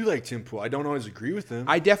 I do like Tim Pool. I don't always agree with him.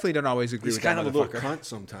 I definitely don't always agree He's with kind that of a little motherfucker. cunt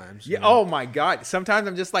sometimes. Yeah. You know? Oh my God. Sometimes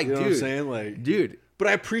I'm just like, You know dude. what I'm saying? Like, dude. But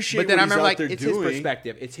I appreciate But then what I he's remember, out like, there it's doing. his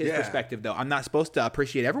perspective. It's his perspective, though. I'm not supposed to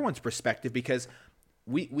appreciate everyone's perspective because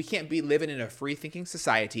we can't be living in a free-thinking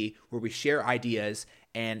society where we share ideas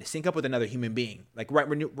and sync up with another human being. Like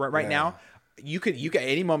right now, you could at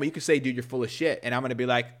any moment you could say, "Dude, you're full of shit," and I'm gonna be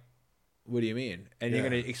like, "What do you mean?" And you're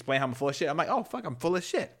gonna explain how I'm full of shit. I'm like, "Oh fuck, I'm full of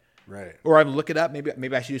shit." Right. Or I'm look it up.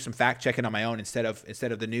 Maybe I should do some fact checking on my own instead of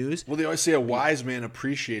the news. Well, they always say a wise man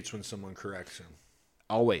appreciates when someone corrects him.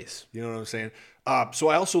 Always. You know what I'm saying? So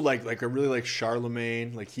I also like I really like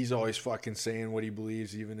Charlemagne. Like he's always fucking saying what he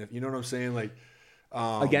believes, even if you know what I'm saying. Like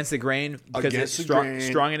against the grain because against it's the grain.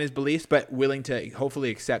 strong in his beliefs, but willing to hopefully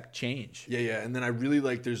accept change. Yeah. And then I really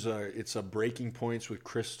like it's a breaking points with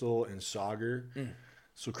Crystal and Sagar.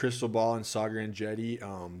 So Crystal Ball and Sagar and Jetty,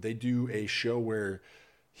 they do a show where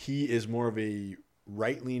he is more of a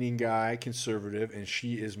right-leaning guy, conservative, and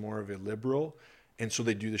she is more of a liberal. And so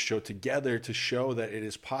they do the show together to show that it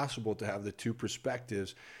is possible to have the two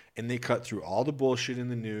perspectives. And they cut through all the bullshit in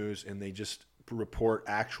the news and they just report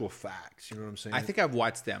actual facts. You know what I'm saying? I think I've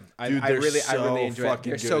watched them. Dude, I really enjoy it.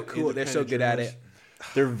 They're so good. cool. They're so good at it.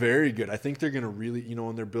 They're very good. I think they're going to really, you know,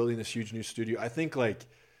 when they're building this huge new studio, I think like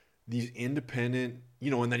these independent,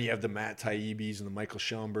 you know, and then you have the Matt Taibbi's and the Michael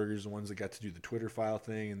Schellenbergers, the ones that got to do the Twitter file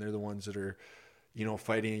thing. And they're the ones that are, you know,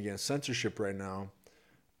 fighting against censorship right now.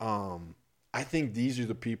 I think these are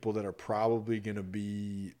the people that are probably going to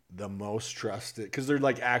be the most trusted because they're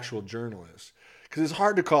like actual journalists. Because it's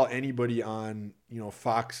hard to call anybody on, you know,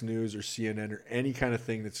 Fox News or CNN or any kind of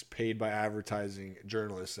thing that's paid by advertising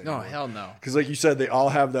journalists anymore. No, hell no. Because like you said, they all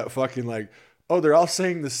have that fucking like, oh, they're all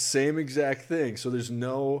saying the same exact thing. So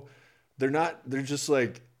they're just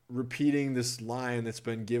like repeating this line that's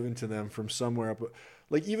been given to them from somewhere up.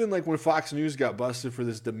 Like even like when Fox News got busted for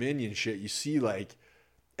this Dominion shit, you see like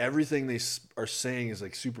everything they are saying is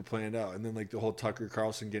like super planned out. And then like the whole Tucker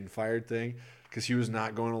Carlson getting fired thing. Because he was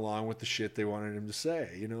not going along with the shit they wanted him to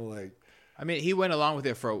say, you know, like. I mean, he went along with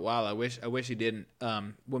it for a while. I wish he didn't.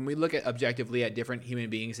 When we look at objectively at different human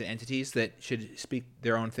beings and entities that should speak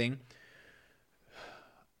their own thing,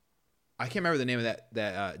 I can't remember the name of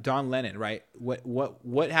that Don Lennon, right?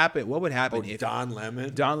 What happened? What would happen if Don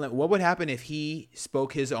Lemon? What would happen if he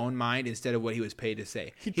spoke his own mind instead of what he was paid to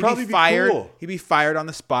say? He'd probably be fired. Cool. He'd be fired on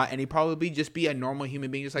the spot, and he'd probably just be a normal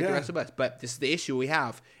human being, just like the Yeah. rest of us. But this is the issue we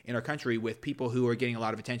have in our country with people who are getting a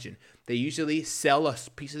lot of attention. They usually sell a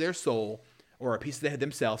piece of their soul or a piece of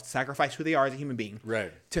themselves, sacrifice who they are as a human being,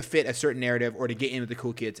 right, to fit a certain narrative or to get in with the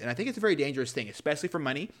cool kids. And I think it's a very dangerous thing, especially for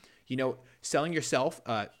money. You know, selling yourself,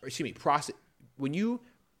 when you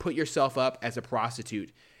put yourself up as a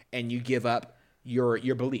prostitute and you give up your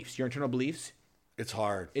beliefs, your internal beliefs, it's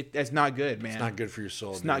hard. That's not good, man. It's not good for your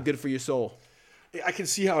soul. It's not good for your soul. I can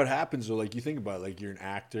see how it happens though. Like you think about it, like you're an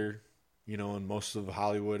actor, you know, and most of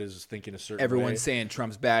Hollywood is thinking a certain way. Everyone's saying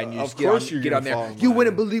Trump's bad, and you just you're get on there. fall in You line.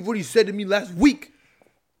 wouldn't believe what he said to me last week.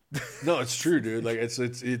 No, it's true, dude. Like it's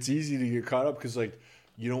easy to get caught up because like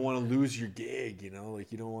you don't want to lose your gig, you know,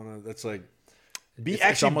 like you don't want to. That's like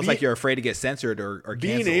It's almost like you're afraid to get censored or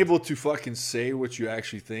being canceled. able to fucking say what you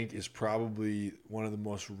actually think is probably one of the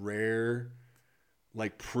most rare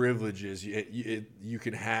like privileges you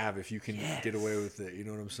can have if you can get away with it. You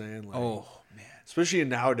know what I'm saying? Like, oh man, especially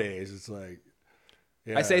nowadays, it's like.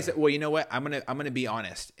 Yeah. I say, well, you know what? I'm gonna be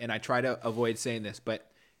honest, and I try to avoid saying this,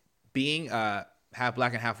 but being half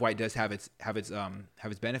black and half white does have its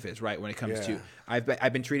benefits, right? When it comes to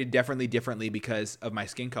I've been treated differently because of my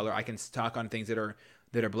skin color. I can talk on things that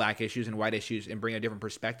are black issues and white issues and bring a different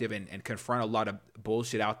perspective and confront a lot of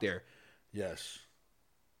bullshit out there. Yes.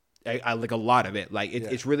 I like a lot of it. Like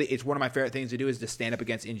it's one of my favorite things to do is to stand up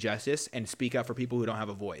against injustice and speak up for people who don't have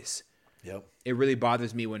a voice. Yep. It really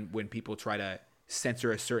bothers me when people try to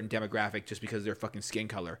censor a certain demographic just because of their fucking skin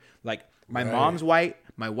color. Like my mom's white,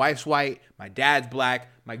 my wife's white, my dad's black,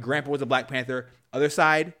 my grandpa was a Black Panther. Other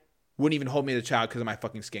side, wouldn't even hold me as a child because of my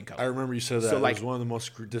fucking skin I color. remember you said that. So, It like, was one of the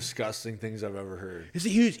most disgusting things I've ever heard. it's a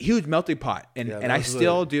huge melting pot, and Yeah, and that I was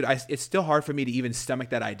still, dude, it's still hard for me to even stomach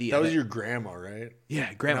that idea. That was your grandma, right? Yeah,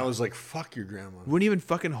 And grandma I was like, "Fuck your grandma." wouldn't even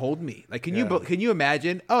fucking hold me. Like, can Yeah. you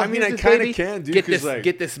imagine? Oh, I mean, here's I this kinda baby. can, dude, Get 'cause, this like-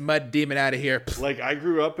 get this mud demon out of here. Like, I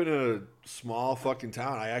grew up in a small fucking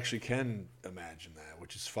town. I actually can imagine that,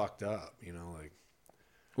 which is fucked up, you know, like.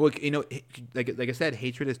 Well, you know, like I said,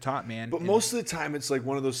 hatred is taught, man. But And most of the time, it's like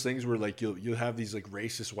one of those things where like you'll have these like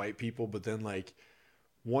racist white people, but then like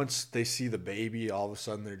once they see the baby, all of a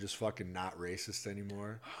sudden they're just fucking not racist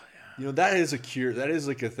anymore. Oh, yeah. You know, that is a cure. That is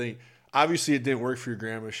like a thing. Obviously, it didn't work for your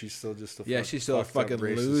grandma. She's still just she's still a fucking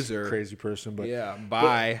racist, loser, crazy person. But yeah, but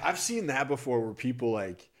bye. I've seen that before, where people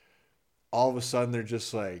like all of a sudden they're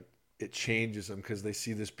just like it changes them because they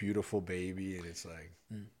see this beautiful baby, and it's like.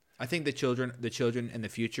 I think the children in the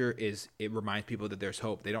future it reminds people that there's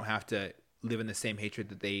hope. They don't have to live in the same hatred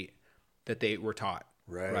that they were taught,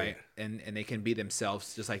 right? And they can be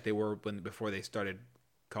themselves just like they were before they started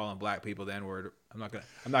calling black people the N-word. I'm not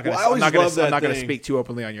gonna speak too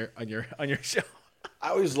openly on your show. I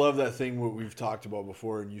always love that thing what we've talked about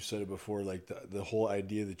before, and you said it before, like the whole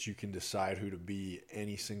idea that you can decide who to be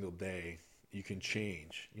any single day. You can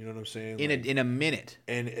change. You know what I'm saying? In a minute.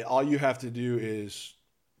 And all you have to do is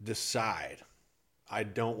decide, I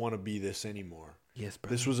don't want to be this anymore. Yes, bro.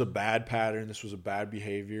 This was a bad pattern. This was a bad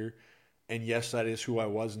behavior. And yes, that is who I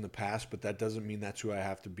was in the past, but that doesn't mean that's who I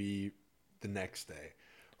have to be the next day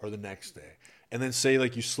or the next day. And then say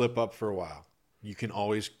like you slip up for a while. You can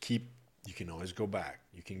always go back.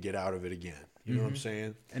 You can get out of it again. You know what I'm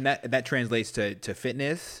saying? And that translates to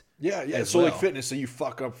fitness. Yeah. So like fitness, say you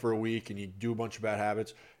fuck up for a week and you do a bunch of bad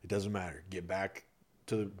habits, it doesn't matter. Get back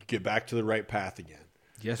to the right path again.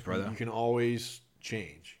 Yes, brother. You can always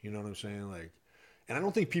change. You know what I'm saying? Like, and I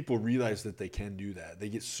don't think people realize that they can do that. They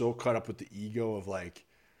get so caught up with the ego of like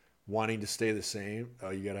wanting to stay the same.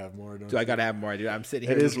 Oh, you gotta have more. Don't Dude, I gotta have more, dude. I'm sitting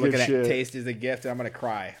here It just is good looking at shit. taste is a gift, and I'm gonna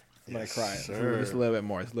cry. I'm gonna cry. sir. Just a little bit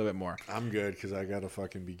more. Just a little bit more. I'm good because I gotta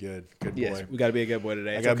fucking be good. Good boy. Yes, we gotta be a good boy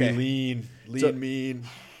today. I It's gotta okay. be lean, mean.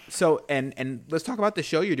 So and let's talk about the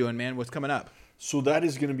show you're doing, man. What's coming up? So that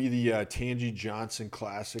is going to be the Tangi Johnson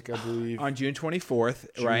Classic, I believe. On June 24th,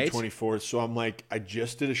 June right? 24th. So I'm like, I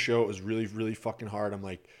just did a show. It was really, really fucking hard. I'm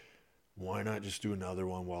like, why not just do another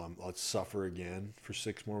one while let's suffer again for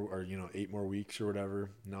 6 more or 8 more weeks or whatever.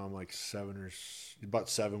 Now I'm like about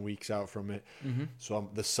 7 weeks out from it. Mm-hmm. So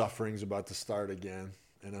the suffering's about to start again,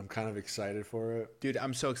 and I'm kind of excited for it. Dude,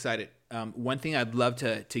 I'm so excited. One thing I'd love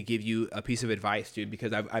to give you a piece of advice, dude,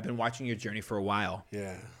 because I've been watching your journey for a while.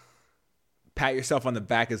 Yeah. Pat yourself on the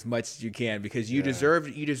back as much as you can because you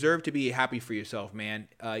deserve to be happy for yourself, man.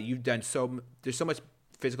 You've done there's so much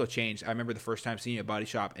physical change. I remember the first time seeing you at Body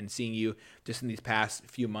Shop and seeing you just in these past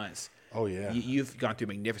few months. Oh yeah, you've gone through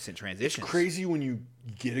magnificent transitions. It's crazy when you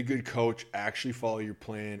get a good coach, actually follow your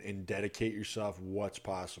plan, and dedicate yourself what's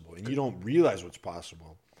possible, and you don't realize what's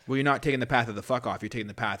possible. Well, you're not taking the path of the fuck off. You're taking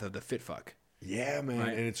the path of the fit fuck. Yeah, man, right?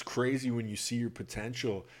 And it's crazy when you see your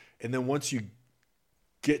potential, and then once you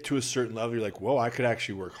get to a certain level, you're like, whoa, I could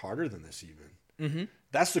actually work harder than this even. Mm-hmm.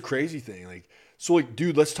 That's the crazy thing. Like,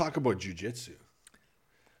 dude, let's talk about jiu-jitsu.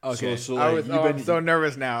 Okay. I'm so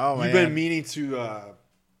nervous now. Oh, my You've been meaning to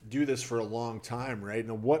do this for a long time, right?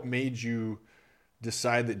 Now, what made you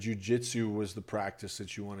decide that jiu-jitsu was the practice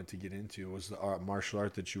that you wanted to get into? Was the martial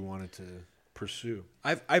art that you wanted to pursue?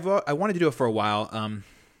 I wanted to do it for a while.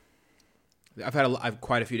 I've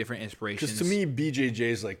quite a few different inspirations. Because to me, BJJ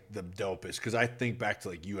is like the dopest. Because I think back to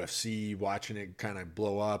like UFC, watching it kind of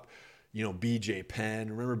blow up. BJ Penn.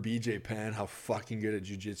 Remember BJ Penn? How fucking good at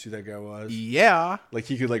jiu-jitsu that guy was. Yeah. Like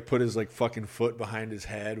he could like put his like fucking foot behind his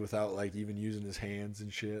head without like even using his hands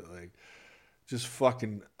and shit. Like just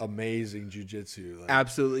fucking amazing jiu-jitsu. Like,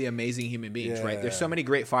 absolutely amazing human beings, right? There's so many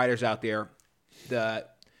great fighters out there. To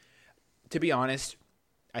be honest,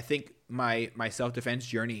 I think my self-defense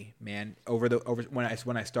journey, man, over when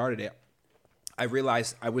I started it, I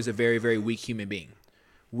realized I was a very, very weak human being.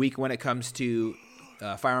 Weak when it comes to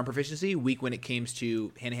firearm proficiency, weak when it came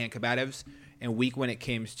to hand-to-hand combatives, and weak when it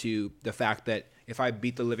came to the fact that if I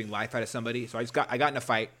beat the living life out of somebody, so I got in a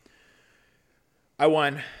fight, I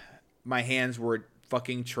won, my hands were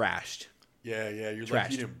fucking trashed. Yeah, you're trashed.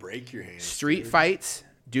 Like you didn't break your hands. Street fights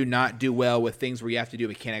do not do well with things where you have to do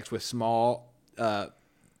mechanics with small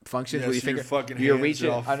functions where you figure you're reaching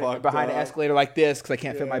behind an escalator like this because I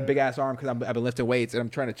can't fit my big ass arm because I've been lifting weights and I'm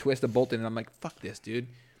trying to twist a bolt in and I'm like, fuck this, dude.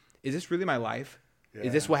 Is this really my life? Yeah.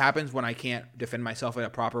 Is this what happens when I can't defend myself in a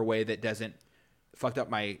proper way that doesn't fucked up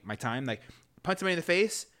my time? Like punch somebody in the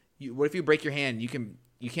face. What if you break your hand? You can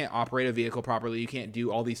operate a vehicle properly. You can't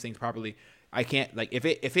do all these things properly. I can't, like, if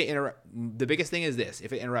it the biggest thing is this: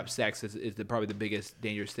 if it interrupts sex, is probably the biggest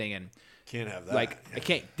dangerous thing. And can't have that. Like,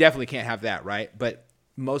 yeah. Definitely can't have that, right? But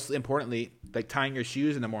most importantly, like tying your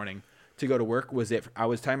shoes in the morning to go to work was it. I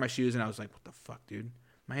was tying my shoes and I was like, what the fuck, dude?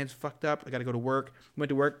 My hand's fucked up. I got to go to work. Went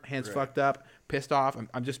to work, hands fucked up, pissed off.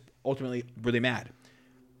 I'm just ultimately really mad.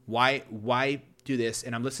 Why do this?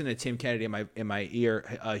 And I'm listening to Tim Kennedy in my ear.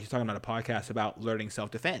 He's talking on a podcast about learning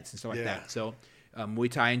self-defense and stuff like that. So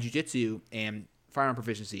Muay Thai and Jiu-Jitsu and firearm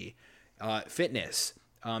proficiency, fitness,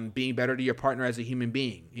 being better to your partner as a human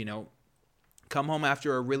being, you know, come home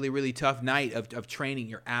after a really, really tough night of training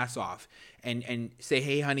your ass off and say,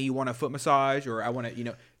 hey, honey, you want a foot massage? Or I want to, you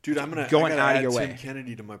know, dude, I out gotta of add your way. Tim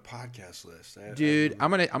Kennedy to my podcast list. Dude, I'm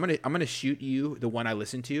gonna shoot you the one I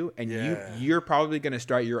listen to, and you're probably gonna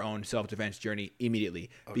start your own self-defense journey immediately.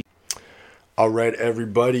 Okay. All right,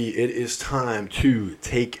 everybody, it is time to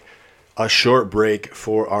take a short break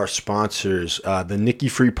for our sponsors. The Nicky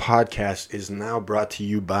Free Podcast is now brought to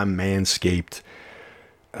you by Manscaped.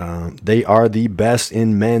 They are the best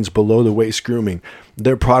in men's below-the-waist grooming.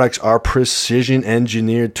 Their products are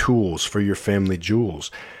precision-engineered tools for your family jewels.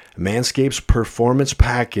 Manscaped's Performance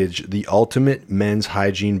Package, the ultimate men's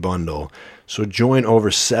hygiene bundle. So join over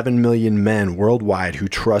 7 million men worldwide who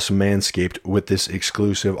trust Manscaped with this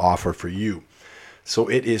exclusive offer for you. So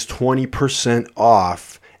it is 20%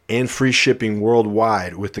 off and free shipping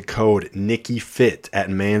worldwide with the code NickyFit at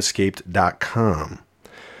manscaped.com.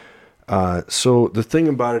 So the thing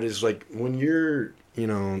about it is, like, when you're, you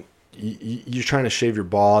know, you're trying to shave your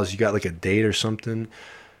balls, you got like a date or something,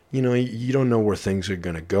 you know, you don't know where things are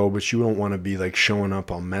going to go, but you don't want to be like showing up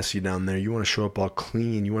all messy down there. You want to show up all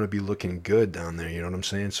clean. You want to be looking good down there. You know what I'm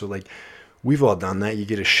saying? So, like, we've all done that. You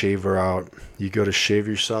get a shaver out, you go to shave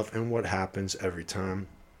yourself, and what happens every time?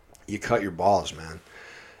 You cut your balls, man.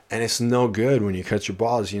 And it's no good when you cut your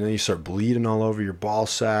balls. You know, you start bleeding all over your ball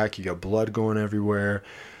sack. You got blood going everywhere.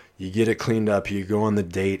 You get it cleaned up, you go on the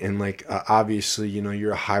date, and like obviously, you know,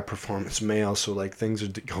 you're a high performance male, so like things are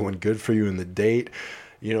going good for you in the date.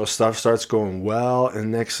 You know, stuff starts going well,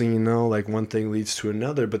 and next thing you know, like one thing leads to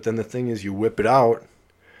another. But then the thing is, you whip it out,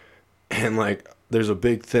 and like there's a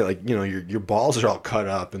big thing, like, you know, your balls are all cut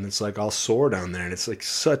up, and it's like all sore down there, and it's like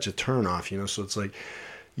such a turnoff, you know. So it's like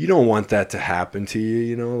you don't want that to happen to you,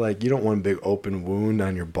 you know, like you don't want a big open wound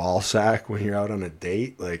on your ball sack when you're out on a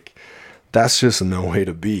date, like. That's just no way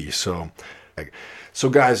to be. So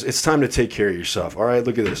guys, it's time to take care of yourself. All right,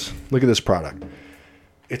 look at this. Look at this product.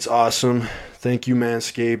 It's awesome. Thank you,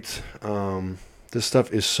 Manscaped. This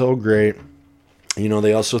stuff is so great. You know,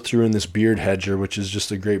 they also threw in this beard hedger, which is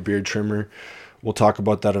just a great beard trimmer. We'll talk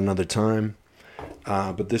about that another time.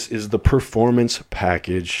 But this is the Performance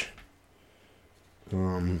Package.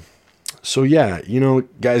 So yeah, you know,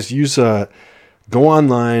 guys, go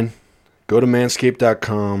online. Go to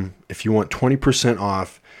manscaped.com. If you want 20%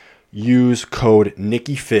 off, use code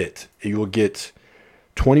NickyFit. You will get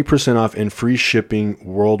 20% off and free shipping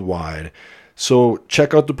worldwide. So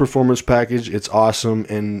check out the Performance Package. It's awesome.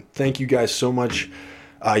 And thank you guys so much.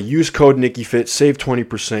 Use code NickyFit. Save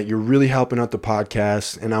 20%. You're really helping out the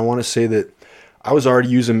podcast. And I want to say that I was already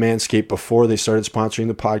using Manscaped before they started sponsoring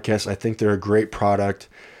the podcast. I think they're a great product.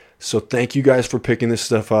 So thank you guys for picking this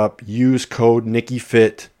stuff up. Use code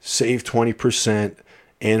NickyFit, save 20%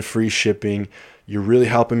 and free shipping. You're really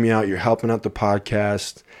helping me out. You're helping out the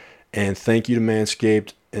podcast. And thank you to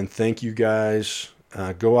Manscaped. And thank you guys.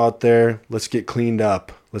 Go out there. Let's get cleaned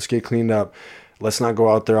up. Let's not go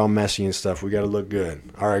out there all messy and stuff. We got to look good.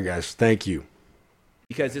 All right, guys. Thank you.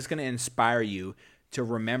 Because it's going to inspire you to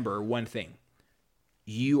remember one thing.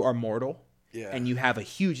 You are mortal. Yeah. And you have a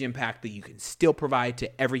huge impact that you can still provide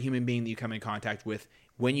to every human being that you come in contact with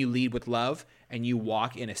when you lead with love and you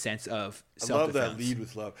walk in a sense of self-defense. I love that, lead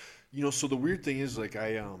with love. You know, so the weird thing is, like,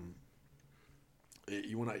 I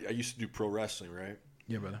used to do pro wrestling, right?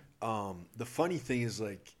 Yeah, brother. The funny thing is,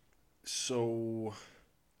 like, so,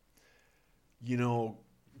 you know,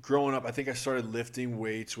 growing up, I think I started lifting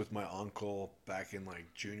weights with my uncle back in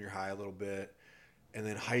like junior high a little bit. And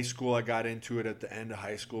then high school, I got into it at the end of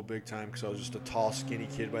high school big time because I was just a tall, skinny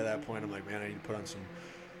kid by that point. I'm like, man, I need to put on some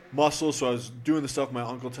muscle. So I was doing the stuff my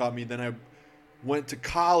uncle taught me. Then I went to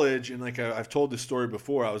college, and like I've told this story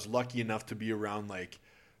before, I was lucky enough to be around like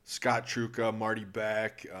Scott Truca, Marty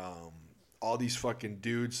Beck, all these fucking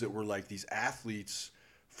dudes that were like these athletes,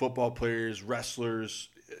 football players, wrestlers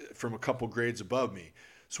from a couple grades above me.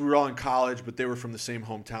 So we were all in college, but they were from the same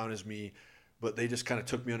hometown as me. But they just kind of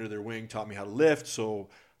took me under their wing, taught me how to lift. So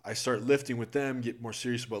I start lifting with them, get more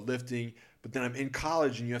serious about lifting. But then I'm in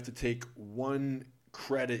college, and you have to take one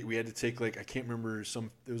credit. We had to take like, I can't remember,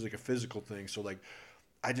 it was like a physical thing. So like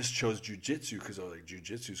I just chose jujitsu because I was like,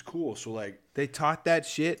 jujitsu's cool. So like They taught that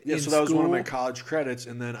shit in so that was one of my school? college credits,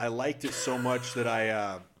 and then I liked it so much that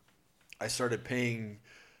I started paying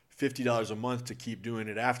 $50 a month to keep doing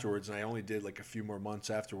it afterwards, and I only did like a few more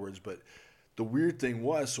months afterwards. But the weird thing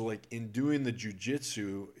was, so like in doing the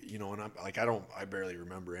jujitsu, you know, and I'm like I barely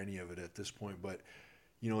remember any of it at this point, but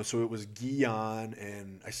you know, so it was Guion,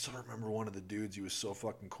 and I still remember one of the dudes. He was so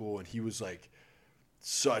fucking cool, and he was like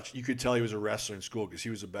you could tell he was a wrestler in school because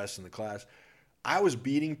he was the best in the class. I was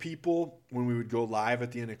beating people when we would go live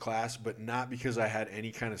at the end of class, but not because I had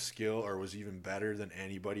any kind of skill or was even better than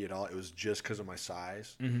anybody at all. It was just because of my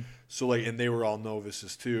size. Mm-hmm. So like, and they were all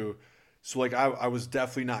novices too. So like, I was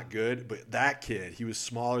definitely not good, but that kid, he was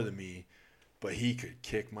smaller than me, but he could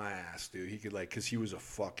kick my ass, dude. He could like, because he was a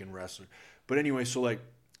fucking wrestler. But anyway, so like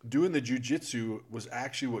doing the jujitsu was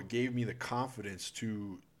actually what gave me the confidence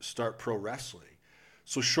to start pro wrestling.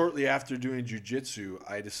 So shortly after doing jujitsu,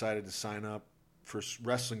 I decided to sign up for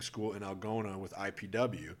wrestling school in Algona with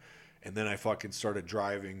IPW, and then I fucking started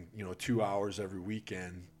driving, you know, 2 hours every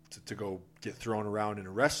weekend to go get thrown around in a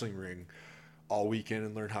wrestling ring all weekend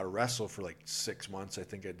and learn how to wrestle for like 6 months. I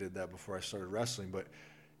think I did that before I started wrestling, but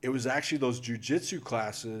it was actually those jujitsu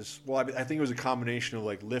classes. Well, I think it was a combination of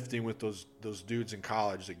like lifting with those dudes in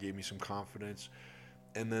college that gave me some confidence,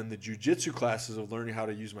 and then the jujitsu classes of learning how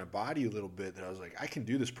to use my body a little bit, that I was like, I can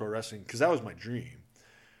do this pro wrestling, because that was my dream.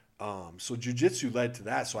 So jujitsu led to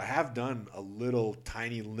that. So I have done a little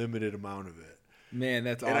tiny limited amount of it. Man,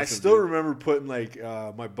 that's awesome. And I still remember putting like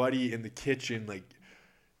my buddy in the kitchen. Like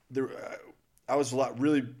there, I was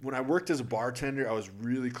when I worked as a bartender, I was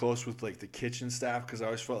really close with like the kitchen staff because I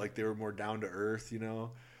always felt like they were more down to earth. You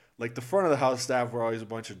know, like the front of the house staff were always a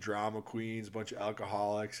bunch of drama queens, a bunch of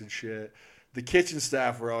alcoholics and shit. The kitchen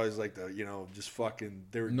staff were always like just fucking.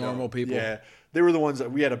 They were normal people. Yeah, they were the ones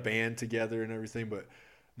that we had a band together and everything, but.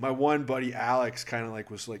 My one buddy Alex kind of like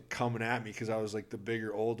was like coming at me because I was like the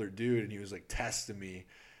bigger, older dude, and he was like testing me,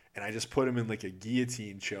 and I just put him in like a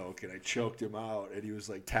guillotine choke, and I choked him out, and he was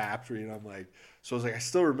like tapped, and I'm like, so I was like, I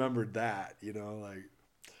still remembered that, you know, like.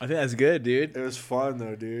 I think that's good, dude. It was fun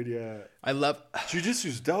though, dude. Yeah. I love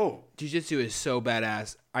Jiu-Jitsu's dope. Jiu-Jitsu is so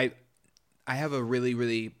badass. I have a really,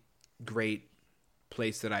 really great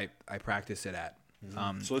place that I practice it at.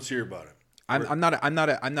 Mm-hmm. So let's hear about it. I'm not a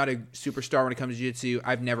superstar when it comes to jiu-jitsu.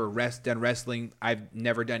 I've never done wrestling. I've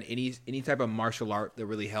never done any type of martial art that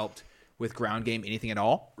really helped with ground game, anything at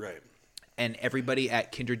all. Right. And everybody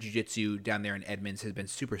at Kindred Jiu-Jitsu down there in Edmonds has been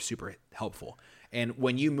super, super helpful. And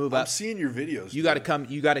when you move up, I'm seeing your videos. You got to come.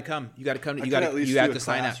 You got to come. You have to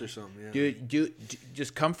sign up. Or something, yeah. Dude,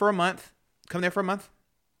 just come for a month. Come there for a month.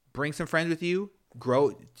 Bring some friends with you.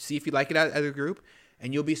 Grow. See if you like it as a group.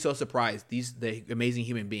 And you'll be so surprised. The amazing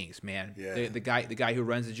human beings, man. Yeah. The guy who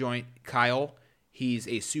runs the joint, Kyle, he's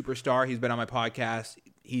a superstar. He's been on my podcast.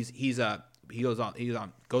 He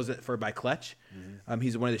goes for by Clutch. Mm-hmm.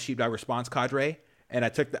 He's one of the Sheepdog Response cadre. And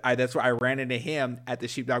that's where I ran into him at the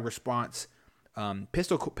Sheepdog Response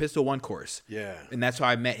Pistol 1 course. Yeah. And that's how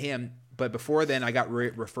I met him. But before then, I got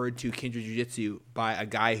referred to Kindred Jiu-Jitsu by a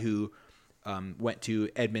guy who went to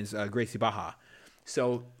Edmonds, Gracie Baja.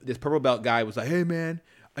 So this purple belt guy was like, "Hey man,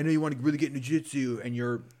 I know you want to really get into jiu-jitsu and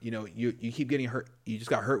you keep getting hurt. You just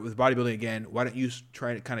got hurt with bodybuilding again. Why don't you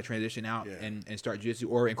try to kind of transition out and start jiu-jitsu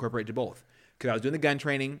or incorporate to both?" Because I was doing the gun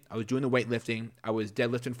training, I was doing the weightlifting, I was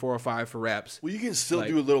deadlifting 405 for reps. Well, you can still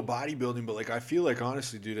do a little bodybuilding, but like I feel like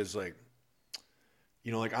honestly, dude, it's like,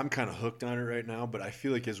 you know, like I'm kind of hooked on it right now. But I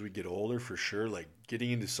feel like as we get older, for sure, like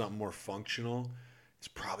getting into something more functional is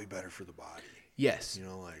probably better for the body. Yes, you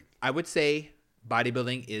know, like I would say.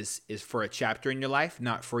 Bodybuilding is for a chapter in your life,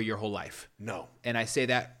 not for your whole life. No. And I say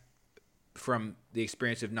that from the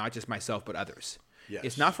experience of not just myself, but others. Yes.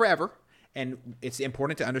 It's not forever, and it's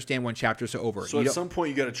important to understand when chapters are over. So at some point,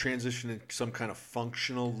 you got to transition into some kind of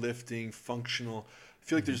functional lifting, I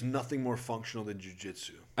feel like there's nothing more functional than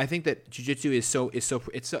jiu-jitsu. I think that jiu-jitsu is so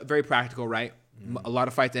very practical, right? Mm-hmm. A lot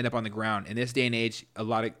of fights end up on the ground. In this day and age,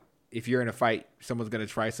 if you're in a fight, someone's going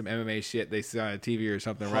to try some MMA shit they see on TV or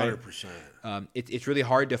something, right? 100%. It's really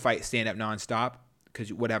hard to fight stand-up nonstop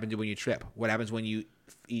because what happens when you trip? What happens when you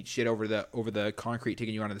eat shit over the concrete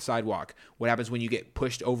taking you onto the sidewalk? What happens when you get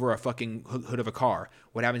pushed over a fucking hood of a car?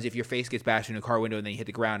 What happens if your face gets bashed in a car window and then you hit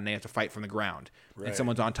the ground and they have to fight from the ground? Right. And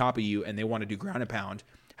someone's on top of you and they want to do ground and pound.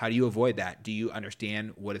 How do you avoid that? Do you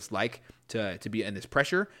understand what it's like to be in this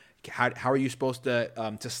pressure? How are you supposed to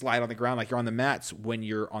slide on the ground like you're on the mats when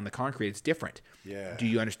you're on the concrete? It's different. Yeah. Do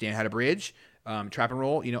you understand how to bridge, trap and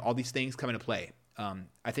roll? You know, all these things come into play.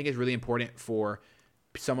 I think it's really important for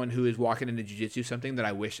someone who is walking into jiu-jitsu, something that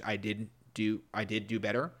I wish I did do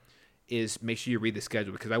better is make sure you read the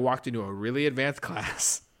schedule, because I walked into a really advanced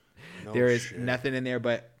class. There is nothing in there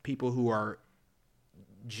but people who are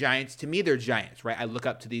giants. To me, they're giants, right? I look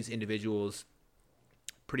up to these individuals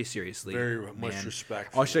pretty seriously. Very much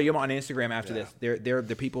respect. I'll show you them on Instagram after this. They're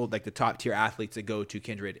the people, like the top tier athletes that go to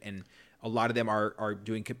Kindred, and a lot of them are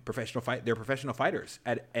doing professional fight. They're professional fighters,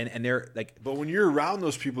 and they're like. But when you're around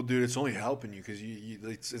those people, dude, it's only helping you, because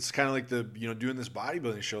it's kind of like the doing this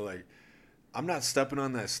bodybuilding show. Like, I'm not stepping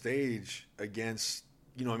on that stage against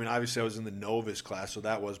obviously I was in the novice class, so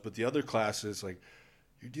that was. But the other classes, like,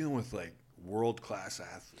 you're dealing with like world class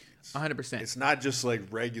athletes. 100%. It's not just like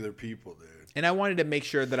regular people, dude. And I wanted to make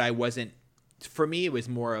sure that I wasn't. For me, it was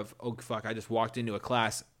more of, oh fuck, I just walked into a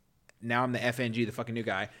class. Now I'm the FNG, the fucking new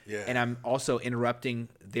guy, and I'm also interrupting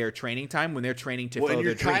their training time when they're training to follow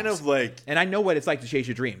their dreams. Kind of like, and I know what it's like to chase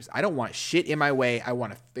your dreams. I don't want shit in my way. I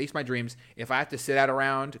want to face my dreams. If I have to sit out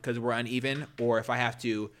around because we're uneven, or if I have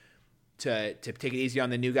to take it easy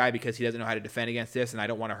on the new guy because he doesn't know how to defend against this, and I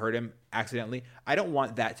don't want to hurt him accidentally, I don't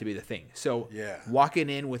want that to be the thing. So walking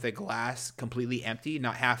in with a glass completely empty,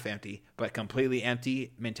 not half empty, but completely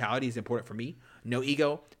empty mentality is important for me. No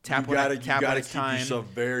ego. Tap when it's time. You gotta keep yourself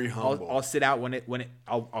very humble. I'll sit out when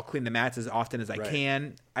I'll clean the mats as often as I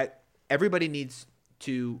can. Everybody needs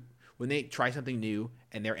to, when they try something new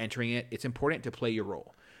and they're entering it, it's important to play your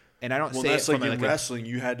role. And I don't say that's it from like in wrestling,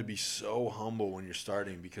 you had to be so humble when you're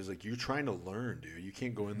starting, because like you're trying to learn, dude. You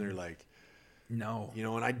can't go in there like, no.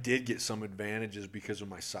 And I did get some advantages because of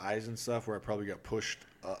my size and stuff, where I probably got pushed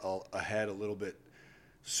ahead a little bit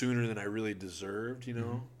sooner than I really deserved,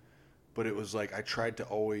 Mm-hmm. But it was like I tried to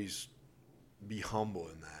always be humble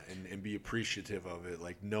in that and be appreciative of it,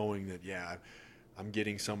 like knowing that, I'm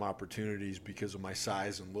getting some opportunities because of my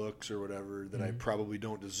size and looks or whatever that I probably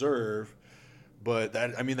don't deserve. But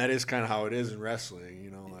that is kind of how it is in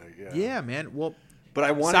wrestling, Yeah, man. Well, but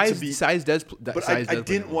I wanted size, to be size does. But size I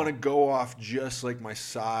didn't want to go off just like my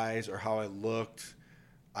size or how I looked.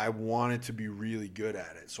 I wanted to be really good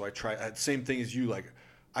at it. So I tried. Same thing as you. Like,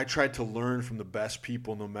 I tried to learn from the best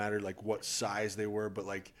people, no matter like what size they were, but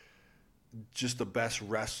like just the best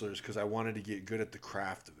wrestlers, because I wanted to get good at the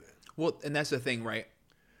craft of it. Well, and that's the thing, right?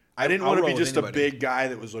 I didn't want to be just a big guy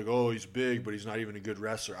that was like, oh, he's big, but he's not even a good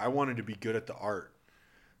wrestler. I wanted to be good at the art,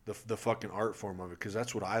 the fucking art form of it, because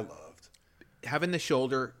that's what I loved. Having the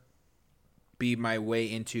shoulder be my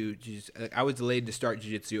way into jiu-jitsu. I was delayed to start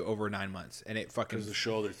jiu-jitsu over 9 months, and it fucking. Because the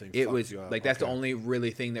shoulder thing. It was like that's the only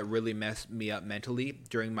really thing that really messed me up mentally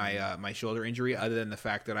during my my shoulder injury, other than the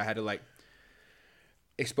fact that I had to like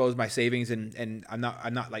expose my savings, and I'm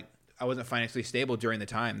not like. I wasn't financially stable during the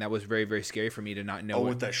time. That was very, very scary for me to not know. Oh,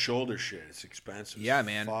 with that shoulder shit, it's expensive. Yeah,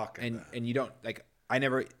 man. And you don't like.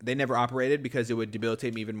 They never operated because it would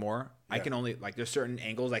debilitate me even more. Yeah. I can only there's certain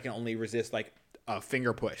angles I can only resist like a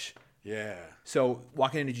finger push. Yeah. So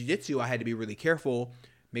walking into jiu-jitsu, I had to be really careful,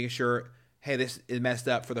 making sure, hey, this is messed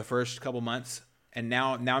up for the first couple months, and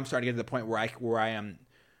now I'm starting to get to the point where I am.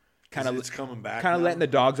 It's coming back. Kind of letting the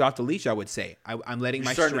dogs off the leash, I would say. I'm letting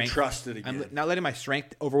my strength. To trust it again. I'm not letting my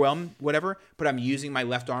strength overwhelm whatever, but I'm using my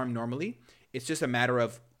left arm normally. It's just a matter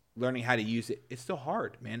of learning how to use it. It's still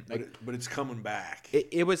hard, man. But it's coming back.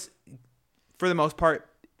 It was, for the most part,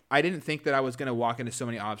 I didn't think that I was going to walk into so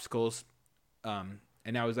many obstacles,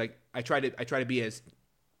 and I was like, I try to be as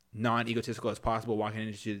non-egotistical as possible walking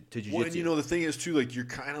into jiu-jitsu. Well, and the thing is too, like you're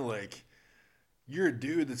kind of like. You're a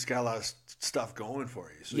dude that's got a lot of stuff going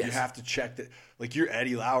for you. So you have to check that. Like, you're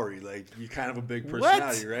Eddie Lowery. Like, you're kind of a big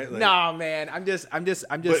personality, right? Like, no, man. I'm just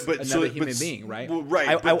another human being, right? Well,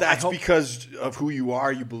 right. But that's because of who you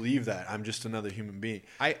are. You believe that. I'm just another human being.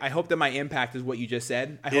 I hope that my impact is what you just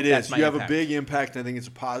said. I hope it that's is. My you impact. have a big impact, and I think it's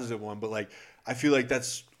a positive one. But, like, I feel like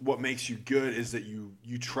that's what makes you good is that you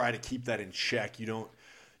try to keep that in check. You don't,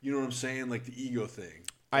 you know what I'm saying? Like, the ego thing.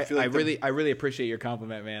 I really appreciate your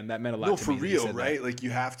compliment, man. That meant a lot to me. No, for real, right? That. Like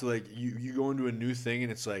you have to you go into a new thing and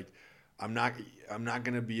it's like I'm not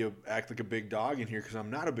gonna act like a big dog in here because I'm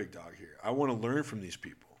not a big dog here. I want to learn from these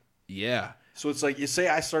people. Yeah. So it's like you say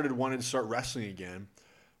I wanted to start wrestling again.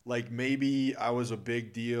 Like maybe I was a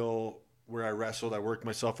big deal where I wrestled. I worked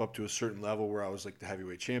myself up to a certain level where I was like the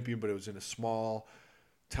heavyweight champion, but it was in a small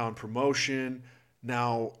town promotion.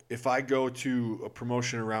 Now, if I go to a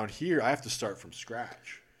promotion around here, I have to start from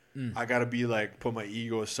scratch. I got to be like, put my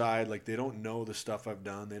ego aside. Like, they don't know the stuff I've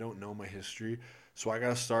done. They don't know my history. So I got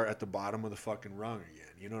to start at the bottom of the fucking rung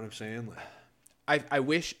again. You know what I'm saying? Like, I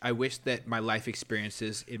wish that my life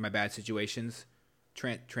experiences in my bad situations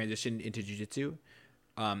transitioned into jiu-jitsu.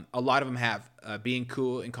 A lot of them have being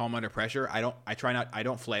cool and calm under pressure. I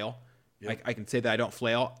don't flail. Like I can say that I don't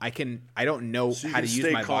flail. I don't know So you how to can use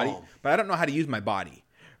stay my body, calm. but I don't know how to use my body.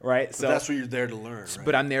 Right. But So that's what you're there to learn. Right?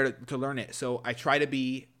 but I'm there to learn it. So I try to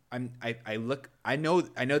be. I know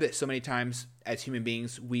that so many times as human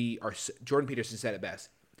beings we are. Jordan Peterson said it best.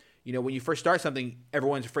 You know, when you first start something,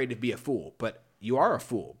 everyone's afraid to be a fool, but you are a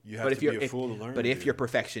fool. You have to be a fool to learn. But if you're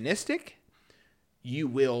perfectionistic, you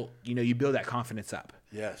will. You know, you build that confidence up.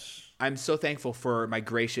 Yes. I'm so thankful for my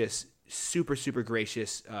gracious, super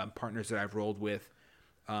gracious partners that I've rolled with.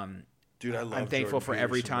 Dude, I love. I'm thankful Jordan for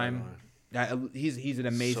every Peterson, time. He's an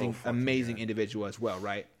amazing good. individual as well,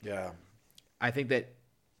 right? Yeah. I think that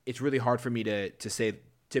it's really hard for me to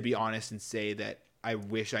be honest and say that I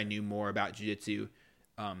wish I knew more about jiu-jitsu.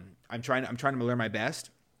 I'm trying to learn my best,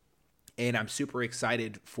 and I'm super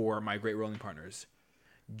excited for my great rolling partners.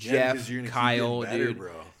 Jeff, Kyle, better, dude.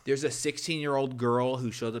 Bro. There's a 16-year-old girl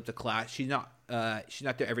who shows up to class. She's not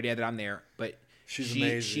there every day that I'm there, but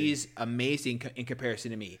she's amazing in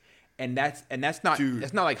comparison to me. And that's not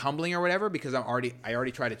like humbling or whatever, because I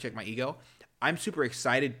already try to check my ego. I'm super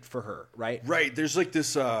excited for her, right? Right. There's like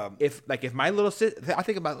this. If my little sister, I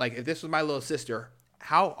think about like if this was my little sister,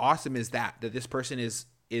 how awesome is that this person is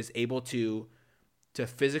able to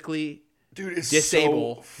physically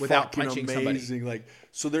disable without punching somebody. Like,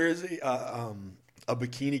 so there is a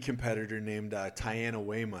bikini competitor named Tiana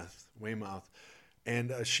Weymouth,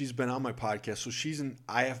 and she's been on my podcast. So she's an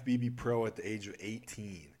IFBB pro at the age of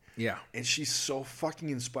 18. Yeah. And she's so fucking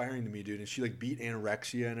inspiring to me, dude. And she like beat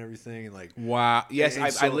anorexia and everything. And like, wow. Yes,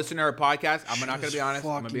 I listened to her podcast. I'm not going to be honest.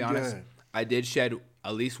 I'm going to be honest. Good. I did shed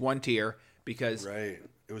at least one tear because it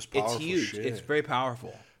was powerful. It's huge. Shit. It's very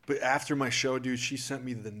powerful. But after my show, dude, she sent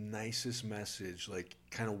me the nicest message, like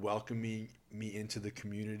kind of welcoming me into the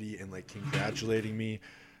community and like congratulating me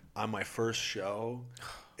on my first show.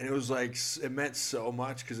 And it was like, it meant so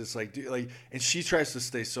much because it's like, dude, like, and she tries to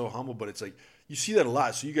stay so humble, but it's like, you see that a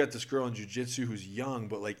lot. So you got this girl in jiu-jitsu who's young,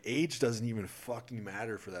 but like age doesn't even fucking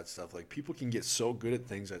matter for that stuff. Like people can get so good at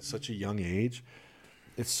things at such a young age.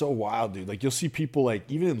 It's so wild, dude. Like you'll see people like,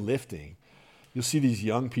 even in lifting, you'll see these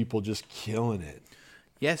young people just killing it.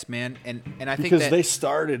 Yes, man. And I think because they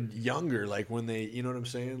started younger, like when they, you know what I'm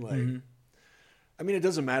saying? Like, I mean, it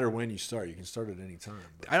doesn't matter when you start. You can start at any time.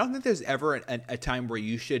 But. I don't think there's ever a time where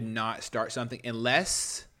you should not start something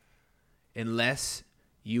unless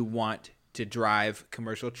you want to drive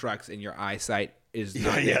commercial trucks and your eyesight is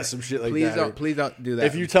not there. Some shit like please that. Please don't do that.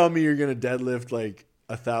 If you tell me you're going to deadlift like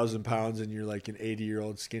 1,000 pounds and you're like an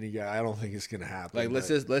 80-year-old skinny guy, I don't think it's going to happen. Like let's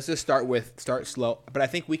just start slow. But I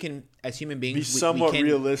think we can, as human beings, be somewhat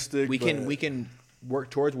realistic. We can work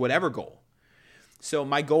towards whatever goal. So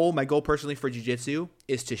my goal personally for jiu-jitsu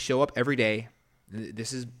is to show up every day. I'm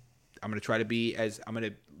going to try to be I'm going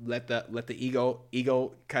to let the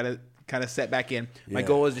ego kind of set back in. Yeah. My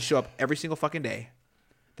goal is to show up every single fucking day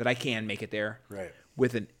that I can make it there. Right.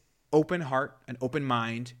 With an open heart, an open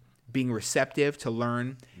mind, being receptive to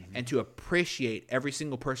learn and to appreciate every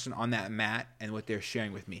single person on that mat and what they're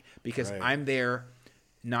sharing with me. Because I'm there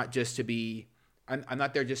not just to be I'm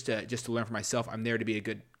not there just to learn for myself. I'm there to be a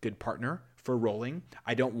good partner for rolling.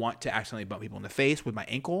 I don't want to accidentally bump people in the face with my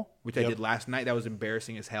ankle, which I did last night. That was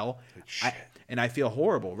embarrassing as hell. And I feel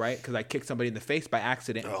horrible, right? Because I kicked somebody in the face by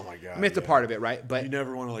accident. Oh my god! I mean, it's a part of it, right? But you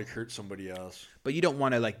never want to like hurt somebody else. But you don't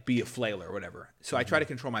want to like be a flailer or whatever. So I try to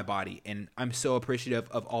control my body, and I'm so appreciative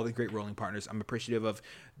of all the great rolling partners. I'm appreciative of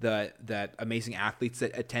the amazing athletes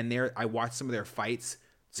that attend there. I watch some of their fights,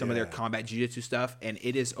 some of their combat jiu-jitsu stuff, and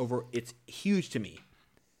it's huge to me.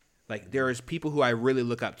 Like there's people who I really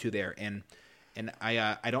look up to there, and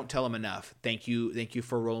I don't tell them enough. Thank you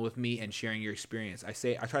for rolling with me and sharing your experience. I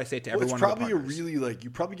try to say it to everyone. It's probably you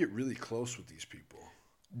probably get really close with these people.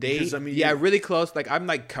 Really close. Like I'm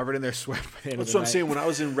like covered in their sweat. That's what I'm saying. When I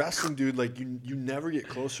was in wrestling, dude, like you never get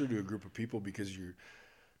closer to a group of people because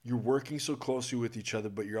you're working so closely with each other,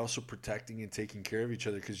 but you're also protecting and taking care of each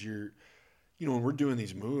other because when we're doing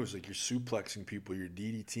these moves, like you're suplexing people, you're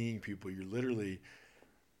DDTing people, you're literally.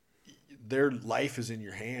 Their life is in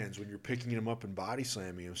your hands when you're picking them up and body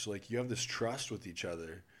slamming them. So like you have this trust with each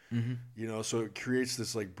other, so it creates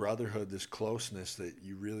this like brotherhood, this closeness that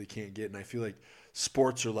you really can't get. And I feel like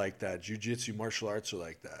sports are like that. Jiu-jitsu, martial arts are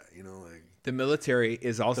like that, like the military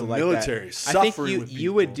is also like military, that. I think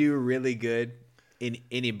you would do really good in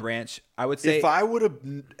any branch. I would say if I would have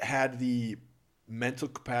had the mental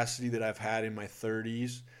capacity that I've had in my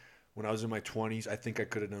 30s, when I was in my 20s, I think I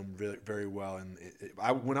could have done really, very well. And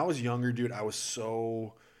when I was younger, dude, I was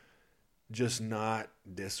so just not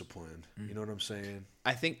disciplined. You know what I'm saying?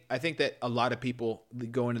 I think that a lot of people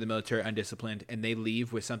go into the military undisciplined and they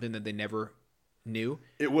leave with something that they never new.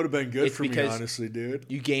 It would have been good It's for me, because honestly, dude.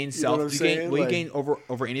 You gain You know what I'm saying? you gain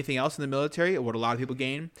over anything else in the military. What a lot of people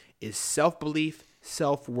gain is self-belief,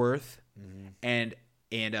 self-worth, and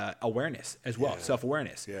awareness as well. Yeah.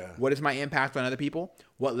 Self-awareness. Yeah. What is my impact on other people?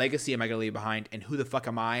 What legacy am I going to leave behind? And who the fuck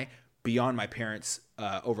am I beyond my parents'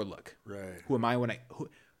 overlook? Right. Who am I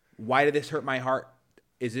why did this hurt my heart?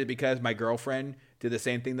 Is it because my girlfriend did the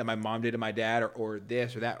same thing that my mom did to my dad, or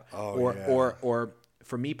this or that, or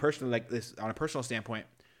for me personally, like this on a personal standpoint,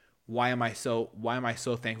 why am I so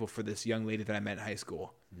thankful for this young lady that I met in high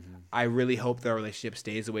school? I really hope that our relationship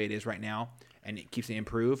stays the way it is right now and it keeps to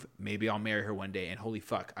improve. Maybe I'll marry her one day, and holy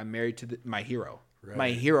fuck, I'm married to my hero. Right.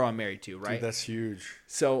 My hero I'm married to, right? Dude, that's huge.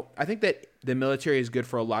 So I think that the military is good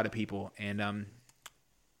for a lot of people, and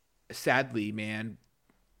sadly, man,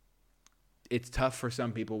 it's tough for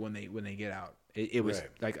some people when they get out. It was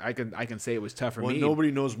like I can say it was tough for me.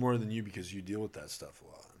 Nobody knows more than you because you deal with that stuff a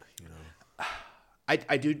lot. You know,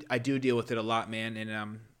 I do deal with it a lot, man,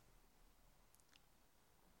 and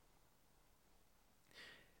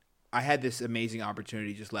I had this amazing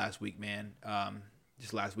opportunity just last week, man.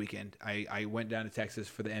 Just last weekend, I went down to Texas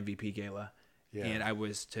for the MVP gala, and I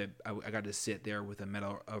got to sit there with a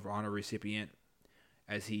Medal of Honor recipient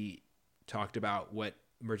as he talked about what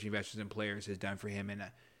Emerging Veterans and Players has done for him, and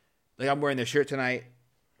like I'm wearing their shirt tonight.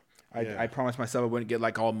 I promised myself I wouldn't get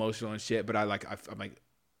like all emotional and shit, but I'm like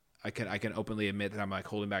I can openly admit that I'm like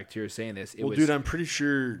holding back tears saying this. Dude, I'm pretty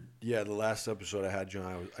sure. Yeah, the last episode I had you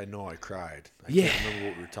on, I know I cried. I can't remember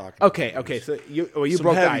what we were talking about. Okay. So you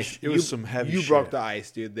broke the ice. It was some heavy. You broke the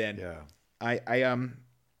ice, dude. Then yeah.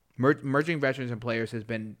 Emerging Veterans and Players has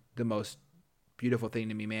been the most beautiful thing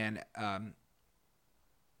to me, man.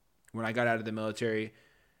 When I got out of the military,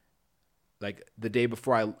 like the day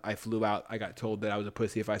before I flew out, I got told that I was a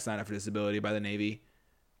pussy if I signed up for disability by the Navy.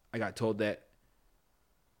 I got told that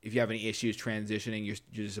if you have any issues transitioning,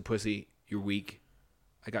 you're just a pussy. You're weak.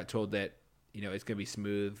 I got told that it's gonna be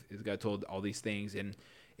smooth. I got told all these things. And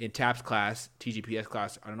in TAPS class, TGPS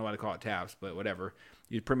class, I don't know why they call it TAPS, but whatever.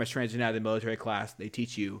 You pretty much transition out of the military class. They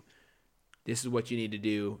teach you this is what you need to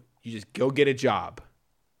do. You just go get a job.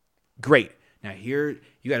 Great. Now here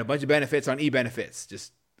you got a bunch of benefits on e-benefits.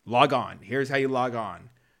 Just log on. Here's how you log on.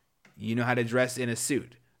 You know how to dress in a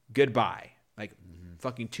suit. Goodbye. Like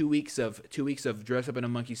fucking 2 weeks of dress up in a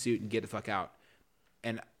monkey suit and get the fuck out.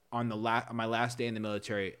 And on my last day in the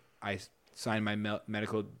military, I signed my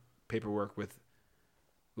medical paperwork with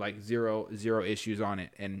like zero issues on it.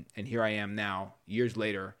 And here I am now, years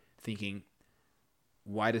later, thinking,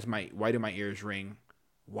 why do my ears ring?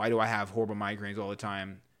 Why do I have horrible migraines all the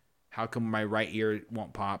time? How come my right ear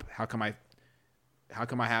won't pop? How come I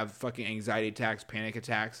have fucking anxiety attacks, panic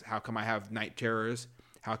attacks? How come I have night terrors?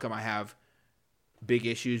 How come I have big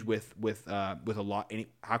issues with a lot?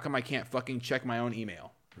 How come I can't fucking check my own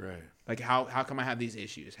email? Right. Like how come I have these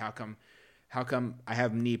issues? How come I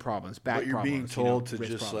have knee problems, back problems? But you're being told to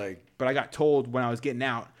just problems. like. But I got told when I was getting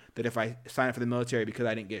out that if I sign up for the military because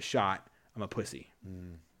I didn't get shot, I'm a pussy.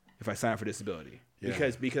 If I sign up for disability,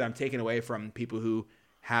 because I'm taken away from people who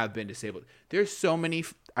have been disabled. There's so many.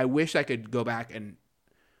 I wish I could go back and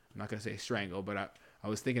I'm not gonna say strangle, but I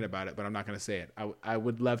was thinking about it, but I'm not going to say it. I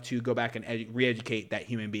would love to go back and re-educate that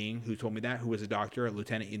human being who told me that, who was a doctor, a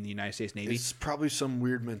lieutenant in the United States Navy. It's probably some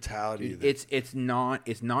weird mentality. It's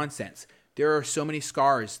nonsense. There are so many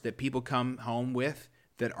scars that people come home with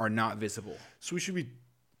that are not visible. So we should be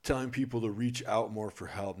telling people to reach out more for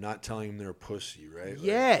help, not telling them they're a pussy, right?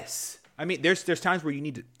 Yes. I mean, there's times where you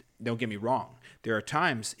need to, don't get me wrong. There are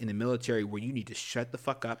times in the military where you need to shut the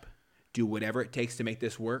fuck up, do whatever it takes to make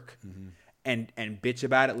this work. And bitch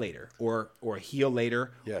about it later, or heal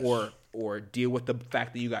later, or deal with the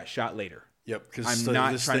fact that you got shot later. Yep, because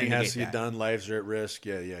this thing has to get done. Lives are at risk.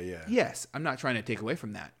 Yeah. Yes, I'm not trying to take away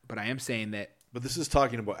from that, but I am saying that. But this is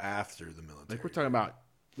talking about after the military. Like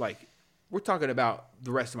we're talking about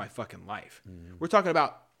the rest of my fucking life. We're talking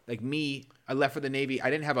about like me. I left for the Navy. I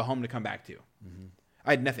didn't have a home to come back to. I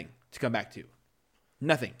had nothing to come back to,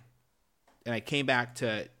 nothing, and I came back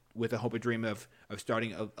with a hope, a dream of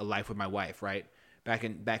starting a life with my wife, right? Back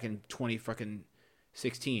in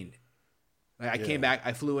 2016. Like I came back,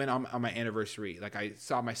 I flew in on my anniversary. Like I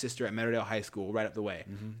saw my sister at Meadowdale High School right up the way.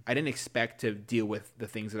 I didn't expect to deal with the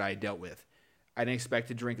things that I dealt with. I didn't expect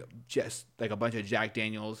to drink just like a bunch of Jack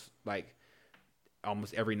Daniels like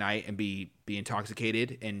almost every night and be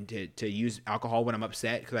intoxicated, and to use alcohol when I'm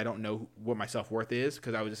upset because I don't know what my self-worth is,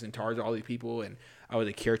 because I was just in charge of all these people and I was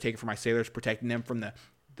a caretaker for my sailors, protecting them from the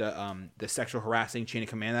sexual harassing chain of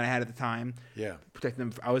command that I had at the time. Yeah. Protecting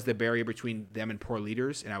them. I was the barrier between them and poor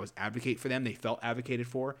leaders, and I was advocate for them. They felt advocated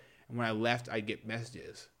for. And when I left, I'd get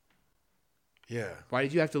messages. Yeah. Why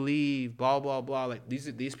did you have to leave? Blah blah blah. Like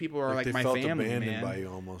these people are like they my felt family, abandoned man. by you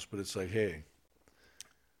almost, but it's like, hey,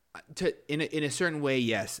 In a certain way,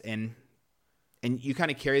 yes, and you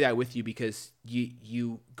kind of carry that with you because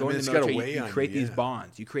you go in the military, you create these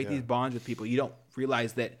bonds. You create these bonds with people. You don't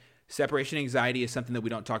realize that separation anxiety is something that we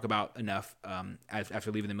don't talk about enough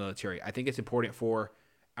after leaving the military. I think it's important for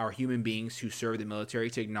our human beings who serve the military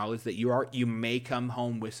to acknowledge that you may come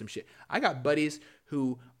home with some shit. I got buddies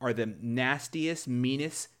who are the nastiest,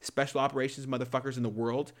 meanest special operations motherfuckers in the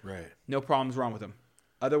world. Right. No problems wrong with them.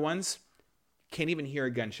 Other ones can't even hear a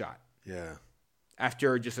gunshot. Yeah.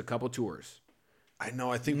 After just a couple tours. I know.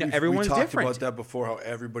 I think everyone's we talked different. about that before, how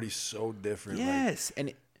everybody's so different. Yes.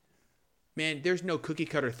 Man, there's no cookie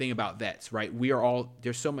cutter thing about vets, right? We are all,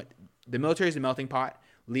 there's so much, the military is a melting pot,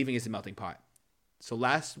 leaving is a melting pot. So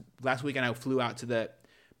last weekend I flew out to the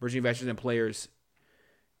Virginia Veterans and Players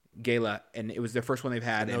Gala, and it was the first one they've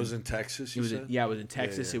had. And that was in Texas, you said? Yeah, it was in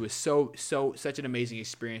Texas. Yeah. It was such an amazing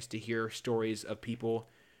experience to hear stories of people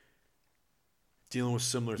dealing with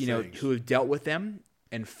similar things. Who have dealt with them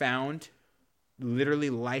and found literally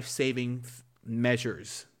life-saving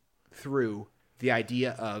measures through the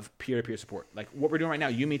idea of peer-to-peer support. Like what we're doing right now,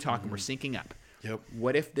 you and me talking, we're syncing up. Yep.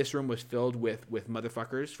 What if this room was filled with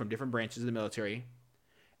motherfuckers from different branches of the military,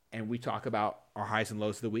 and we talk about our highs and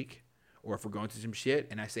lows of the week, or if we're going through some shit,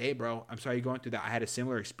 and I say, hey, bro, I'm sorry you're going through that. I had a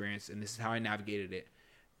similar experience, and this is how I navigated it.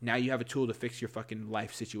 Now you have a tool to fix your fucking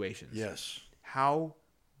life situations. Yes. How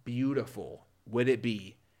beautiful would it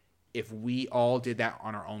be if we all did that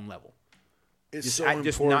on our own level? It's just, so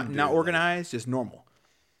important. Just not organized, just normal.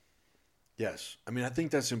 Yes. I mean, I think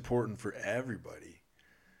that's important for everybody.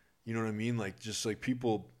 You know what I mean? Like, just like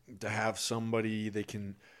people to have somebody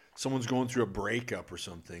someone's going through a breakup or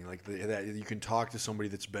something, like that you can talk to somebody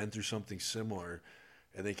that's been through something similar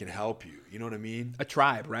and they can help you. You know what I mean? A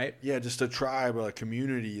tribe, right? Yeah, just a tribe, a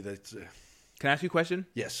community that's. Can I ask you a question?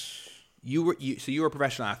 Yes. So you were a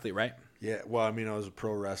professional athlete, right? Yeah. Well, I mean, I was a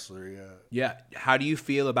pro wrestler. Yeah. Yeah. How do you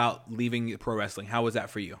feel about leaving pro wrestling? How was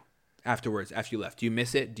that for you afterwards, after you left? Do you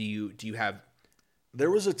miss it? Do you have...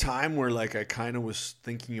 There was a time where like I kind of was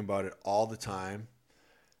thinking about it all the time.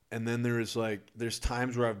 And then there's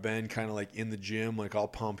times where I've been kind of like in the gym, like all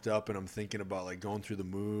pumped up and I'm thinking about like going through the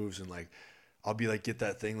moves and like, I'll be like, get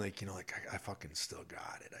that thing. Like, like I fucking still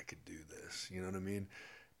got it. I could do this. You know what I mean?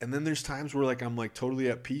 And then there's times where like, I'm like totally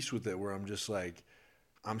at peace with it, where I'm just like,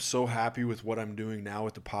 I'm so happy with what I'm doing now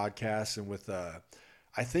with the podcast and with,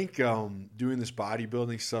 I think doing this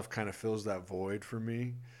bodybuilding stuff kind of fills that void for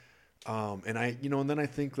me. And I, and then I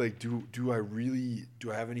think like, do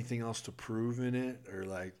I have anything else to prove in it? Or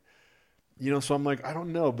like, so I'm like, I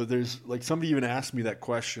don't know, but there's like, somebody even asked me that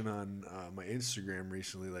question on my Instagram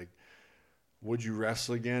recently, like, would you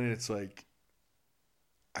wrestle again? And it's like,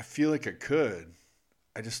 I feel like I could,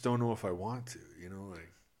 I just don't know if I want to, like,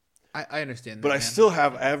 I understand that, but man. I still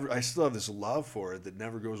have this love for it that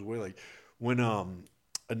never goes away. Like when,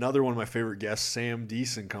 another one of my favorite guests, Sam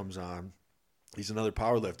Deason, comes on. He's another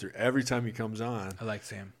powerlifter. Every time he comes on, I like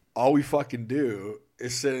Sam. All we fucking do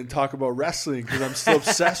is sit and talk about wrestling because I'm still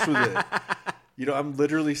obsessed with it. I'm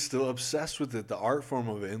literally still obsessed with it, the art form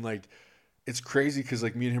of it. And like, it's crazy because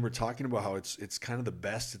like me and him are talking about how it's kind of the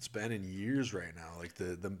best it's been in years right now. Like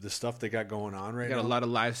the stuff they got going on right now. Got a lot of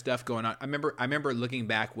live stuff going on. I remember looking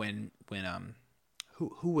back when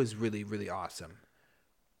who was really, really awesome.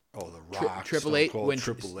 Oh, The Rock, Triple H,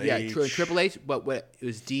 Triple H. Yeah, Triple H. But what it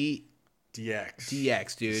was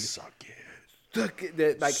DX, dude. Suck it.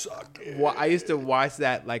 Suck it. Well, I used to watch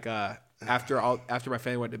that like after my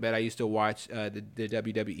family went to bed. I used to watch the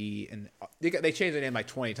WWE, and they changed the name like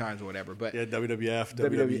 20 times or whatever. But yeah, WWF,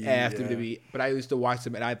 WWE. But I used to watch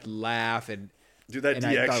them, and I'd laugh and dude, that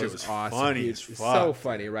DX shit was awesome. Funny as fuck. So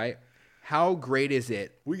funny, right? How great is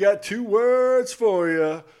it? We got 2 words for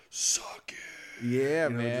you. Suck it. Yeah,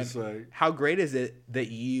 man. Like, how great is it that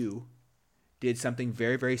you did something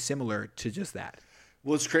very, very similar to just that?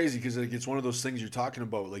 Well, it's crazy because like, it's one of those things you're talking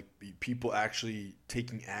about, like people actually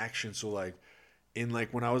taking action. So like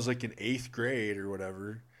when I was like in 8th grade or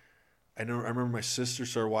whatever, I remember my sister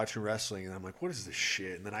started watching wrestling and I'm like, what is this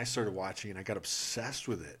shit? And then I started watching and I got obsessed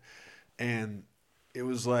with it. And it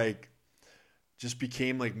was like, just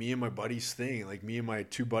became like me and my buddy's thing. Like me and my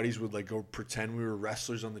 2 buddies would like go pretend we were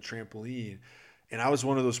wrestlers on the trampoline. And I was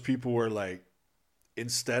one of those people where like,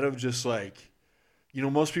 instead of just like,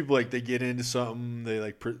 most people like they get into something, they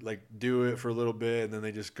like do it for a little bit and then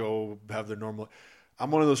they just go have their normal.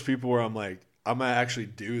 I'm one of those people where I'm like, I'm gonna actually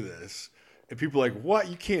do this, and people are like, what?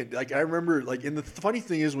 You can't. Like I remember like, and the funny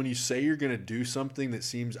thing is when you say you're gonna do something that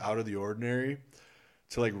seems out of the ordinary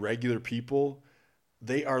to like regular people,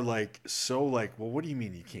 they are like so like, well, what do you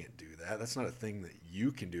mean you can't do that? That's not a thing that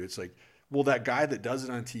you can do. It's like, well, that guy that does it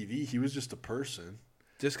on TV, he was just a person.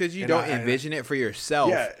 Just because you And don't envision it for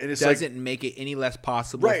yourself, yeah, and it's doesn't like, make it any less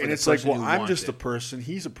possible. right? For And the it's like, person well, who I'm wants just it. a person.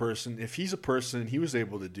 He's a person. If he's a person, and he was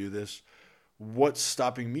able to do this. What's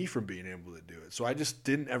stopping me from being able to do it? So I just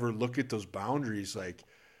didn't ever look at those boundaries. Like,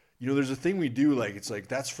 you know, there's a thing we do. Like, it's like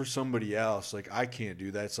that's for somebody else. Like, I can't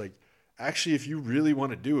do that. It's like, actually, if you really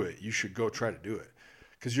want to do it, you should go try to do it,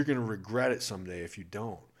 because you're gonna regret it someday if you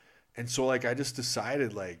don't. And so, like, I just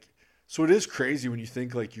decided, like. So it is crazy when you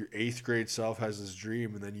think like your 8th grade self has this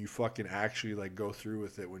dream and then you fucking actually like go through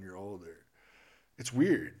with it when you're older. It's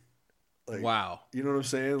weird. Like, wow. You know what I'm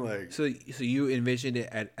saying? Like, so you envisioned it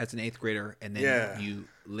as an 8th grader, and then you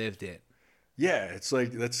lived it. Yeah, it's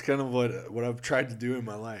like that's kind of what I've tried to do in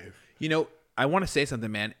my life. You know, I want to say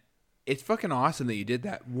something, man. It's fucking awesome that you did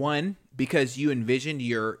that. One, because you envisioned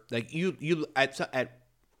your like you at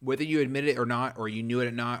whether you admitted it or not, or you knew it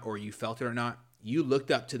or not, or you felt it or not. You looked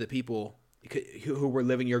up to the people who were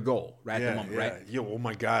living your goal at the moment, right? Yeah. Oh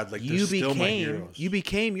my God! Like you still my heroes. You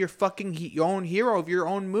became your fucking your own hero of your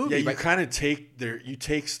own movie. Yeah, you kind of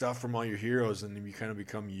take stuff from all your heroes, and then you kind of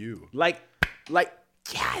become you. Like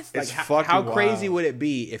yes. It's like how wild. crazy would it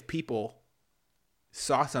be if people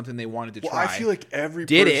saw something they wanted to try? I feel like every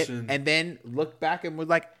did person it and then looked back and was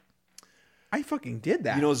like, I fucking did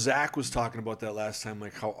that. You know, Zach was talking about that last time,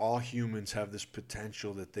 like how all humans have this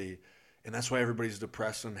potential that they. And that's why everybody's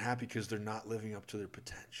depressed and unhappy, because they're not living up to their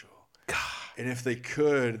potential. God. And if they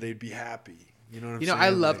could, they'd be happy. You know what I'm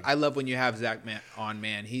saying? I love when you have Zach on,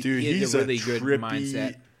 man. He he's has a really trippy, good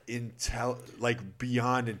mindset. Like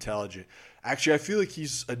beyond intelligent. Actually, I feel like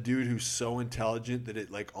he's a dude who's so intelligent that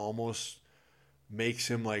it like almost makes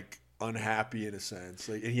him like unhappy in a sense.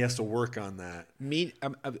 Like, and he has to work on that. And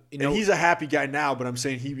he's a happy guy now, but I'm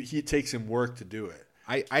saying he takes him work to do it.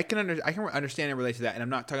 I can understand and relate to that, and I'm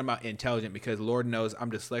not talking about intelligent, because Lord knows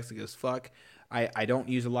I'm dyslexic as fuck. I don't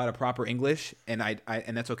use a lot of proper English, and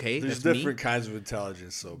and that's okay. There's that's different kinds of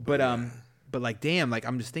intelligence, so. But like damn, like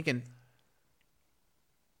I'm just thinking.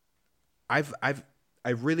 I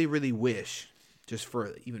really really wish, just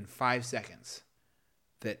for even 5 seconds,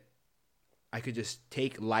 that I could just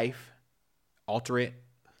take life, alter it,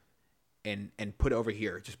 and put it over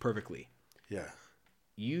here just perfectly. Yeah.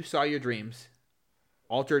 You saw your dreams.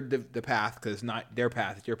 Altered the path, because it's not their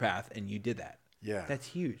path, it's your path, and you did that. Yeah. That's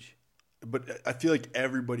huge. But I feel like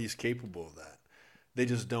everybody's capable of that. They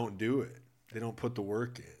just don't do it. They don't put the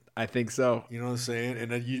work in. I think so. You know what I'm saying?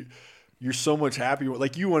 And then you're so much happier.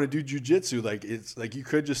 Like, you want to do jujitsu. Like, it's like you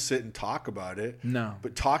could just sit and talk about it. No.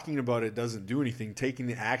 But talking about it doesn't do anything. Taking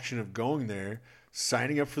the action of going there,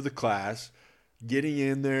 signing up for the class, getting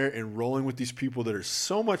in there and rolling with these people that are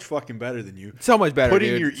so much fucking better than you. So much better, Putting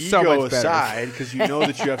dude. your So ego much better. aside, because you know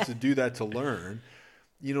that you have to do that to learn.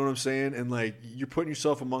 You know what I'm saying? And like, you're putting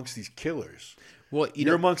yourself amongst these killers. Well,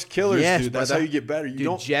 you're amongst killers, yes, dude. That's brother. how you get better.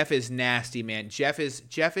 Dude, Jeff is nasty, man. Jeff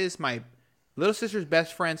is my little sister's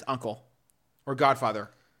best friend's uncle or godfather.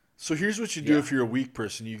 So here's what you do if you're a weak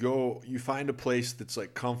person. You find a place that's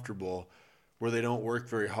like comfortable, where they don't work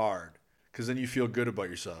very hard, because then you feel good about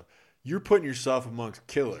yourself. You're putting yourself amongst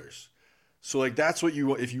killers. So like, that's what you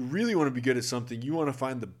want. If you really want to be good at something, you want to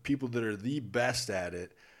find the people that are the best at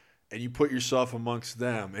it, and you put yourself amongst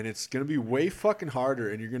them, and it's going to be way fucking harder,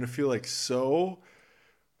 and you're going to feel like so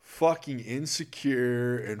fucking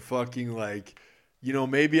insecure and fucking like, you know,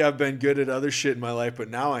 maybe I've been good at other shit in my life, but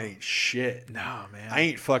now I ain't shit. No, man. I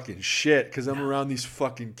ain't fucking shit, because I'm around these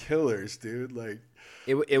fucking killers, dude. Like,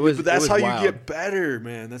 but that's how wild. you get better,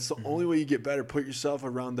 man. That's the only way you get better. Put yourself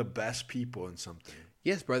around the best people in something.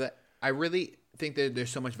 Yes, brother. I really think that there's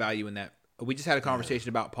so much value in that. We just had a conversation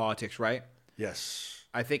about politics, right? Yes.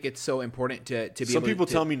 I think it's so important to be Some able people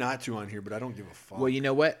to tell me not to on here, but I don't give a fuck. Well, you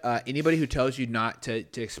know what? Anybody who tells you not to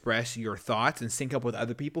express your thoughts and sync up with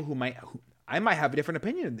other people who I might have a different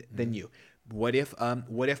opinion than you. What if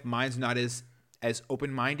mine's not as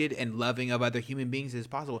open-minded and loving of other human beings as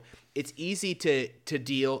possible? It's easy to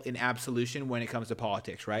deal in absolution when it comes to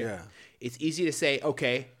politics, right? Yeah. It's easy to say,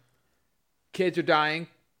 okay, kids are dying.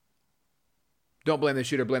 Don't blame the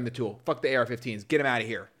shooter, blame the tool. Fuck the AR-15s. Get them out of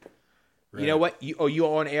here. Right. You know what? You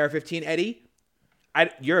own an AR-15, Eddie?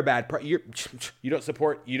 You're a bad you don't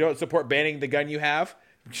support banning the gun you have?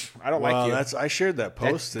 I don't like you. I shared that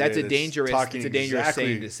post today. That's a dangerous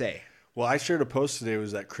thing to say. Well, I shared a post today. It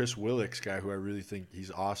was that Chris Willicks guy, who I really think he's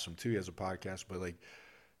awesome too. He has a podcast, but like,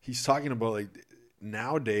 he's talking about like,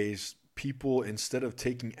 nowadays people, instead of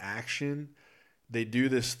taking action, they do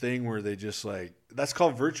this thing where they just like, that's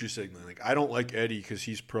called virtue signaling. Like, I don't like Eddie because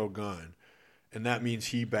he's pro gun. and that means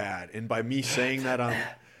he bad. And by me saying that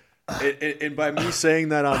and by me saying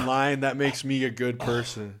that online, that makes me a good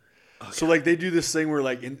person. So like they do this thing where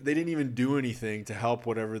like they didn't even do anything to help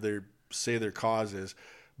whatever they say their cause is,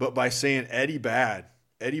 but by saying Eddie bad,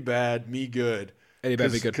 me good, Eddie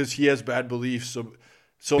bad, me good, because he has bad beliefs.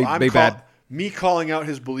 So me calling out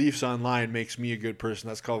his beliefs online makes me a good person.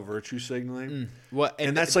 That's called virtue signaling. Well,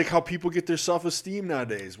 and that's like how people get their self-esteem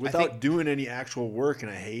nowadays without doing any actual work,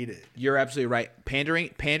 and I hate it. You're absolutely right.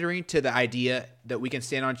 Pandering to the idea that we can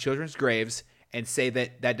stand on children's graves and say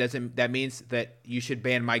that means that you should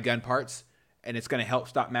ban my gun parts and it's going to help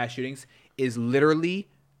stop mass shootings is literally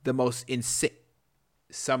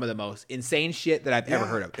some of the most insane shit that I've ever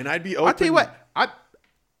heard of. And I'd be open. I'll tell you what,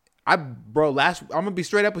 I'm gonna be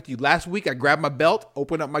straight up with you. Last week I grabbed my belt,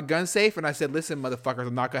 opened up my gun safe, and I said, "Listen, motherfuckers,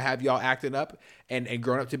 I'm not gonna have y'all acting up and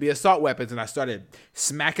growing up to be assault weapons." And I started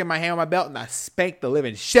smacking my hand on my belt, and I spanked the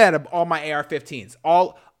living shit out of all my AR-15s,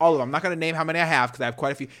 all of them. I'm not gonna name how many I have because I have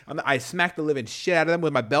quite a few. I smacked the living shit out of them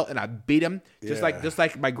with my belt, and I beat them just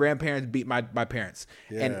like my grandparents beat my parents.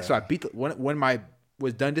 Yeah. And so I beat when I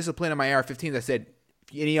was done disciplining my AR-15s. I said,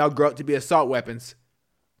 "If any of y'all grow up to be assault weapons,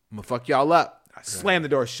 I'm gonna fuck y'all up." I slammed the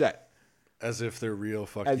door shut. As if they're real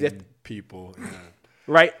fucking people. Yeah.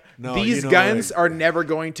 Right? No, these guns are never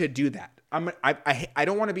going to do that. I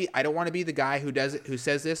don't want to be the guy who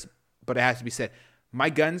says this, but it has to be said. My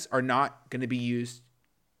guns are not going to be used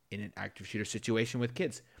in an active shooter situation with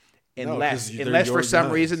kids. Unless for some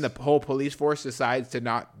reason the whole police force decides to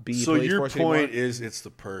not be so police force anymore. So your point is it's the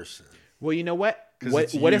person. Well, you know what?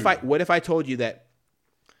 What if I told you that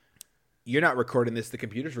you're not recording this, the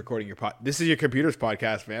computer's recording your this is your computer's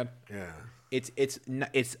podcast, man. Yeah.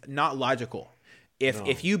 It's not logical.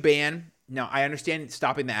 If you ban, now I understand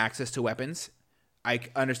stopping the access to weapons. I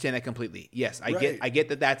understand that completely. Yes, I get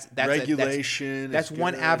that that's regulation. That's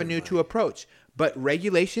one avenue to approach. But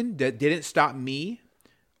regulation didn't stop me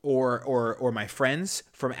or my friends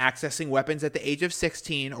from accessing weapons at the age of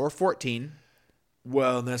 16 or 14.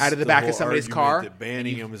 Well, and that's out of the back of somebody's car. That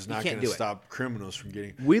banning them is not going to stop criminals from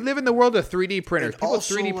getting. We live in the world of 3D printers. People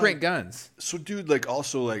 3D print guns. So, dude,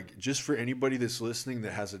 just for anybody that's listening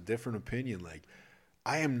that has a different opinion,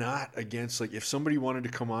 I am not against if somebody wanted to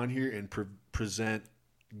come on here and present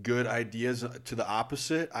good ideas to the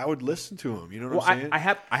opposite, I would listen to them. You know what I'm saying? I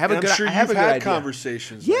have a good. I'm sure I have you've a good had idea.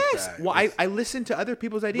 conversations. Yes. Like that. Well, I listen to other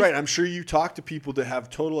people's ideas. Right. I'm sure you talk to people that have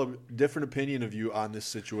different opinion of you on this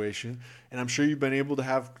situation, and I'm sure you've been able to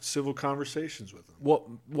have civil conversations with them.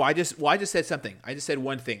 Well, I just said something. I just said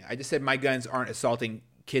one thing. I just said my guns aren't assaulting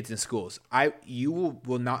kids in schools. You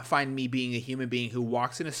will not find me being a human being who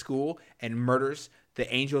walks in a school and murders the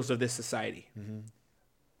angels of this society. Mm-hmm.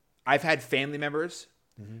 I've had family members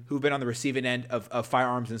who've been on the receiving end of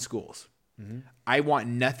firearms in schools. Mm-hmm. I want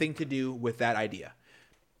nothing to do with that idea.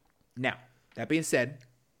 Now, that being said,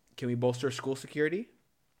 can we bolster school security?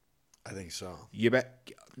 I think so. You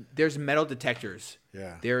bet. There's metal detectors.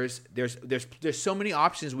 Yeah. There's so many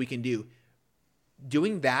options we can do.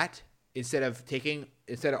 Doing that instead of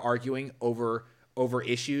arguing over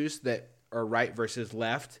issues that are right versus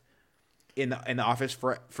left in the office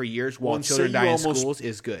for years while children die in schools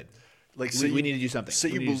is good. We need to do something. Say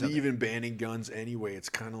you believe in banning guns anyway. It's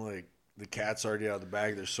kind of like the cat's already out of the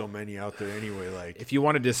bag. There's so many out there anyway. If you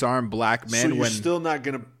want to disarm black men, so you're still not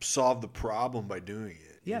going to solve the problem by doing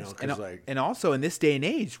it. Yes, and also in this day and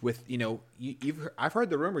age, with I've heard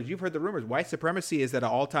the rumors. You've heard the rumors. White supremacy is at an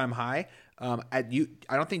all-time high. I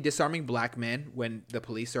don't think disarming black men when the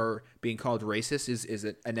police are being called racist is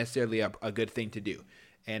necessarily a good thing to do.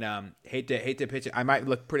 And hate to pitch it. I might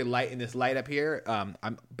look pretty light in this light up here.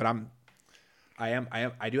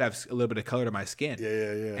 I do have a little bit of color to my skin.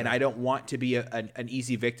 Yeah. And I don't want to be an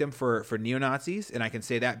easy victim for neo-Nazis. And I can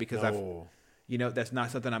say that because that's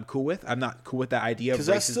not something I'm cool with. I'm not cool with that idea of racism. Because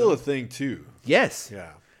that's still a thing too. Yes.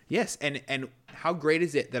 Yeah. Yes. And how great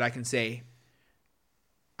is it that I can say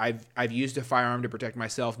I've used a firearm to protect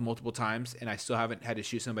myself multiple times and I still haven't had to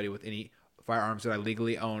shoot somebody with any firearms that I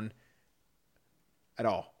legally own at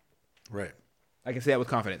all. Right. I can say that with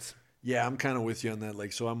confidence. Yeah, I'm kind of with you on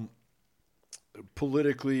that. So I'm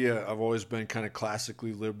politically, I've always been kind of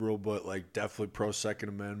classically liberal, but definitely pro Second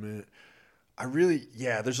Amendment.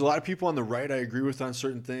 There's a lot of people on the right I agree with on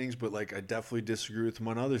certain things, but I definitely disagree with them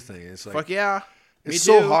on other things. It's fuck yeah. It's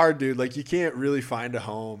so hard, dude. You can't really find a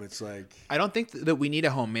home. It's I don't think that we need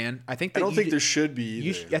a home, man. I think there should be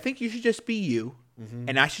either. I think you should just be you,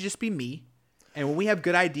 and I should just be me. And when we have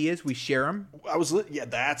good ideas, we share them.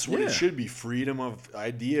 That's what it should be. Freedom of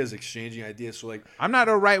ideas, exchanging ideas. So I'm not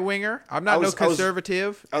a right winger. I'm not no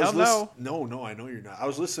conservative. Hell no. No, I know you're not. I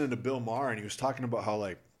was listening to Bill Maher, and he was talking about how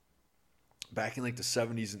back in like the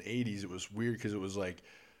 70s and 80s, it was weird because it was like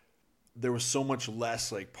there was so much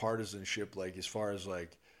less like partisanship, like as far as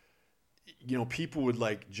like, you know, people would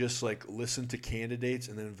like just like listen to candidates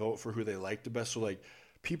and then vote for who they liked the best. So like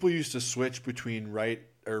people used to switch between right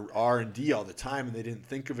or R and D all the time, and they didn't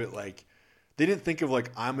think of it like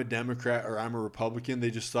I'm a Democrat or I'm a Republican.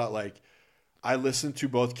 They just thought like I listen to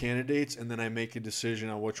both candidates and then I make a decision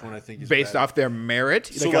on which one I think is based better. off their merit,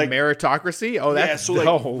 So like a meritocracy. Oh, that's yeah.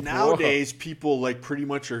 So like nowadays, people like pretty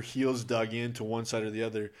much are heels dug into one side or the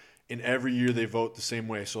other, and every year they vote the same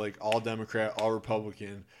way. So like all Democrat, all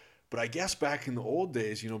Republican. But I guess back in the old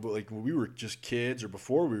days, you know, but like when we were just kids or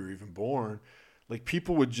before we were even born, like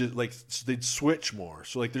people would just like they'd switch more.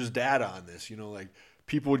 So like there's data on this, you know, like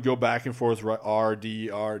people would go back and forth RD.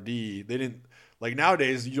 They didn't. Like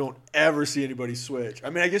nowadays, you don't ever see anybody switch. I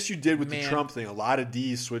mean, I guess you did with the Trump thing. A lot of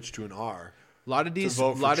D's switched to an R. A lot of D's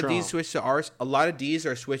switch to R's. A lot of D's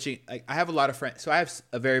are switching. Like I have a lot of friends. So I have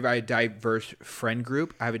a very, very diverse friend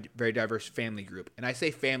group. I have a very diverse family group. And I say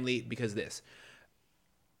family because this.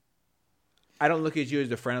 I don't look at you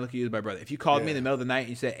as a friend. I look at you as my brother. If you called me in the middle of the night and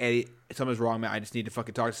you said, Eddie, something's wrong, man, I just need to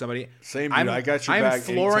fucking talk to somebody. Same, dude. I got your back. I'm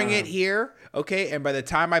flooring anytime. It here, okay? And by the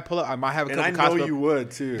time I pull up, I might have a couple cops. And I know you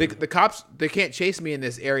would, too. The cops, they can't chase me in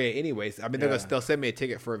this area anyways. I mean, they'll send me a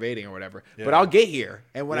ticket for evading or whatever. Yeah. But I'll get here.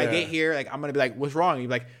 And when I get here, like I'm going to be like, what's wrong? And you'll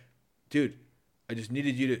be like, dude, I just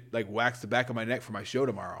needed you to like wax the back of my neck for my show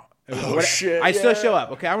tomorrow. Shit. I still show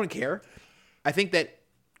up, okay? I wouldn't care. I think that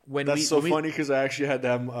That's so funny because I actually had to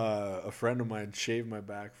have a friend of mine shave my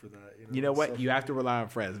back for that. You know what? You have to rely on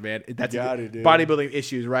friends, man. That's dude. Bodybuilding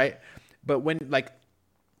issues, right? But when like,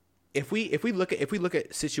 if we look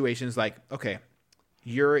at situations like, okay,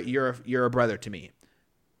 you're a brother to me.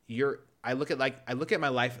 I look at my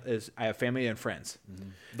life as I have family and friends. Mm-hmm.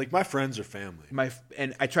 Like my friends are family.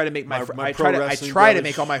 And I try to make I try to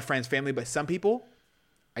make all my friends family, but some people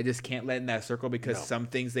I just can't let in that circle because some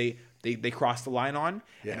things they cross the line on,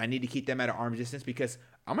 and I need to keep them at an arm's distance because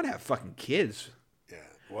I'm gonna have fucking kids. Yeah,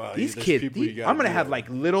 well, these kids, I'm gonna have like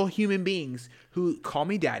little human beings who call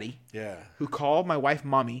me daddy. Yeah, who call my wife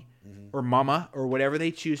mommy or mama or whatever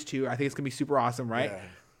they choose to. I think it's gonna be super awesome, right? Yeah.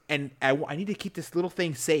 And I need to keep this little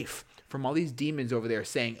thing safe from all these demons over there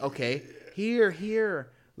saying, okay,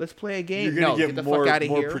 here. Let's play a game. You're gonna get the fuck out of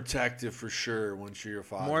here. More protective for sure once you're your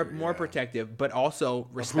father. More protective, but also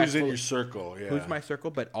respectful. Who's in your circle? Yeah. Who's my circle?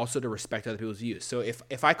 But also to respect other people's views. So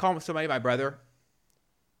if I call somebody my brother,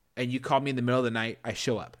 and you call me in the middle of the night, I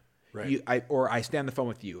show up. Right. Or I stay on the phone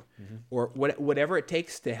with you, or whatever it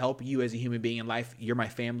takes to help you as a human being in life. You're my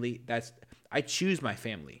family. I choose my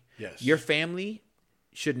family. Yes. Your family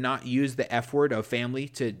should not use the F word of family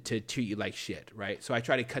to treat you like shit, right? So I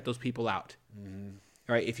try to cut those people out. Mm-hmm.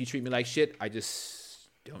 All right, if you treat me like shit, I just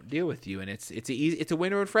don't deal with you, and it's a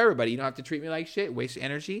win-win for everybody. You don't have to treat me like shit, waste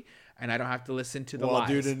energy, and I don't have to listen to the lies.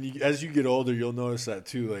 Dude, and as you get older, you'll notice that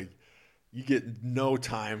too. Like, you get no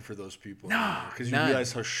time for those people because you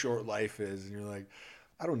realize how short life is, and you're like,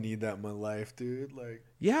 I don't need that in my life, dude. Like,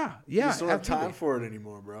 yeah, I just don't have time for it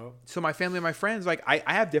anymore, bro. So my family and my friends, like, I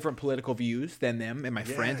have different political views than them and my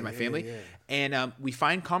friends and my family, and we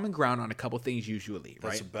find common ground on a couple things usually.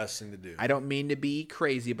 That's the best thing to do. I don't mean to be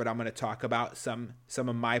crazy, but I'm going to talk about some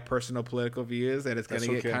of my personal political views, and it's going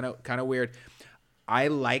to get kind of weird. I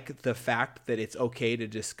like the fact that it's okay to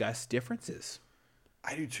discuss differences.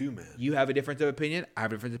 I do too, man. You have a difference of opinion. I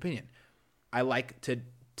have a different opinion. I like to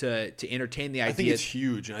entertain the idea. I think it's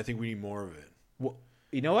huge, and I think we need more of it. Well,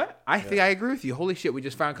 you know what? I think I agree with you. Holy shit, we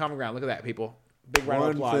just found common ground. Look at that, people. Big round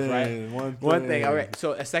of applause, right? One thing. All right.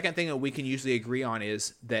 So a second thing that we can usually agree on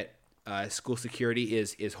is that school security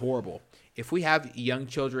is horrible. If we have young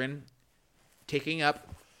children taking up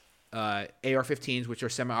AR-15s, which are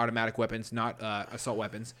semi-automatic weapons, not assault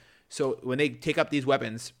weapons. So when they take up these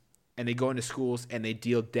weapons and they go into schools and they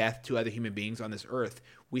deal death to other human beings on this earth,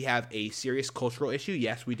 we have a serious cultural issue.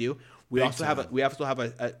 Yes, we do. We also have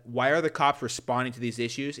a why are the cops responding to these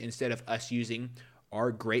issues instead of us using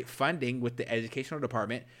our great funding with the educational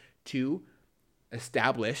department to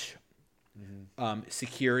establish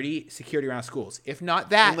security around schools? If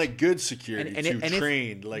not that, and like good security,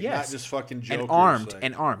 trained, like not just fucking jokers,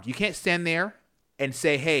 and armed. You can't stand there and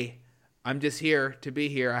say, "Hey, I'm just here to be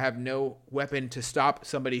here. I have no weapon to stop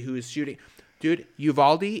somebody who's shooting." Dude,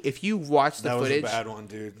 Uvalde, if you watch the footage... That was a bad one,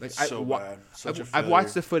 dude. Like, bad. I've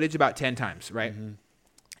watched the footage about 10 times, right? Mm-hmm.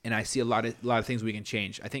 And I see a lot of things we can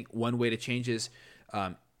change. I think one way to change is...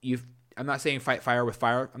 I'm not saying fight fire with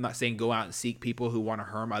fire. I'm not saying go out and seek people who want to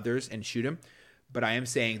harm others and shoot them. But I am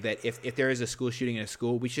saying that if there is a school shooting in a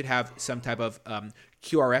school, we should have some type of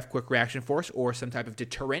QRF, quick reaction force, or some type of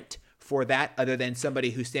deterrent for that other than somebody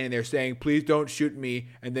who's standing there saying, please don't shoot me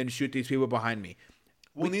and then shoot these people behind me.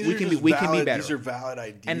 Well, we can be better. These are valid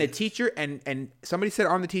ideas. And the teacher and somebody said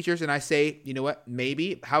arm the teachers, and I say, you know what?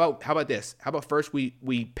 Maybe how about this? How about first we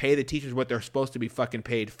pay the teachers what they're supposed to be fucking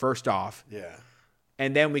paid first off. Yeah.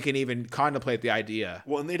 And then we can even contemplate the idea.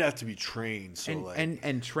 Well, and they'd have to be trained, so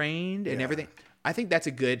and trained and everything. I think that's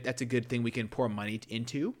a good thing we can pour money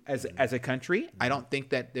into as a country. I don't think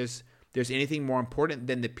that there's anything more important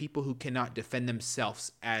than the people who cannot defend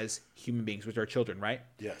themselves as human beings, which are children, right?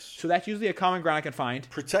 Yes. So that's usually a common ground I can find.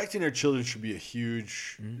 Protecting our children should be a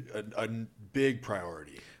huge, a big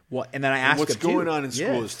priority. Well, and then I ask what's going on in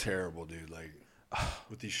school is terrible, dude. Like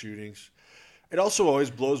with these shootings, it also always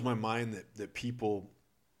blows my mind that people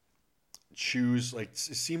choose, like, it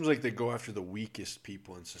seems like they go after the weakest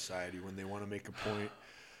people in society when they want to make a point.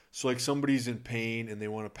 So like somebody's in pain and they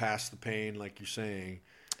want to pass the pain, like you're saying.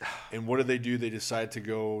 And what do? They decide to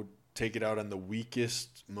go take it out on the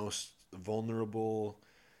weakest, most vulnerable,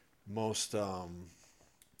 most, they're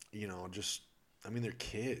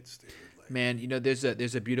kids, dude. Like, man,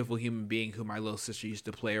 there's a beautiful human being who my little sister used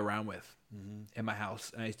to play around with in my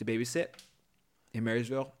house. And I used to babysit in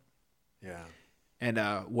Marysville. Yeah. And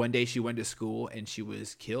one day she went to school and she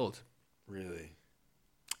was killed. Really?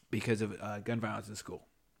 Because of gun violence in school.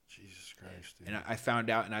 Jesus Christ, dude. And I found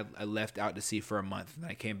out, and I left out to sea for a month, and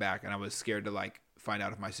I came back, and I was scared to find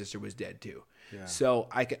out if my sister was dead too. Yeah. So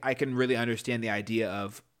I can really understand the idea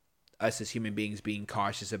of us as human beings being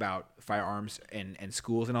cautious about firearms and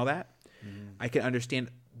schools and all that. Mm-hmm. I can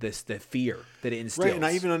understand the fear that it instills. Right, and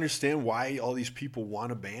I even understand why all these people want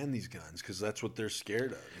to ban these guns, because that's what they're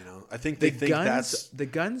scared of. I think they think the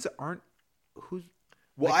guns aren't who's.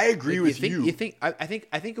 Well, I agree with you. I think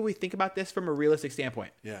if we think about this from a realistic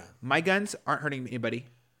standpoint, my guns aren't hurting anybody.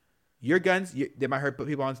 Your guns, they might hurt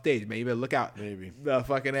people on stage. Maybe look out. Maybe the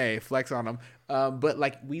fucking flex on them. But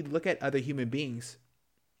like we look at other human beings,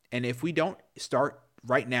 and if we don't start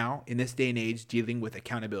right now in this day and age dealing with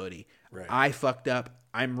accountability, I fucked up.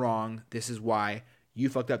 I'm wrong. This is why. You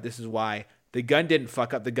fucked up. This is why. The gun didn't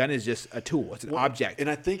fuck up. The gun is just a tool. It's an object. And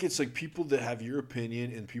I think it's like people that have your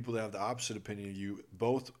opinion and people that have the opposite opinion of you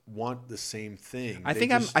both want the same thing. I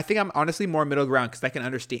think I'm honestly more middle ground because I can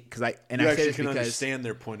understand. I can understand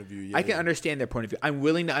their point of view. Yeah, I can understand their point of view. I'm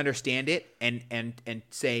willing to understand it and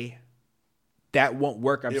say that won't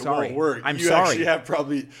work. I'm sorry. It won't work. I'm you sorry. Actually have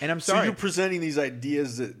probably. And I'm sorry. So you're presenting these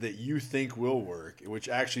ideas that you think will work, which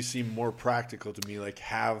actually seem more practical to me. Like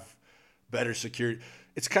have better security.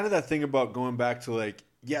 It's kind of that thing about going back to like,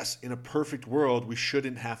 yes, in a perfect world, we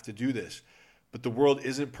shouldn't have to do this. But the world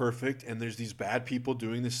isn't perfect, and there's these bad people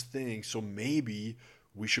doing this thing. So maybe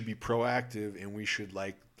we should be proactive, and we should,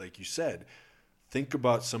 like you said, think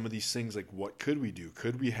about some of these things. Like, what could we do?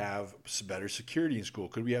 Could we have better security in school?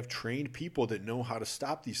 Could we have trained people that know how to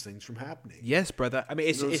stop these things from happening? Yes, brother. I mean,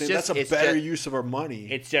 it's just that's a better use of our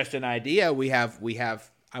money. It's just an idea. We have.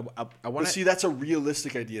 I want to see. That's a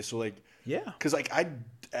realistic idea. So like. Yeah. Because, like, I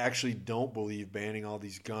actually don't believe banning all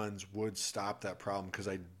these guns would stop that problem because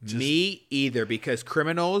Me either, because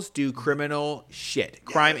criminals do criminal shit.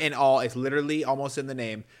 Crime and all. It's literally almost in the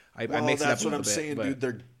name. I mix it up that's a what little I'm bit, saying, dude.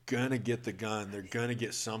 They're going to get the gun. They're going to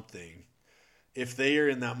get something. If they are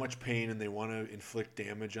in that much pain and they want to inflict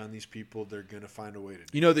damage on these people, they're going to find a way to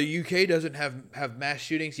do it. The UK doesn't have mass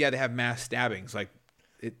shootings. Yeah, they have mass stabbings. Like,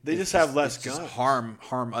 they just have less guns. Just harm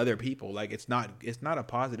other people. Like it's not a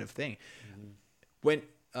positive thing. Mm-hmm. When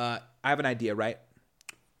I have an idea, right?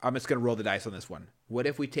 I'm just gonna roll the dice on this one. What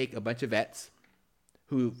if we take a bunch of vets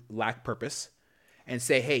who lack purpose and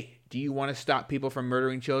say, "Hey, do you want to stop people from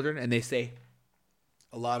murdering children?" And they say,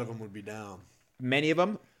 a lot of them would be down. Many of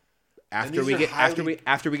them. After we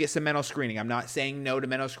get some mental screening. I'm not saying no to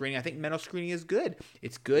mental screening. I think mental screening is good.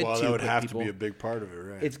 It's good. Well, that would have to be a big part of it,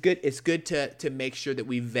 right? It's good. It's good to make sure that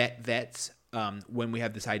we vet vets when we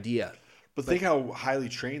have this idea. But think how highly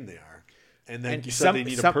trained they are, and then you said they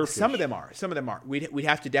need a purpose. Some of them are. We'd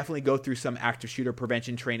have to definitely go through some active shooter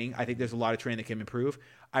prevention training. I think there's a lot of training that can improve.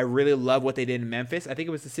 I really love what they did in Memphis. I think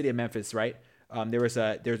it was the city of Memphis, right? There was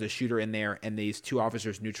a shooter in there, and these two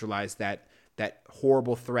officers neutralized that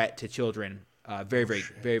horrible threat to children very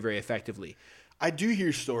very effectively. I do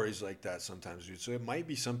hear stories like that sometimes, dude. So it might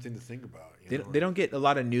be something to think about. They don't get a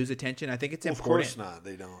lot of news attention. I think it's important. Of course not.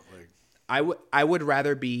 They don't. I would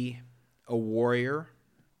rather be a warrior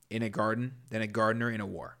in a garden than a gardener in a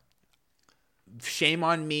war. Shame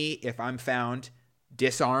on me if I'm found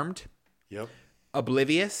disarmed,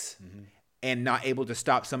 oblivious, and not able to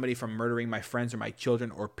stop somebody from murdering my friends or my children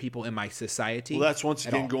or people in my society. Well, that's once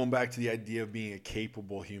again going back to the idea of being a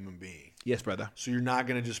capable human being. Yes, brother. So you're not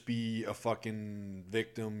going to just be a fucking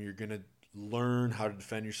victim. You're going to learn how to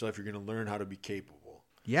defend yourself. You're going to learn how to be capable.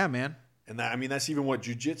 Yeah, man. And that, I mean, that's even what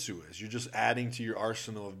jiu-jitsu is. You're just adding to your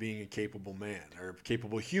arsenal of being a capable man or a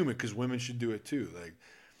capable human, because women should do it too. Like,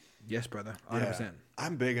 yes, brother. 100%. yeah,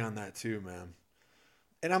 I'm big on that too, man.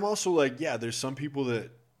 And I'm also like, yeah, there's some people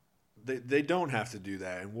that they don't have to do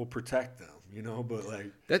that, and we'll protect them, you know. But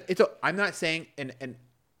like, I'm not saying, and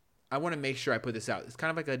I want to make sure I put this out. It's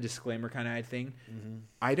kind of like a disclaimer kind of thing. Mm-hmm.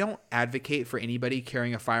 I don't advocate for anybody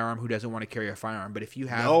carrying a firearm who doesn't want to carry a firearm. But if you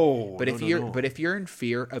have, but if you're in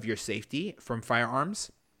fear of your safety from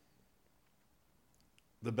firearms,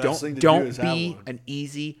 the best thing to do is have one. Don't be an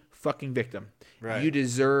easy fucking victim. Right. You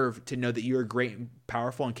deserve to know that you're great and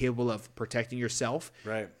powerful and capable of protecting yourself.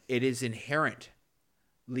 Right. It is inherently,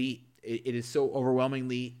 it is so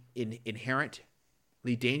overwhelmingly inherently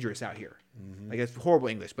dangerous out here. Mm-hmm. Like, it's horrible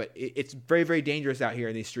English, but it's very, very dangerous out here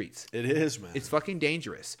in these streets. It is, man. It's fucking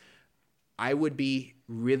dangerous. I would be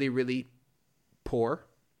really, really poor,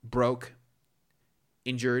 broke,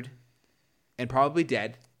 injured, and probably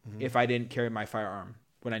dead if I didn't carry my firearm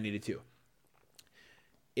when I needed to.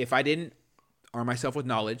 If I didn't arm myself with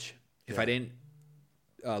knowledge, if I didn't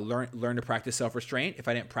learn to practice self-restraint, if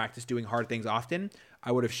I didn't practice doing hard things often,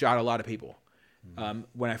 I would have shot a lot of people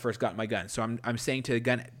when I first got my gun. So I'm saying to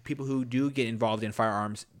the people who do get involved in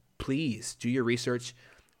firearms, please do your research.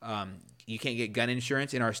 You can't get gun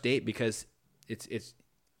insurance in our state because it's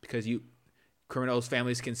because criminals'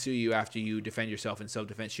 families can sue you after you defend yourself in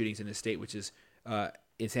self-defense shootings in the state, which is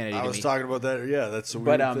insanity. I was talking about that. Yeah, that's a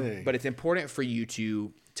weird thing. But it's important for you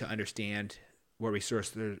to understand what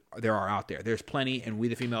resources there are out there. There's plenty, and We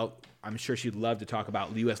the Female, I'm sure she'd love to talk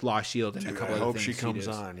about U.S. Law Shield and a couple other things. I hope she comes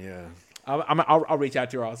on. Yeah. I'll reach out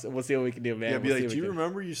to her. We'll see what we can do, man. Yeah, be like, do you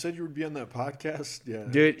remember you said you would be on that podcast? Yeah,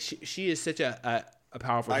 dude, she is such a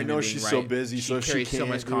powerful. I know being, she's right? so busy, she so carries she so can't.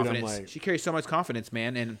 much Dude, confidence. She carries so much confidence,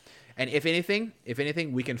 man. And if anything,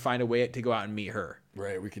 we can find a way to go out and meet her.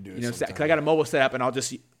 Right, we could do it. You know, because I got a mobile setup, and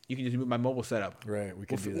you can just move my mobile setup. Right, we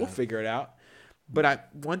can do that. We'll figure it out. But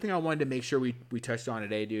one thing I wanted to make sure we touched on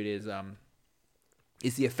today, dude,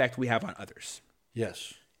 is the effect we have on others.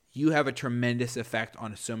 Yes. You have a tremendous effect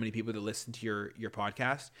on so many people that listen to your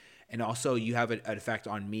podcast. And also you have an effect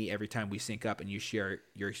on me every time we sync up and you share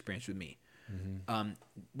your experience with me. Mm-hmm.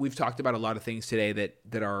 We've talked about a lot of things today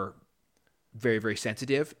that are very, very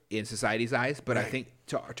sensitive in society's eyes. But right. I think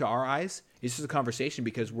to our eyes, it's just a conversation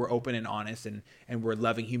because we're open and honest and we're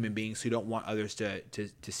loving human beings who don't want others to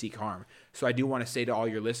seek harm. So I do want to say to all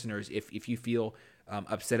your listeners, if you feel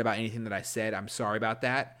upset about anything that I said, I'm sorry about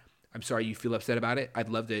that. I'm sorry you feel upset about it. I'd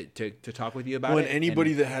love to talk with you about it. And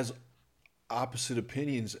anybody that has opposite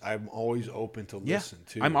opinions, I'm always open to listen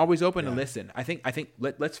to. I'm always open to listen. I think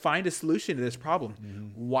let's find a solution to this problem.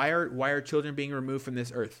 Mm-hmm. Why are children being removed from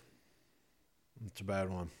this earth? It's a bad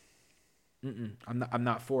one. I'm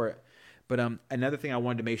not for it. But another thing I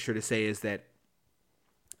wanted to make sure to say is that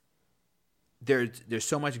there's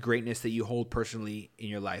so much greatness that you hold personally in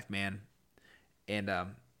your life, man. And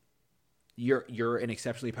you're an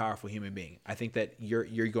exceptionally powerful human being. I think that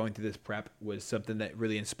you're going through this prep was something that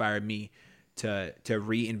really inspired me to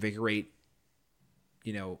reinvigorate,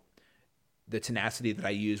 the tenacity that I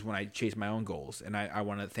use when I chase my own goals. And I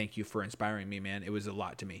want to thank you for inspiring me, man. It was a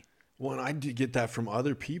lot to me. Well, and I do get that from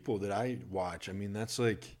other people that I watch. I mean, that's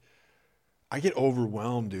like, I get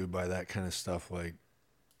overwhelmed, dude, by that kind of stuff.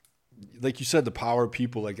 Like you said, the power of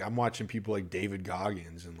people. Like, I'm watching people like David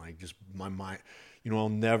Goggins, and like just my mind. I'll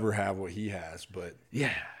never have what he has, but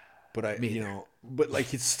yeah. But but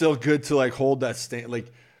like it's still good to like hold that stand.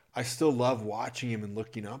 Like, I still love watching him and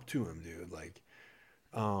looking up to him, dude. Like,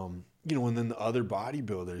 and then the other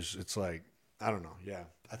bodybuilders, it's like, I don't know, yeah.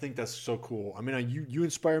 I think that's so cool. I mean, you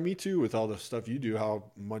inspire me too with all the stuff you do,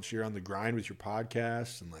 how much you're on the grind with your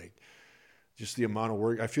podcast and like just the amount of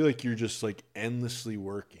work. I feel like you're just like endlessly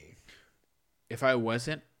working. If I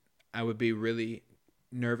wasn't, I would be really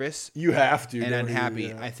nervous. You have to. And unhappy.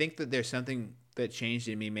 Yeah. I think that there's something that changed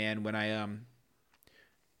in me, man,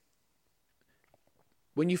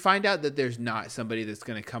 when you find out that there's not somebody that's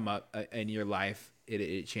going to come up in your life,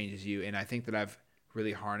 it changes you. And I think that I've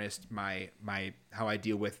really harnessed my how I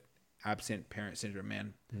deal with absent parent syndrome,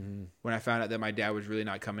 man. Mm-hmm. When I found out that my dad was really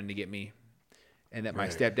not coming to get me and that my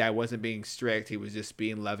stepdad wasn't being strict, he was just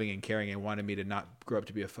being loving and caring and wanted me to not grow up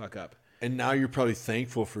to be a fuck up. And now you're probably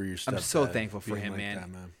thankful for your stepdad. I'm so thankful for him, like man. That,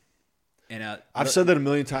 man. And I've said that a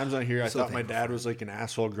million times on here. I thought my dad was like an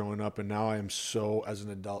asshole growing up, and now I am so, as an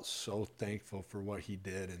adult, so thankful for what he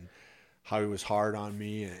did and how he was hard on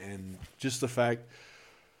me, and just the fact,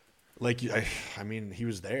 like, I mean, he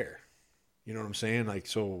was there. You know what I'm saying? Like,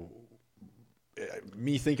 so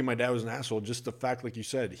me thinking my dad was an asshole, just the fact, like you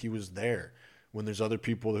said, he was there when there's other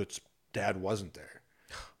people that's dad wasn't there.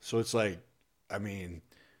 So it's like, I mean,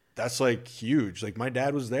 that's like huge. Like my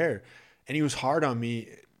dad was there and he was hard on me,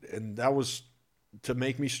 and that was to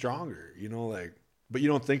make me stronger, you know, like, but you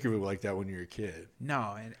don't think of it like that when you're a kid.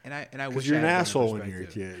 No, and I wish you're I an had a asshole different when you're a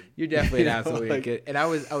perspective. kid. You're definitely an You know, asshole when you're a like- kid, and I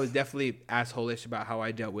was definitely assholish about how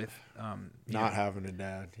I dealt with Not having a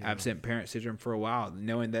dad. You know? absent parent syndrome for a while,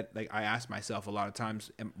 knowing that like I asked myself a lot of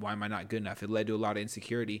times, why am I not good enough? It led to a lot of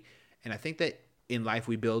insecurity, and I think that in life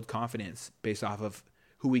we build confidence based off of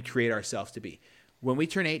who we create ourselves to be. When we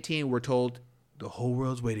turn 18, we're told the whole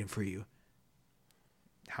world's waiting for you.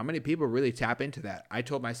 How many people really tap into that? I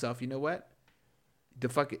told myself, you know what? The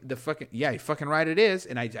fucking yeah, fucking right it is.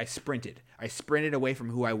 And I sprinted. I sprinted away from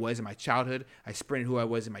who I was in my childhood. I sprinted who I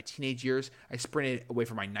was in my teenage years. I sprinted away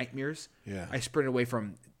from my nightmares. Yeah. I sprinted away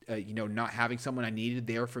from, not having someone I needed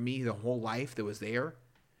there for me the whole life that was there.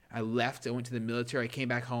 I left. I went to the military. I came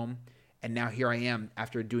back home. And now here I am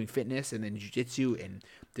after doing fitness and then jiu-jitsu and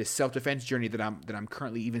this self-defense journey that I'm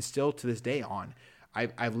currently even still to this day on.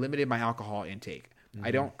 I've limited my alcohol intake.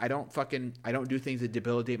 Mm-hmm. I don't do things that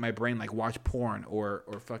debilitate my brain, like watch porn or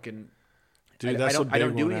fucking. Dude, that's a big one. I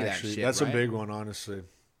don't do any actually. of that shit. That's right? a big one, honestly.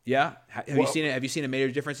 Yeah. Have you seen it? Have you seen a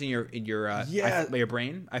major difference in your your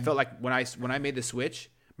brain? I felt like when I made the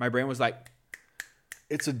switch, my brain was like.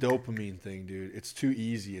 It's a dopamine thing, dude. It's too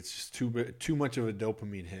easy. It's just too much of a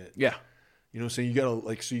dopamine hit. Yeah. You know what I'm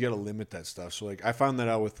saying? You gotta limit that stuff. So like I found that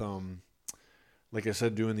out with like I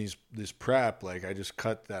said, doing this prep, like I just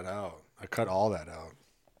cut that out. I cut all that out.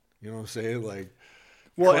 You know what I'm saying? Like,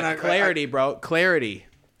 well, clarity, bro. Clarity.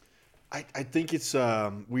 I think it's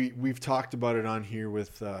we've talked about it on here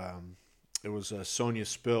with it was Sonia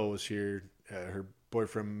Spill was here. Her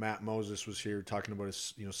boyfriend Matt Moses was here talking about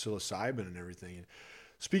his psilocybin and everything. And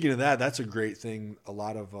speaking of that, that's a great thing. A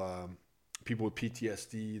lot of people with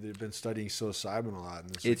PTSD, they've been studying psilocybin a lot.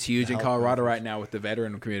 And it's huge in Colorado right now with the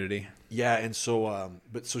veteran community. Yeah, and so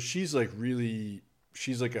so she's like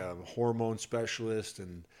a hormone specialist,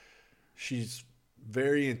 and she's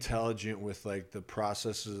very intelligent with like the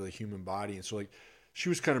processes of the human body. And so like she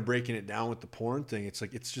was kind of breaking it down with the porn thing. It's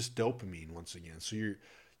like it's just dopamine once again. So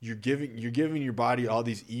you're giving your body all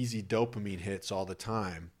these easy dopamine hits all the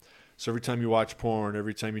time. So every time you watch porn,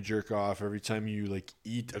 every time you jerk off, every time you like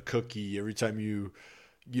eat a cookie, every time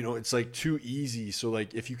it's like too easy. So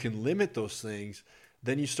like if you can limit those things,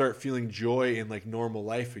 then you start feeling joy in like normal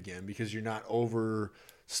life again because you're not over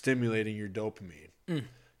stimulating your dopamine.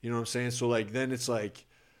 You know what I'm saying? So like then it's like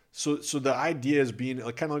so the idea is being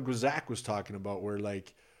like, kind of like what Zach was talking about, where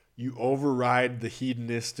like you override the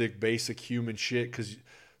hedonistic basic human shit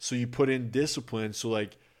so you put in discipline. So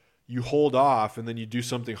like you hold off and then you do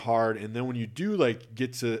something hard. And then when you do like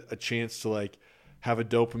get to a chance to like have a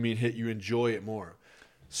dopamine hit, you enjoy it more.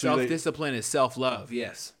 So self-discipline is self-love.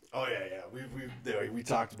 Yes. Oh yeah. We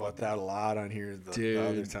talked about that a lot on here the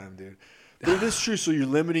other time, dude. But it is true. So you're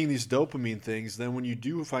limiting these dopamine things. Then when you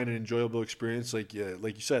do find an enjoyable experience, like you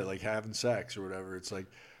said, like having sex or whatever, it's like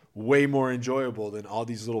way more enjoyable than all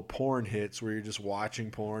these little porn hits where you're just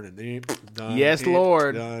watching porn and then done. Yes,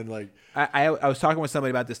 Lord. Done. Like I was talking with somebody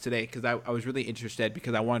about this today because I was really interested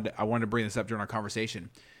because I wanted to bring this up during our conversation.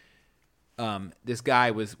 This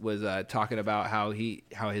guy was talking about how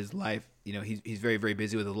his life, he's very, very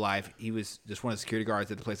busy with his life. He was just one of the security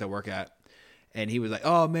guards at the place I work at, and he was like,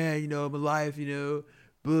 "Oh man, my life,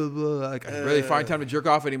 blah blah. Like I really find time to jerk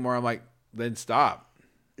off anymore." I'm like, "Then stop."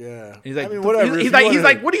 Yeah. And he's like, I mean, whatever. He's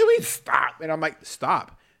like, "What do you mean stop?" And I'm like,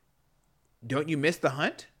 "Stop. Don't you miss the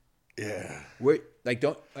hunt?" Yeah. Where like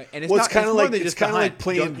don't and it's well, not it's kind of like it's kind of like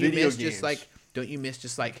playing video games. Don't you miss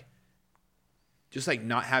just like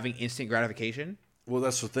not having instant gratification? Well,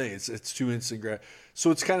 that's the thing. It's too instant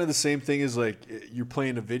So it's kind of the same thing as like you're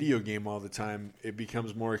playing a video game all the time. It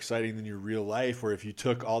becomes more exciting than your real life. Or if you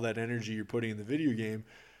took all that energy you're putting in the video game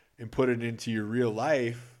and put it into your real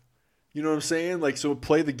life, you know what I'm saying? Like, so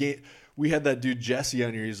play the game. We had that dude Jesse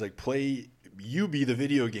on here. He's like, you be the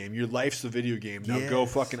video game. Your life's the video game. Now go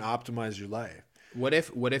fucking optimize your life. What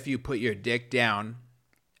if you put your dick down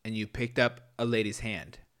and you picked up a lady's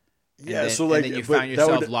hand? Yeah, and then you found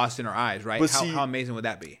yourself lost in her eyes, right? How amazing would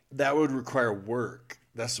that be? That would require work.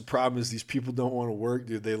 That's the problem is these people don't want to work,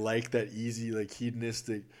 dude. They like that easy, like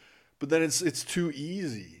hedonistic. But then it's too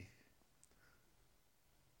easy.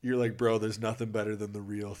 You're like, bro, there's nothing better than the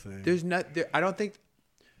real thing. I don't think.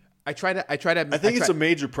 I think it's a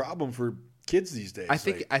major problem for kids these days. I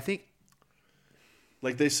think.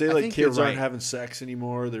 Like they say, like kids aren't having sex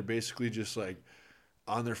anymore. They're basically just like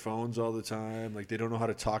on their phones all the time. Like they don't know how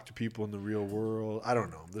to talk to people in the real world. I don't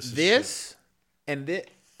know. And this,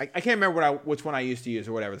 I can't remember which one I used to use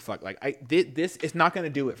or whatever the fuck. Like this is not going to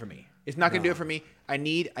do it for me. It's not going to do it for me. I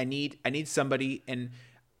need somebody. And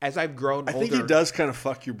as I've grown older, I think it does kind of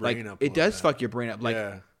fuck your brain up. It does fuck your brain up.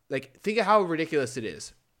 Like think of how ridiculous it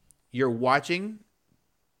is. You're watching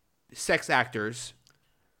sex actors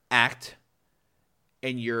act,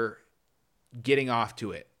 and you're getting off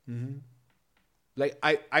to it. Mm-hmm. Like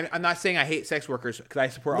I'm not saying I hate sex workers because I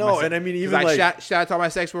support all my sex. And I mean even like shout out to all my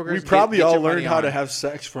sex workers. We probably all learned how to have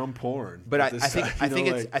sex from porn. But I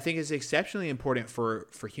think it's exceptionally important for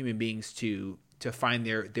human beings to find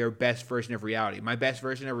their best version of reality. My best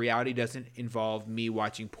version of reality doesn't involve me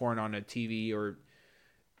watching porn on a TV or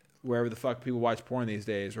wherever the fuck people watch porn these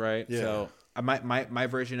days, right? Yeah. So my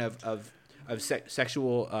version of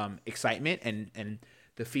sexual excitement and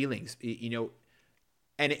the feelings, you know.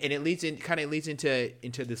 And it leads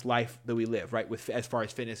into this life that we live, right? With as far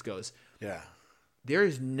as fitness goes, there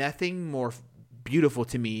is nothing more beautiful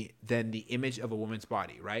to me than the image of a woman's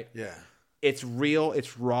body, right? Yeah, it's real,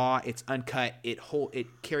 it's raw, it's uncut. It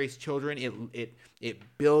carries children.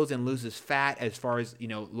 It builds and loses fat as far as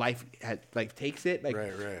life takes it. Like,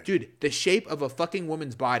 right. Dude, the shape of a fucking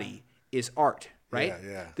woman's body is art, right?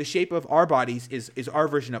 Yeah. The shape of our bodies is our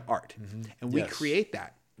version of art, and we Yes. create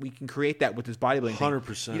that. We can create that with this bodybuilding.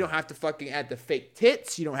 100%. You don't have to fucking add the fake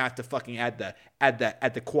tits. You don't have to fucking add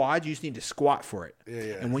the quads. You just need to squat for it.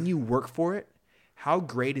 Yeah. And when you work for it, how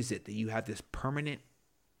great is it that you have this permanent,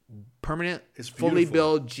 It's fully beautiful.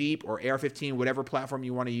 built Jeep or AR-15, whatever platform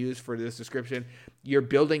you want to use for this description. You're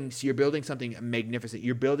building something magnificent.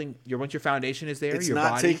 Once your foundation is there, it's your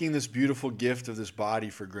not body, taking this beautiful gift of this body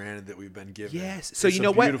for granted that we've been given. Yes. So it's you know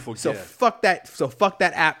a what? Beautiful So gift. fuck that. So fuck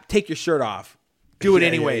that app. Take your shirt off. Do it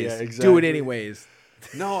anyways. Yeah, exactly. Do it anyways.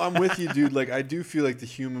 No, I'm with you, dude. Like, I do feel like the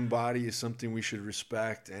human body is something we should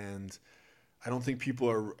respect, and I don't think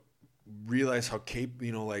people realize how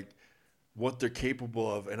what they're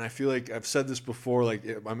capable of. And I feel like I've said this before. Like,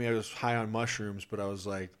 I mean, I was high on mushrooms, but I was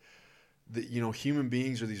like, human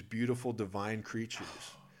beings are these beautiful, divine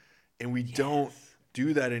creatures, and we don't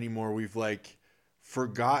do that anymore. We've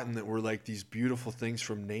forgotten that we're like these beautiful things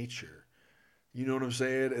from nature. You know what I'm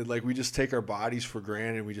saying? And we just take our bodies for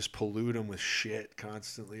granted and we just pollute them with shit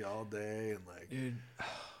constantly all day. And dude,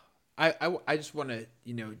 I just want to,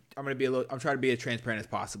 I'm trying to be as transparent as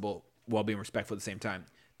possible while being respectful at the same time.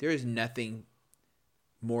 There is nothing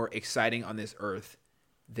more exciting on this earth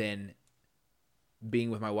than being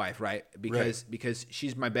with my wife, right? Because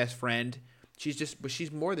she's my best friend. She's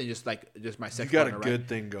more than just my sex partner. You got a right? good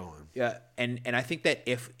thing going. Yeah. And I think that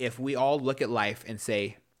if we all look at life and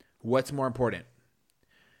say, what's more important?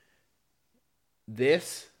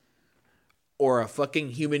 This or a fucking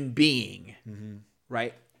human being,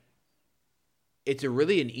 right? It's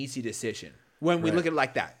really an easy decision. When we look at it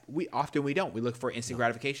like that, we don't. We look for instant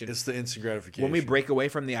gratification. It's the instant gratification. When we break away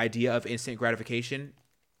from the idea of instant gratification,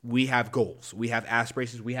 we have goals. We have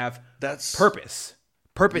aspirations. We have purpose.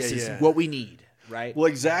 Purpose is what we need, right? Well,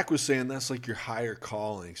 like Zach was saying, that's your higher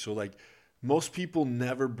calling. So most people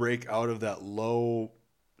never break out of that low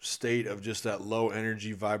state of just that low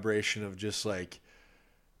energy vibration of just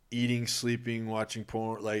eating, sleeping, watching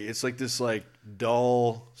porn. It's this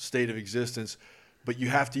dull state of existence, but you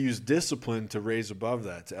have to use discipline to raise above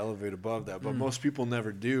that, to elevate above that. But most people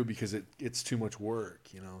never do because it's too much work,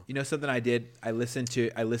 You know something I did? I listened to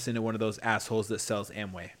one of those assholes that sells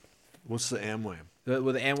Amway. What's the Amway? The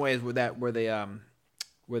Amway is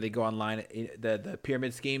where they go online, the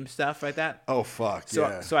pyramid scheme stuff like that. Oh fuck!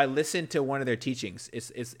 So I listened to one of their teachings.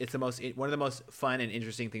 It's one of the most fun and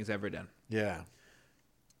interesting things I've ever done. Yeah.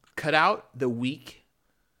 Cut out the weak,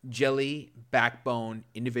 jelly backbone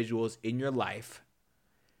individuals in your life.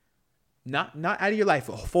 Not out of your life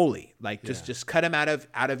fully. Just cut them out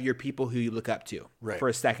of your people who you look up to for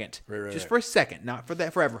a second. Just for a second, not for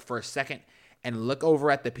that forever. For a second, and look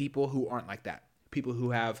over at the people who aren't like that. People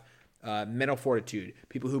who have mental fortitude,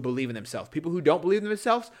 people who believe in themselves, people who don't believe in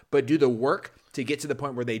themselves, but do the work to get to the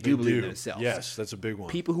point where they do believe in themselves. Yes, that's a big one.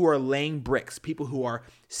 People who are laying bricks, people who are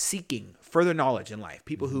seeking further knowledge in life,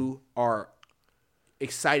 people who are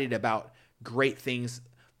excited about great things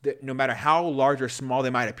that no matter how large or small they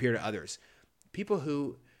might appear to others. People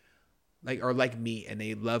who are like me and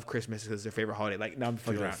they love Christmas because it's their favorite holiday. No, I'm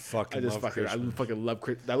fucking around.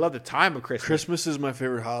 I love the time of Christmas. Christmas is my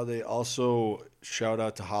favorite holiday. Also, shout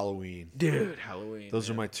out to Halloween. Dude, Halloween. Those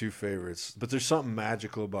are my two favorites. But there's something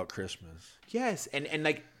magical about Christmas. Yes, and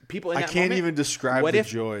people in that I can't moment, even describe the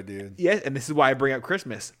joy, dude. Yes, and this is why I bring up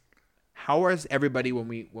Christmas. How is everybody when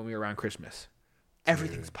we around Christmas?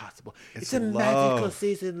 Everything's possible. It's a love. magical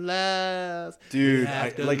season, love. Dude,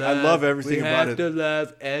 I love everything about it. We have to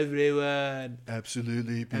love everyone.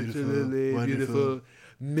 Absolutely beautiful. Absolutely wonderful. beautiful.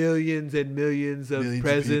 Millions and millions of Millions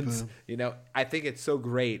presents. of people. I think it's so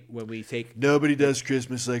great when we take Nobody does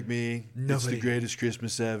Christmas like me. It's Nobody. the greatest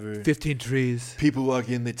Christmas ever. 15 trees. People walk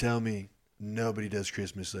in, they tell me, nobody does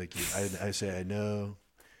Christmas like you. I say, I know.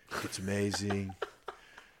 It's amazing.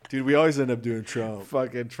 Dude, we always end up doing Trump.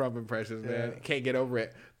 Fucking Trump impressions, man. Can't get over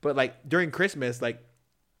it. But like during Christmas, like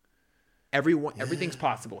everything's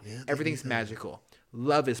possible. Yeah, everything's magical.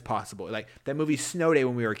 Love is possible. Like that movie Snow Day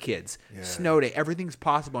when we were kids. Yeah. Snow Day. Everything's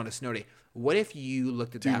possible on a snow day. What if you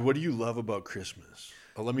looked at that? Dude, what do you love about Christmas?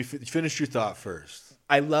 Oh, let me finish your thought first.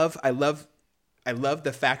 I love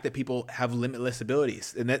the fact that people have limitless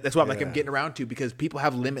abilities, and that's what I'm getting around to, because people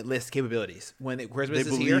have limitless capabilities. When Christmas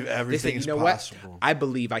is here, they say, you know what? I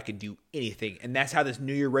believe I can do anything, and that's how this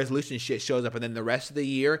New Year resolution shit shows up. And then the rest of the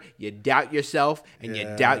year, you doubt yourself, and you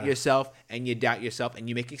doubt yourself, and you doubt yourself, and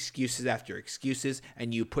you make excuses after excuses,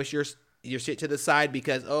 and you push your shit to the side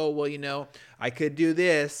because, I could do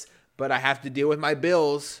this, but I have to deal with my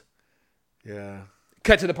bills. Yeah.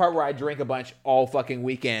 Cut to the part where I drink a bunch all fucking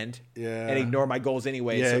weekend and ignore my goals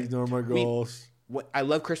anyway. Yeah, so ignore my goals. I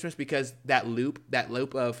love Christmas because that loop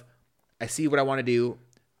of I see what I want to do,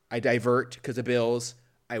 I divert because of bills,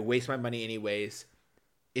 I waste my money anyways,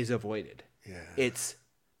 is avoided. Yeah. It's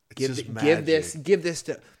give this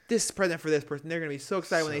to this present for this person. They're going to be so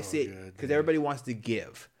excited when they see it because everybody wants to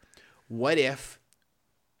give. What if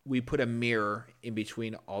we put a mirror in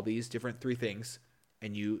between all these different three things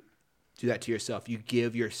and you do that to yourself? You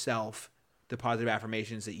give yourself the positive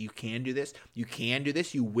affirmations that you can do this. You can do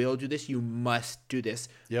this. You will do this. You must do this.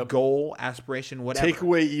 Yep. Goal, aspiration, whatever. Take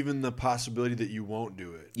away even the possibility that you won't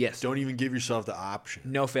do it. Yes. Don't even give yourself the option.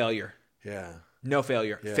 No failure. Yeah. No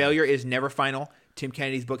failure. Yeah. Failure is never final. Tim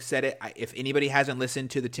Kennedy's book said it. If anybody hasn't listened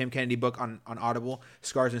to the Tim Kennedy book on Audible,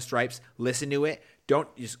 Scars and Stripes, listen to it.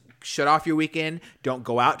 Don't just shut off your weekend. Don't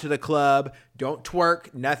go out to the club. Don't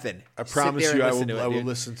twerk. Nothing. I promise you, I will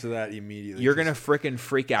listen to that immediately. You're gonna freaking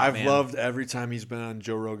freak out. I've loved every time he's been on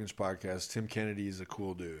Joe Rogan's podcast. Tim Kennedy is a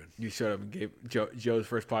cool dude. You showed up and gave Joe's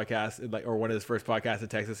first podcast, or one of his first podcasts in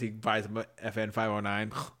Texas. He buys FN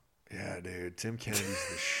 509. Yeah, dude. Tim Kennedy's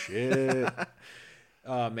the shit.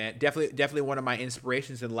 Oh man, definitely one of my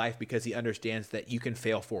inspirations in life because he understands that you can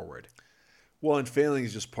fail forward. Well, and failing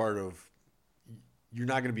is just part of. You're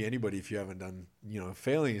not going to be anybody if you haven't done.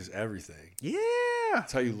 Failing is everything. Yeah,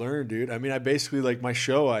 that's how you learn, dude. I mean, I basically like my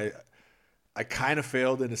show. I kind of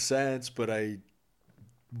failed in a sense, but I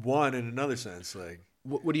won in another sense. Like,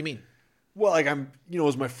 what do you mean? Well, like it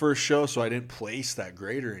was my first show, so I didn't place that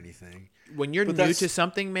great or anything. When you're new to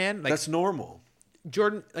something, man, like that's normal.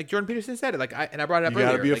 Jordan Peterson said it, I brought it up earlier.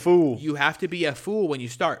 You gotta be a fool. You have to be a fool when you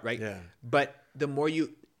start, right? Yeah. But the more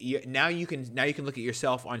now you can look at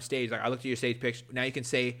yourself on stage. Like I looked at your stage picture. Now you can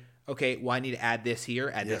say, okay, well I need to add this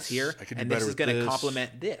here, this here, and this is going to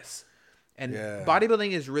complement this. And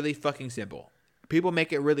bodybuilding is really fucking simple. People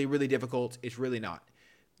make it really, really difficult. It's really not.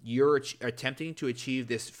 You're attempting to achieve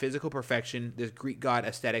this physical perfection, this Greek god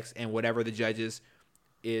aesthetics, and whatever the judges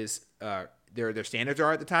is their standards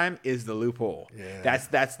are at the time is the loophole. Yeah.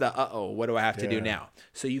 That's the what do I have to do now?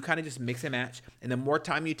 So you kind of just mix and match, and the more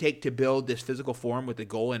time you take to build this physical form with the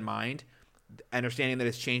goal in mind, understanding that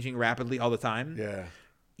it's changing rapidly all the time,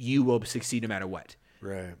 you will succeed no matter what.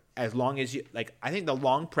 Right. As long as you I think the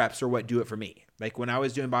long preps are what do it for me. Like when I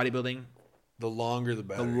was doing bodybuilding, the longer the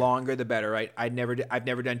better. The longer the better, right? I've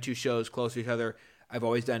never done two shows close to each other. I've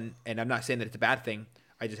always done, and I'm not saying that it's a bad thing.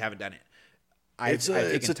 I just haven't done it. It's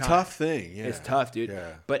a tough thing. Yeah. It's tough, dude.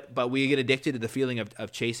 Yeah. But we get addicted to the feeling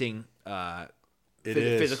of chasing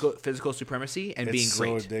physical supremacy and being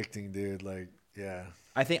great. It's so addicting, dude. Like, yeah.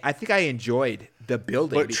 I think I enjoyed the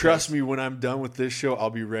building. But trust me, when I'm done with this show, I'll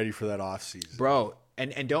be ready for that off season, bro.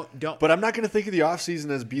 And don't. But I'm not going to think of the off season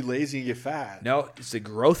as be lazy and get fat. No, it's the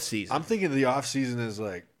growth season. I'm thinking of the off season as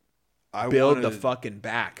like, build the fucking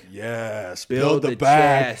back. Yes, build the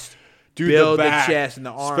back. Chest. Dude, build the chest and the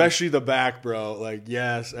arms. Especially the back, bro. Like,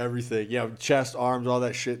 yes, everything. Yeah, chest, arms, all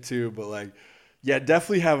that shit too. But like, yeah,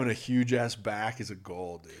 definitely having a huge ass back is a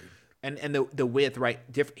goal, dude. And the width, right?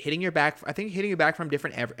 Hitting your back. I think hitting your back from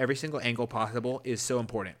every single angle possible is so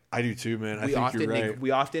important. I do too, man. I think you're right.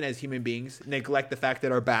 We often, as human beings, neglect the fact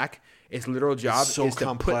that our back, its literal job is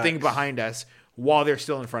to put things behind us while they're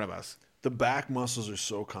still in front of us. The back muscles are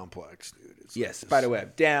so complex, dude. Yes, spider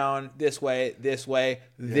web. Down, this way, this way,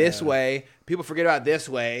 this way. People forget about this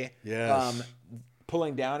way. Yes.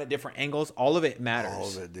 Pulling down at different angles. All of it matters. All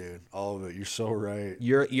of it, dude. All of it. You're so right.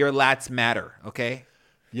 Your lats matter, okay?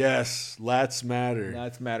 Yes, lats matter.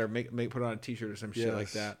 Lats matter. Make put on a T-shirt or some shit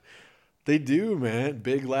like that. They do, man.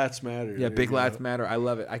 Big lats matter. Yeah, There big you go. lats matter. I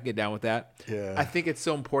love it. I can get down with that. Yeah. I think it's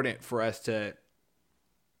so important for us to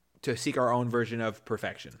seek our own version of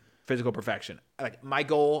perfection, physical perfection. Like my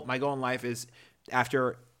goal in life is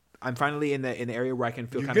after I'm finally in the area where I can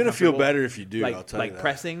feel. You're kind of gonna feel comfortable, better if you do. Like I'll tell you that.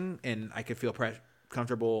 pressing, and I could feel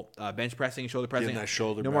comfortable bench pressing, shoulder pressing. Getting that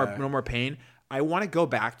shoulder no back. more pain. I want to go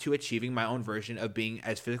back to achieving my own version of being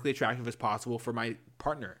as physically attractive as possible for my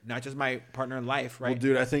partner, not just my partner in life, right? Well,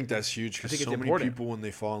 dude, I think that's huge I because think so it's many important. people, when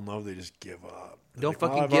they fall in love, they just give up. They're Don't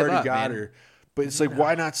like, fucking I've give already up, got man. her. But it's like,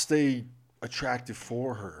 why not stay attractive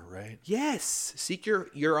for her, right? Yes, seek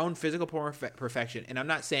your own physical perfection, and I'm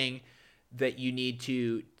not saying that you need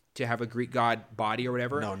to have a Greek god body or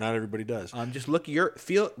whatever. No, not everybody does. Just look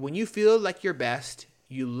when you feel like your best,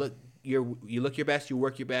 you look your best, you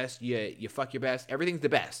work your best, you fuck your best. Everything's the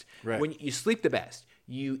best. Right. When you sleep the best,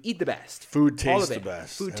 you eat the best. Food all tastes of it. the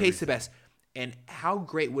best. Food tastes the best. And how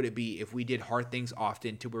great would it be if we did hard things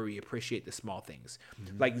often to where we appreciate the small things?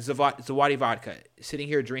 Like Zawadi vodka, sitting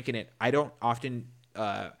here drinking it. I don't often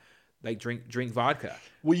drink vodka.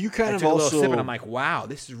 Well, you kind I of took a also. little sip and I'm like, wow,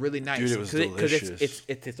 this is really nice. Dude, it was delicious.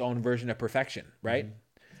 It's its own version of perfection, right?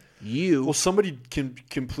 Well, somebody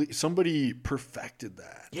somebody perfected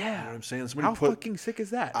that. Yeah. You know what I'm saying? Somebody How put fucking sick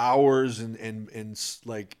is that? hours and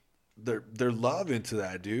like their love into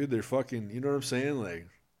that, dude. They're fucking, you know what I'm saying? Like,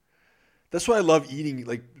 that's why I love eating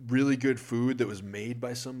like really good food that was made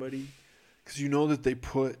by somebody, because you know that they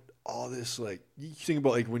put all this, like, you think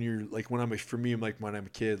about like when you're like when I'm a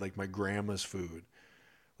kid, like my grandma's food,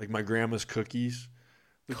 like my grandma's cookies.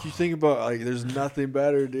 Like you think about, like, there's nothing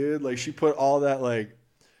better, dude. Like she put all that, like,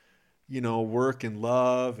 you know, work and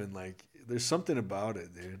love, and like there's something about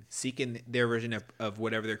it, dude. Seeking their version of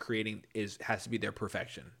whatever they're creating has to be their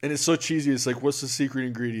perfection. And it's so cheesy. It's like, what's the secret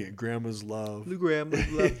ingredient? Grandma's love. The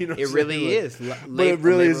grandma's love. You know it really is. But it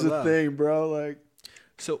really is a thing, bro. Like,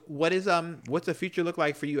 so what is what's the future look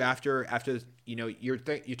like for you after you know you're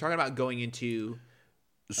talking about going into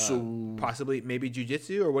possibly maybe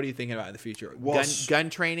jiu-jitsu, or what are you thinking about in the future? Well, gun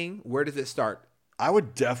training, where does it start? I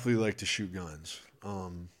would definitely like to shoot guns.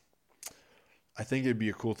 I think it'd be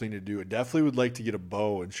a cool thing to do. I definitely would like to get a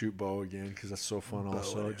bow and shoot bow again, because that's so fun.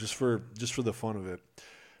 Also, just for the fun of it.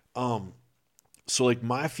 So like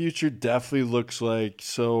my future definitely looks like,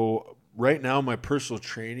 so right now my personal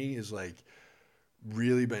training is like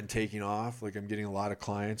really been taking off. Like I'm getting a lot of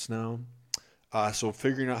clients now. So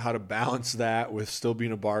figuring out how to balance that with still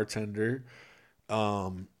being a bartender.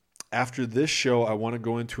 After this show, I want to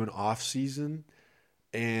go into an off season.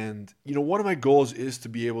 And, you know, one of my goals is to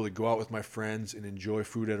be able to go out with my friends and enjoy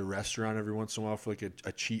food at a restaurant every once in a while for like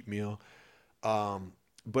a cheap meal.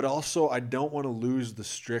 But also I don't want to lose the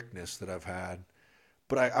strictness that I've had.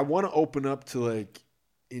 But I want to open up to like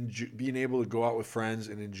being able to go out with friends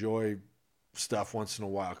and enjoy stuff once in a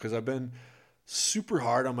while. Because I've been super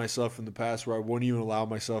hard on myself in the past where I wouldn't even allow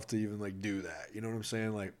myself to even like do that. You know what I'm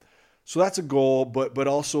saying? Like, so that's a goal. But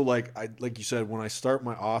also like you said, when I start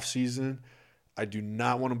my off season, I do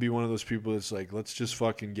not want to be one of those people that's like, let's just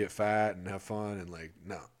fucking get fat and have fun. And like,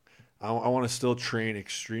 no, I want to still train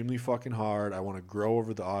extremely fucking hard. I want to grow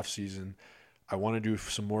over the off season. I want to do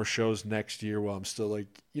some more shows next year while I'm still like,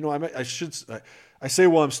 you know, I say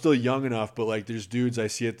while I'm still young enough, but like there's dudes I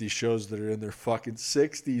see at these shows that are in their fucking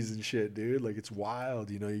 60s and shit, dude. Like it's wild.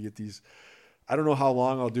 You know, you get these, I don't know how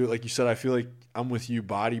long I'll do it. Like you said, I feel like I'm with you.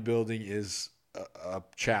 Bodybuilding is a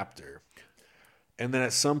chapter. And then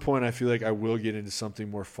at some point, I feel like I will get into something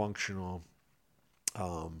more functional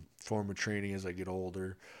form of training as I get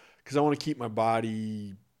older, because I want to keep my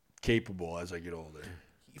body capable as I get older.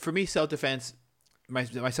 For me, self-defense, my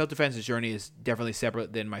self-defense journey is definitely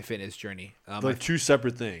separate than my fitness journey. Like two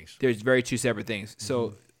separate things. There's two separate things.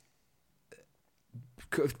 So,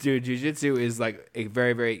 dude, jiu-jitsu is like a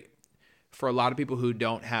very, very, for a lot of people who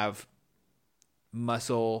don't have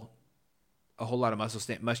a whole lot of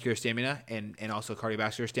muscular stamina and also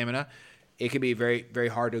cardiovascular stamina, it can be very, very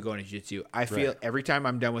hard to go into jiu-jitsu. I feel every time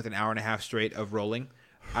I'm done with an hour and a half straight of rolling,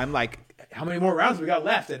 I'm like, how many more rounds we got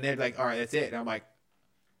left? And they're like, all right, that's it. And I'm like,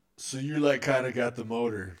 so you like kind of got the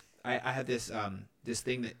motor. I had this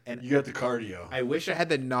thing that, and you got the cardio. I wish I had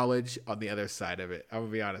the knowledge on the other side of it. I'm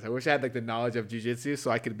gonna be honest. I wish I had like the knowledge of jiu-jitsu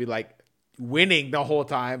so I could be like winning the whole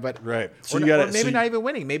time, but right. So or, you got or maybe not even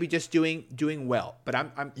winning, maybe just doing well. But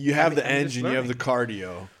I'm you have the I'm engine, you have the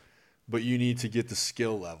cardio, but you need to get the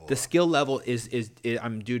skill level. The skill level is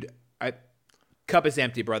cup is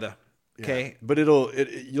empty, brother. Okay, yeah. But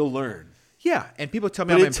you'll learn. Yeah, and people tell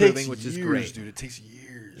me I'm improving, which is great, dude. It takes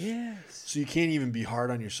years. Yes. So you can't even be hard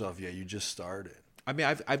on yourself yet. You just started. I mean,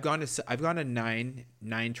 I've gone to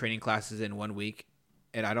nine training classes in 1 week,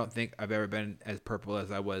 and I don't think I've ever been as purple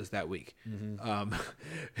as I was that week.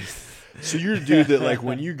 So you're a dude that like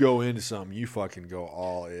when you go into something, you fucking go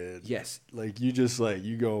all in. Yes. Like you just like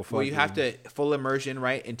you go fucking. Well, you have to full immersion,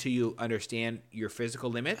 right, until you understand your physical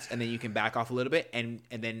limits, and then you can back off a little bit, and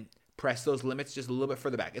then press those limits just a little bit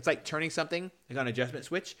further back. It's like turning something like on an adjustment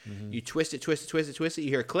switch. You twist it. You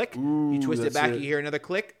hear a click. Ooh, you twist it that's back. it. You hear another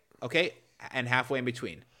click. Okay, and halfway in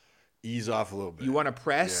between. Ease off a little bit. You want to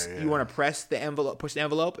press. Yeah. You want to press the envelope, push the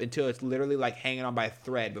envelope until it's literally like hanging on by a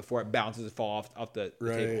thread before it bounces and fall off the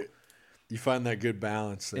table. You find that good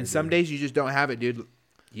balance there, and some days you just don't have it, dude.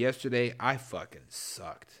 Yesterday I fucking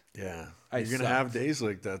sucked. Yeah. You're going to have days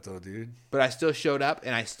like that though, dude. But I still showed up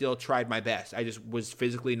and I still tried my best. I just was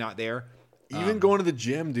physically not there. Even going to the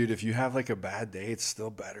gym, dude, if you have like a bad day, it's still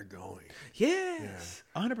better going. Yes.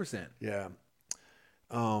 100%. Yeah.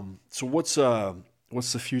 So what's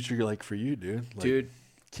the future like for you, dude? Like, Dude,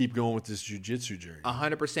 keep going with this jiu-jitsu journey.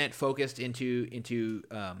 100% focused into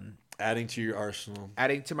Adding to your arsenal.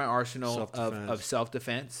 adding to my arsenal of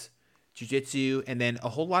self-defense, jiu-jitsu, and then a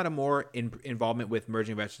whole lot of more involvement with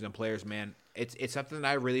merging veterans and players, man. It's something that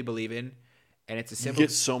I really believe in, and it's a simple. You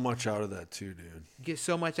get so much out of that too, dude. Get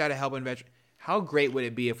so much out of helping veterans. How great would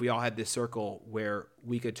it be if we all had this circle where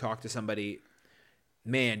we could talk to somebody?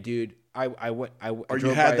 Man, dude, Or you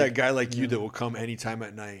had that guy like you that will come anytime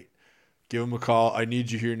at night. Give him a call. I need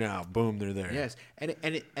you here now. Boom, they're there. Yes, and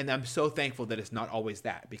I'm so thankful that it's not always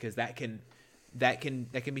that, because that can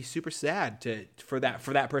be super sad for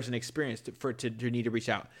that person experience to need to reach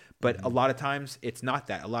out. But a lot of times it's not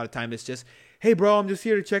that. A lot of times it's just, hey bro, I'm just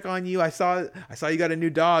here to check on you. I saw you got a new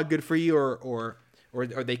dog. Good for you. Or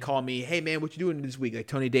they call me, hey man, what you doing this week? Like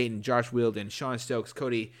Tony Dayton, Josh Wielden, Sean Stokes,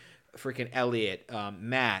 Cody, freaking Elliott,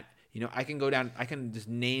 Matt. You know, I can go down. I can just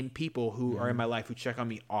name people who are in my life who check on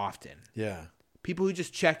me often. Yeah. People who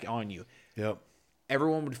just check on you. Yep.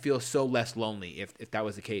 Everyone would feel so less lonely if that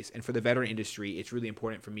was the case. And for the veteran industry, it's really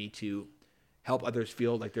important for me to help others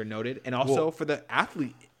feel like they're noted, and also for the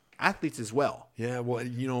athletes as well. Yeah. Well,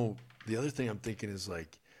 you know, the other thing I'm thinking is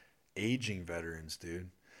like aging veterans, dude.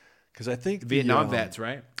 Because I think Vietnam vets,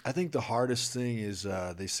 right? I think the hardest thing is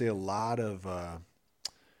they say a lot of,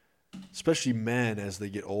 especially men as they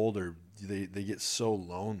get older, they get so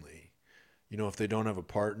lonely. You know, if they don't have a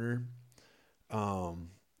partner,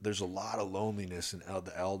 there's a lot of loneliness in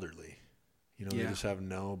the elderly. You know, they just have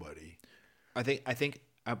nobody. I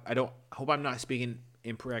hope I'm not speaking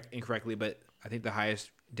incorrectly, but I think the highest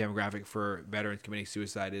demographic for veterans committing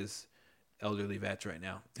suicide is elderly vets right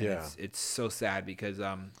now. And it's so sad because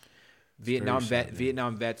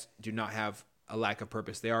Vietnam vets do not have a lack of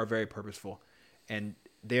purpose. They are very purposeful, and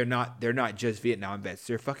they're not just Vietnam vets.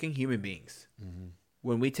 They're fucking human beings. Mm-hmm.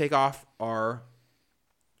 When we take off our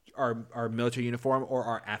military uniform or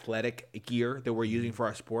our athletic gear that we're using for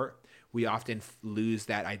our sport, we often lose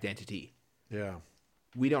that identity. Yeah.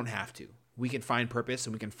 We don't have to. We can find purpose,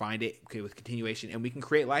 and we can find it with continuation, and we can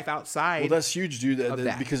create life outside. Well, that's huge, dude.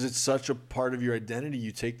 That. Because it's such a part of your identity.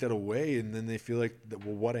 You take that away, and then they feel like,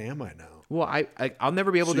 well, what am I now? Well, I'll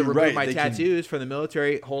never be able to remove my tattoos from the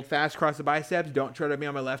military. Hold fast, cross the biceps. Don't tread on me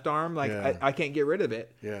on my left arm. Like I can't get rid of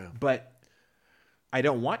it. Yeah. But I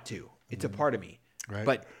don't want to. It's a part of me. Right.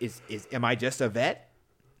 But am I just a vet?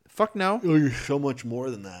 Fuck no. Oh, you're so much more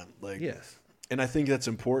than that. Like yes. And I think that's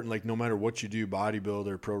important. Like no matter what you do,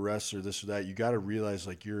 bodybuilder, pro wrestler, this or that, you got to realize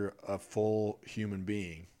like you're a full human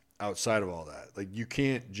being outside of all that. Like you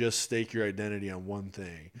can't just stake your identity on one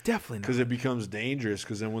thing. Definitely not. Because it becomes dangerous.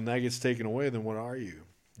 Because then when that gets taken away, then what are you?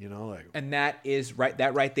 You know, like. And that is right.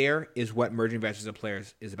 That right there is what merging veterans and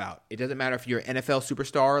players is about. It doesn't matter if you're an NFL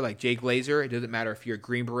superstar like Jake Glazer. It doesn't matter if you're a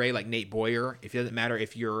Green Beret like Nate Boyer. It doesn't matter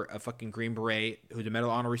if you're a fucking Green Beret who's a Medal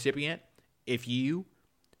of Honor recipient. If you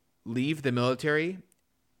leave the military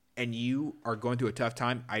and you are going through a tough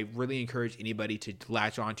time, I really encourage anybody to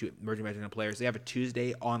latch on to Merging Veterans and Players. They have a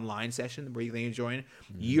Tuesday online session where you can join.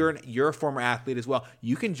 Mm-hmm. You're a former athlete as well.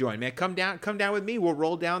 You can join, man. Come down with me. We'll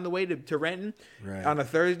roll down the way to Renton on a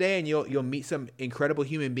Thursday, and you'll meet some incredible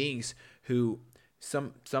human beings who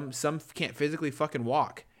some can't physically fucking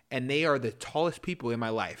walk, and they are the tallest people in my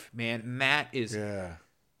life, man. Matt is. Yeah.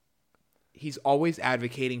 He's always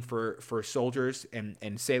advocating for soldiers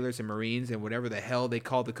and sailors and Marines and whatever the hell they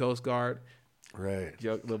call the Coast Guard. Right.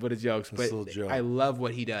 Joke, a little bit of jokes, but I love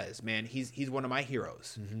what he does, man. He's one of my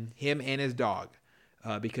heroes. Mm-hmm. Him and his dog,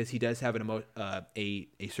 because he does have a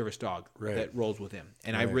service dog that rolls with him,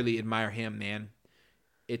 and I really admire him, man.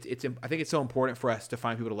 I think it's so important for us to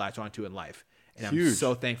find people to latch onto in life, and huge. I'm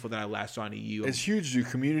so thankful that I latched onto you. It's huge, dude.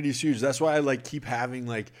 Community is huge. That's why I keep having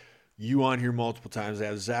you on here multiple times. I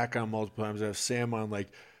have Zach on multiple times. I have Sam on. Like,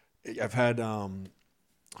 I've had, oh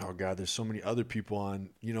God, there's so many other people on,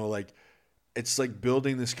 you know, like, it's like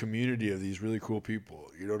building this community of these really cool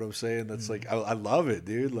people. You know what I'm saying? That's like, I love it,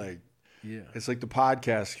 dude. Like, Yeah. it's like the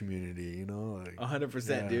podcast community, you know? Like,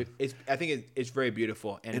 100%, dude. I think it's very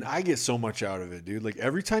beautiful. And I get so much out of it, dude. Like,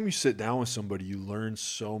 every time you sit down with somebody, you learn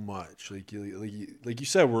so much. Like you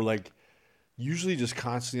said, we're like usually just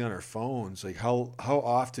constantly on our phones. Like, how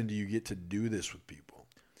often do you get to do this with people?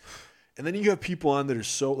 And then you have people on that are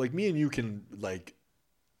so, like, me and you can, like,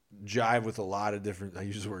 jive with a lot of different, I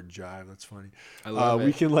use the word jive, that's funny. I love it.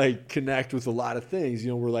 We can, like, connect with a lot of things.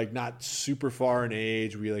 You know, we're, like, not super far in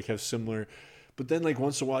age. We, like, have similar, but then, like,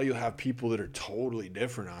 once in a while you'll have people that are totally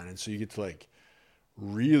different on it. So you get to, like,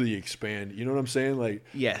 really expand. You know what I'm saying? Like,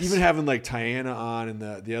 yes. Even having, like, Tiana on and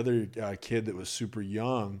the other kid that was super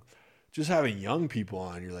young, just having young people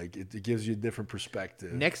on, you're like, it gives you a different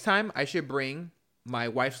perspective. Next time I should bring my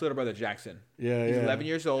wife's little brother, Jackson. Yeah, He's 11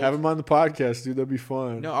 years old. Have him on the podcast, dude. That'd be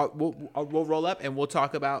fun. No, we'll roll up and we'll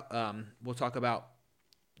talk about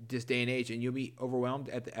this day and age, and you'll be overwhelmed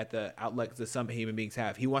at the outlets that some human beings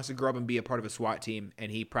have. He wants to grow up and be a part of a SWAT team,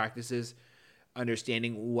 and he practices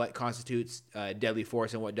understanding what constitutes deadly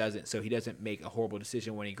force and what doesn't, so he doesn't make a horrible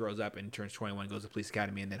decision when he grows up and turns 21, goes to police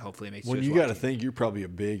academy, and then hopefully makes. Well, you got to think you're probably a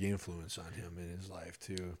big influence on him in his life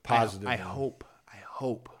too. Positive. I hope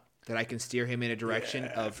that I can steer him in a direction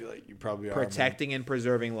of I feel like you probably protecting and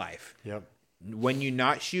preserving life. Yep. When you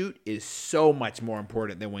not shoot is so much more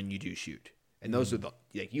important than when you do shoot. And those are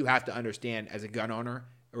you have to understand as a gun owner,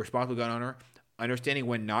 a responsible gun owner, understanding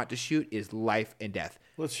when not to shoot is life and death.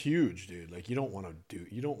 Well, it's huge, dude. Like, you don't want to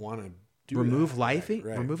do remove that. life. Right.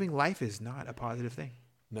 Removing life is not a positive thing.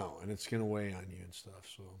 No, and it's gonna weigh on you and stuff.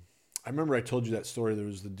 So I remember I told you that story. There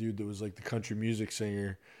was the dude that was like the country music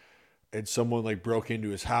singer, and someone like broke into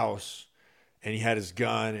his house, and he had his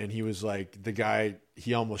gun, and he was like, the guy,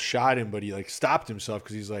 he almost shot him, but he like stopped himself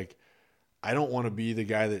because he's like, I don't want to be the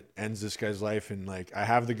guy that ends this guy's life, and like, I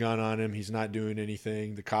have the gun on him, he's not doing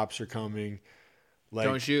anything, the cops are coming, like,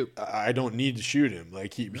 don't shoot. I don't need to shoot him.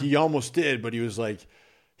 Like, he almost did, but he was like,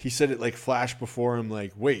 he said it like flashed before him,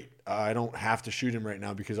 like, wait, I don't have to shoot him right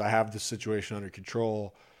now because I have this situation under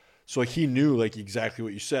control. So like, he knew like exactly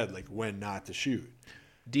what you said, like when not to shoot.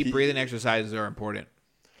 Deep breathing exercises are important.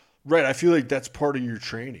 Right. I feel like that's part of your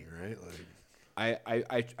training, right? Like,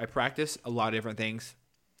 I practice a lot of different things.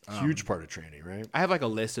 Huge part of training, right? I have like a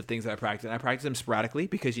list of things that I practice, and I practice them sporadically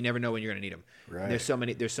because you never know when you're going to need them. Right. And there's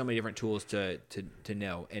so many different tools to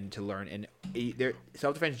know and to learn. And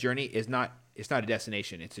self-defense journey is not a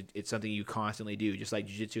destination. It's something you constantly do. Just like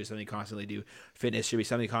jiu-jitsu is something you constantly do. Fitness should be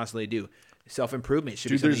something you constantly do. Self-improvement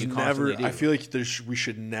should be something you constantly do. I feel like we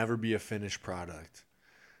should never be a finished product.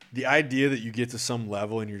 The idea that you get to some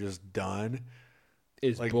level and you're just done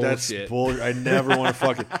is like bullshit. That's bullshit. I never want to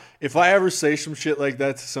fucking. If I ever say some shit like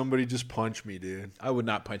that to somebody, just punch me, dude. I would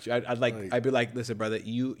not punch you. I'd be like, listen, brother,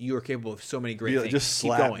 you are capable of so many great things. Just Keep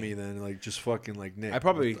slap going. me then, like just fucking like Nick. I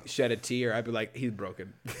probably shed a tear. I'd be like, he's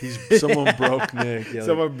broken. Someone broke Nick. Yeah,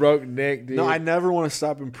 someone broke Nick, dude. No, I never want to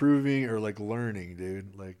stop improving or like learning,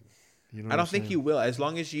 dude. Like. You know I don't think you will, as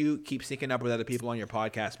long as you keep syncing up with other people on your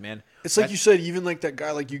podcast, man. It's like you said, even like that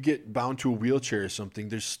guy, like you get bound to a wheelchair or something.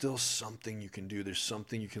 There's still something you can do. There's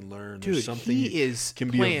something you can learn. Dude, there's something can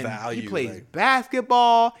be of value. He plays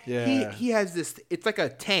basketball. Yeah. He has this. It's like a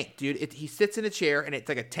tank, dude. He sits in a chair and it's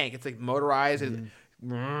like a tank. It's like motorized.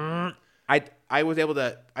 Mm-hmm. I was able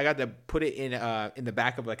to. I got to put it in the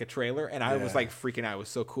back of like a trailer, and I was like freaking out. It was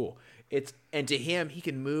so cool. And to him, he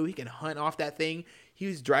can move. He can hunt off that thing. He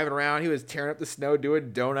was driving around. He was tearing up the snow,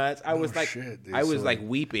 doing donuts. I was like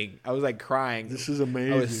weeping. I was like crying. This is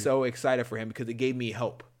amazing. I was so excited for him because it gave me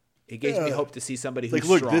hope. It gave me hope to see somebody who's like,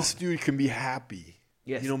 look, strong. this dude can be happy.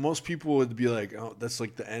 Yes. You know, most people would be like, oh, that's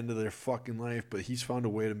like the end of their fucking life, but he's found a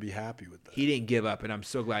way to be happy with that. He didn't give up, and I'm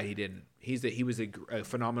so glad he didn't. He was a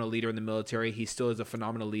phenomenal leader in the military. He still is a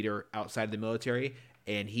phenomenal leader outside of the military,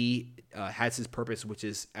 and he has his purpose, which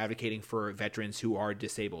is advocating for veterans who are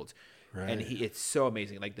disabled. Right. And it's so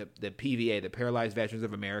amazing. Like the PVA, the Paralyzed Veterans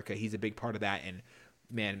of America, he's a big part of that. And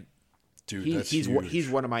man, dude, he's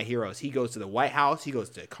one of my heroes. He goes to the White House, he goes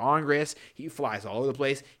to Congress, he flies all over the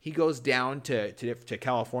place. He goes down to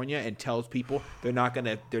California and tells people they're not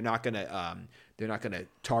gonna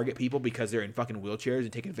target people because they're in fucking wheelchairs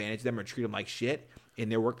and take advantage of them or treat them like shit in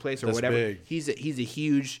their workplace or whatever. Big. He's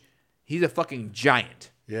a fucking giant.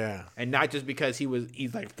 Yeah. And not just because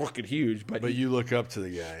he's like fucking huge, but you look up to the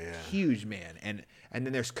guy, yeah. Huge, man. And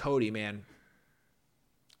then there's Cody, man.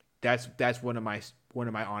 That's one of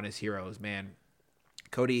my honest heroes, man.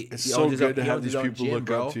 Cody, It's he so owns his good own, to he have owns these his own people gym, look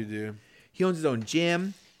bro. up to, dude. He owns his own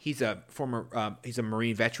gym. He's a he's a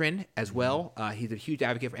Marine veteran as well. He's a huge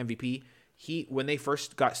advocate for MVP. When they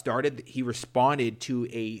first got started, he responded to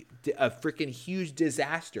a freaking huge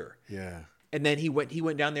disaster. Yeah. And then he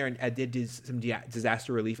went down there and did some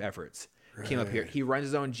disaster relief efforts. Right. Came up here. He runs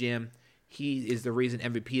his own gym. He is the reason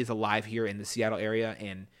MVP is alive here in the Seattle area.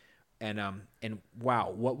 And wow,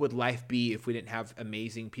 what would life be if we didn't have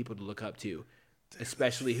amazing people to look up to,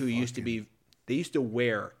 especially who used to be. They used to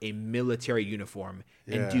wear a military uniform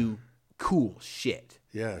and do cool shit.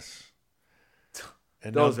 Yes.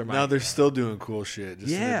 And now they're still doing cool shit,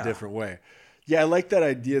 just in a different way. Yeah, I like that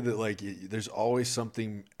idea that like there's always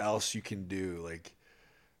something else you can do. Like,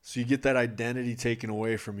 so you get that identity taken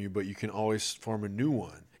away from you, but you can always form a new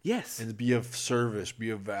one. Yes. And be of service,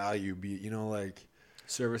 be of value, like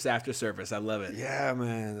service after service. I love it. Yeah,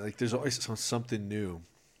 man. Like there's always something new.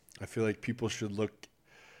 I feel like people should look.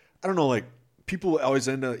 I don't know, like. People always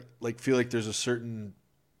end up like feel like there's a certain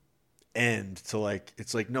end to like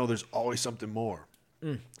it's like no, there's always something more.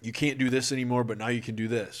 You can't do this anymore, but now you can do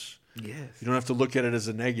this. Yes. You don't have to look at it as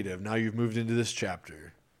a negative. Now you've moved into this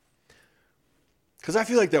chapter. Because I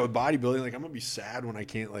feel like that with bodybuilding, like I'm gonna be sad when I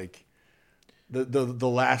can't like the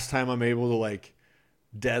last time I'm able to like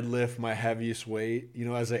deadlift my heaviest weight.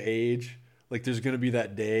 As I age, like there's gonna be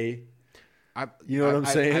that day. You know what I'm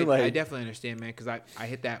saying? I definitely understand, man. Because I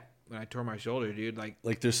hit that. When I tore my shoulder, dude,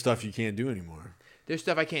 like there's stuff you can't do anymore. There's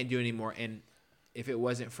stuff I can't do anymore, and if it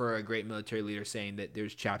wasn't for a great military leader saying that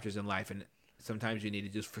there's chapters in life, and sometimes you need to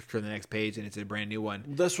just turn the next page, and it's a brand new one.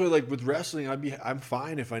 Well, that's why, like with wrestling, I'm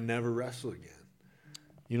fine if I never wrestle again.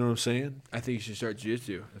 You know what I'm saying? I think you should start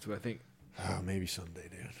jiu-jitsu. That's what I think. Oh, maybe someday,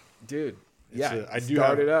 dude.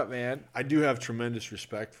 Start it up, man. I do have tremendous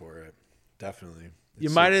respect for it. Definitely. You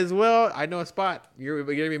might as well. I know a spot. You're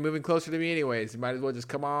going to be moving closer to me anyways. You might as well just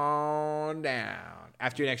come on down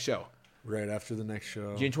after your next show. Right after the next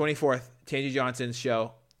show. June 24th, Tangy Johnson's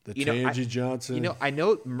show. Tangy Johnson. I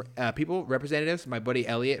know people, representatives, my buddy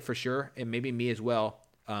Elliot for sure, and maybe me as well.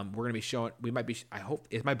 We're going to be showing. We might be. I hope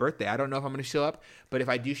it's my birthday. I don't know if I'm going to show up, but if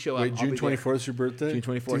I do show up, June 24th is your birthday. June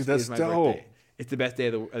 24th is my dope. birthday. It's the best day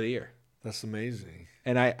of the year. That's amazing.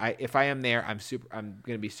 And I if I am there, I'm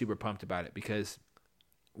going to be super pumped about it because.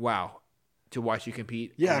 Wow, to watch you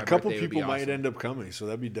compete. Yeah, a couple people might end up coming, so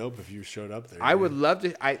that'd be dope if you showed up there. I would love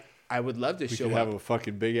to. I would love to show up. Have a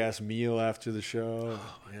fucking big ass meal after the show.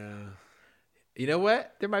 Yeah. You know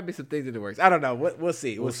what? There might be some things in the works. I don't know. We'll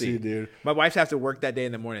see. We'll see, dude. My wife has to work that day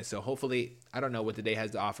in the morning, so hopefully, I don't know what the day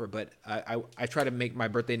has to offer, but I try to make my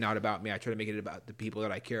birthday not about me. I try to make it about the people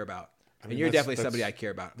that I care about. And you're definitely somebody I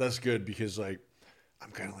care about. That's good because like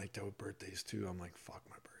I'm kind of like that with birthdays too. I'm like, fuck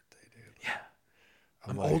my birthday, dude. Yeah.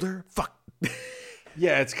 I'm like, older. Fuck.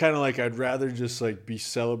 Yeah, it's kind of like I'd rather just like be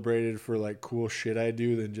celebrated for like cool shit I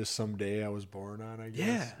do than just some day I was born on, I guess.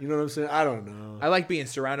 Yeah. You know what I'm saying? I don't know. I like being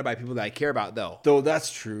surrounded by people that I care about though. Though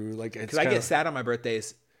that's true. Like because I get sad on my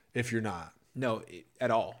birthdays. If you're not. No, at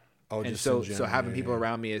all. Oh, and just so having people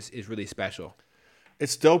around me is really special.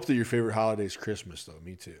 It's dope that your favorite holiday is Christmas though.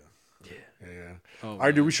 Me too. Yeah. Oh, all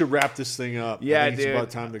right, dude, we should wrap this thing up. Yeah, dude. It's about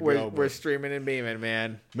time to go. We're streaming and beaming,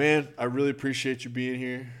 man. Man, I really appreciate you being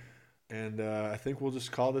here. And I think we'll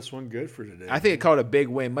just call this one good for today. I think it called a big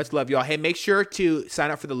win. Much love, y'all. Hey, make sure to sign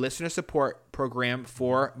up for the listener support program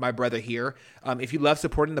for my brother here. If you love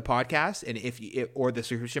supporting the podcast and or the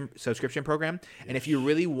subscription program, and if you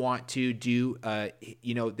really want to do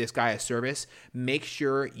this guy a service, make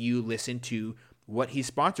sure you listen to what he's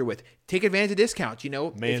sponsored with. Take advantage of discounts.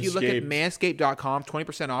 If you look at manscaped.com,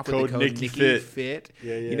 20% off with the code Nicky Fit.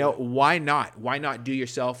 Yeah. Why not? Why not do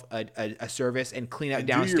yourself a service and clean up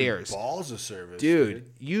downstairs? Do your balls a service,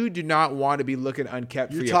 dude. You do not want to be looking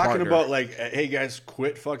unkept for your partner. You're talking about like, hey guys,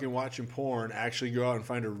 quit fucking watching porn. Actually go out and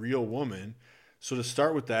find a real woman. So to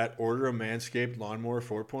start with that, order a Manscaped Lawnmower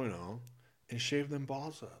 4.0 and shave them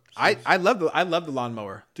balls up. So I love the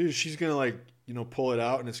lawnmower, dude. She's gonna like. Pull it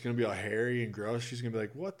out and it's gonna be all hairy and gross. She's gonna be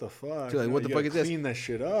like, "What the fuck? She's like, what the fuck is this?" Clean that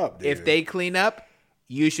shit up, dude. If they clean up,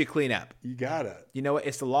 you should clean up. You gotta. You know what?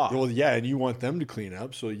 It's the law. Well, yeah, and you want them to clean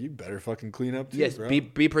up, so you better fucking clean up too, yes, bro.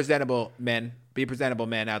 Be presentable, men. Be presentable,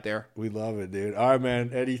 men out there. We love it, dude. All right,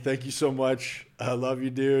 man. Eddie, thank you so much. I love you,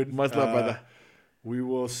 dude. Much love, brother. We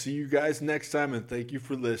will see you guys next time, and thank you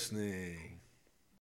for listening.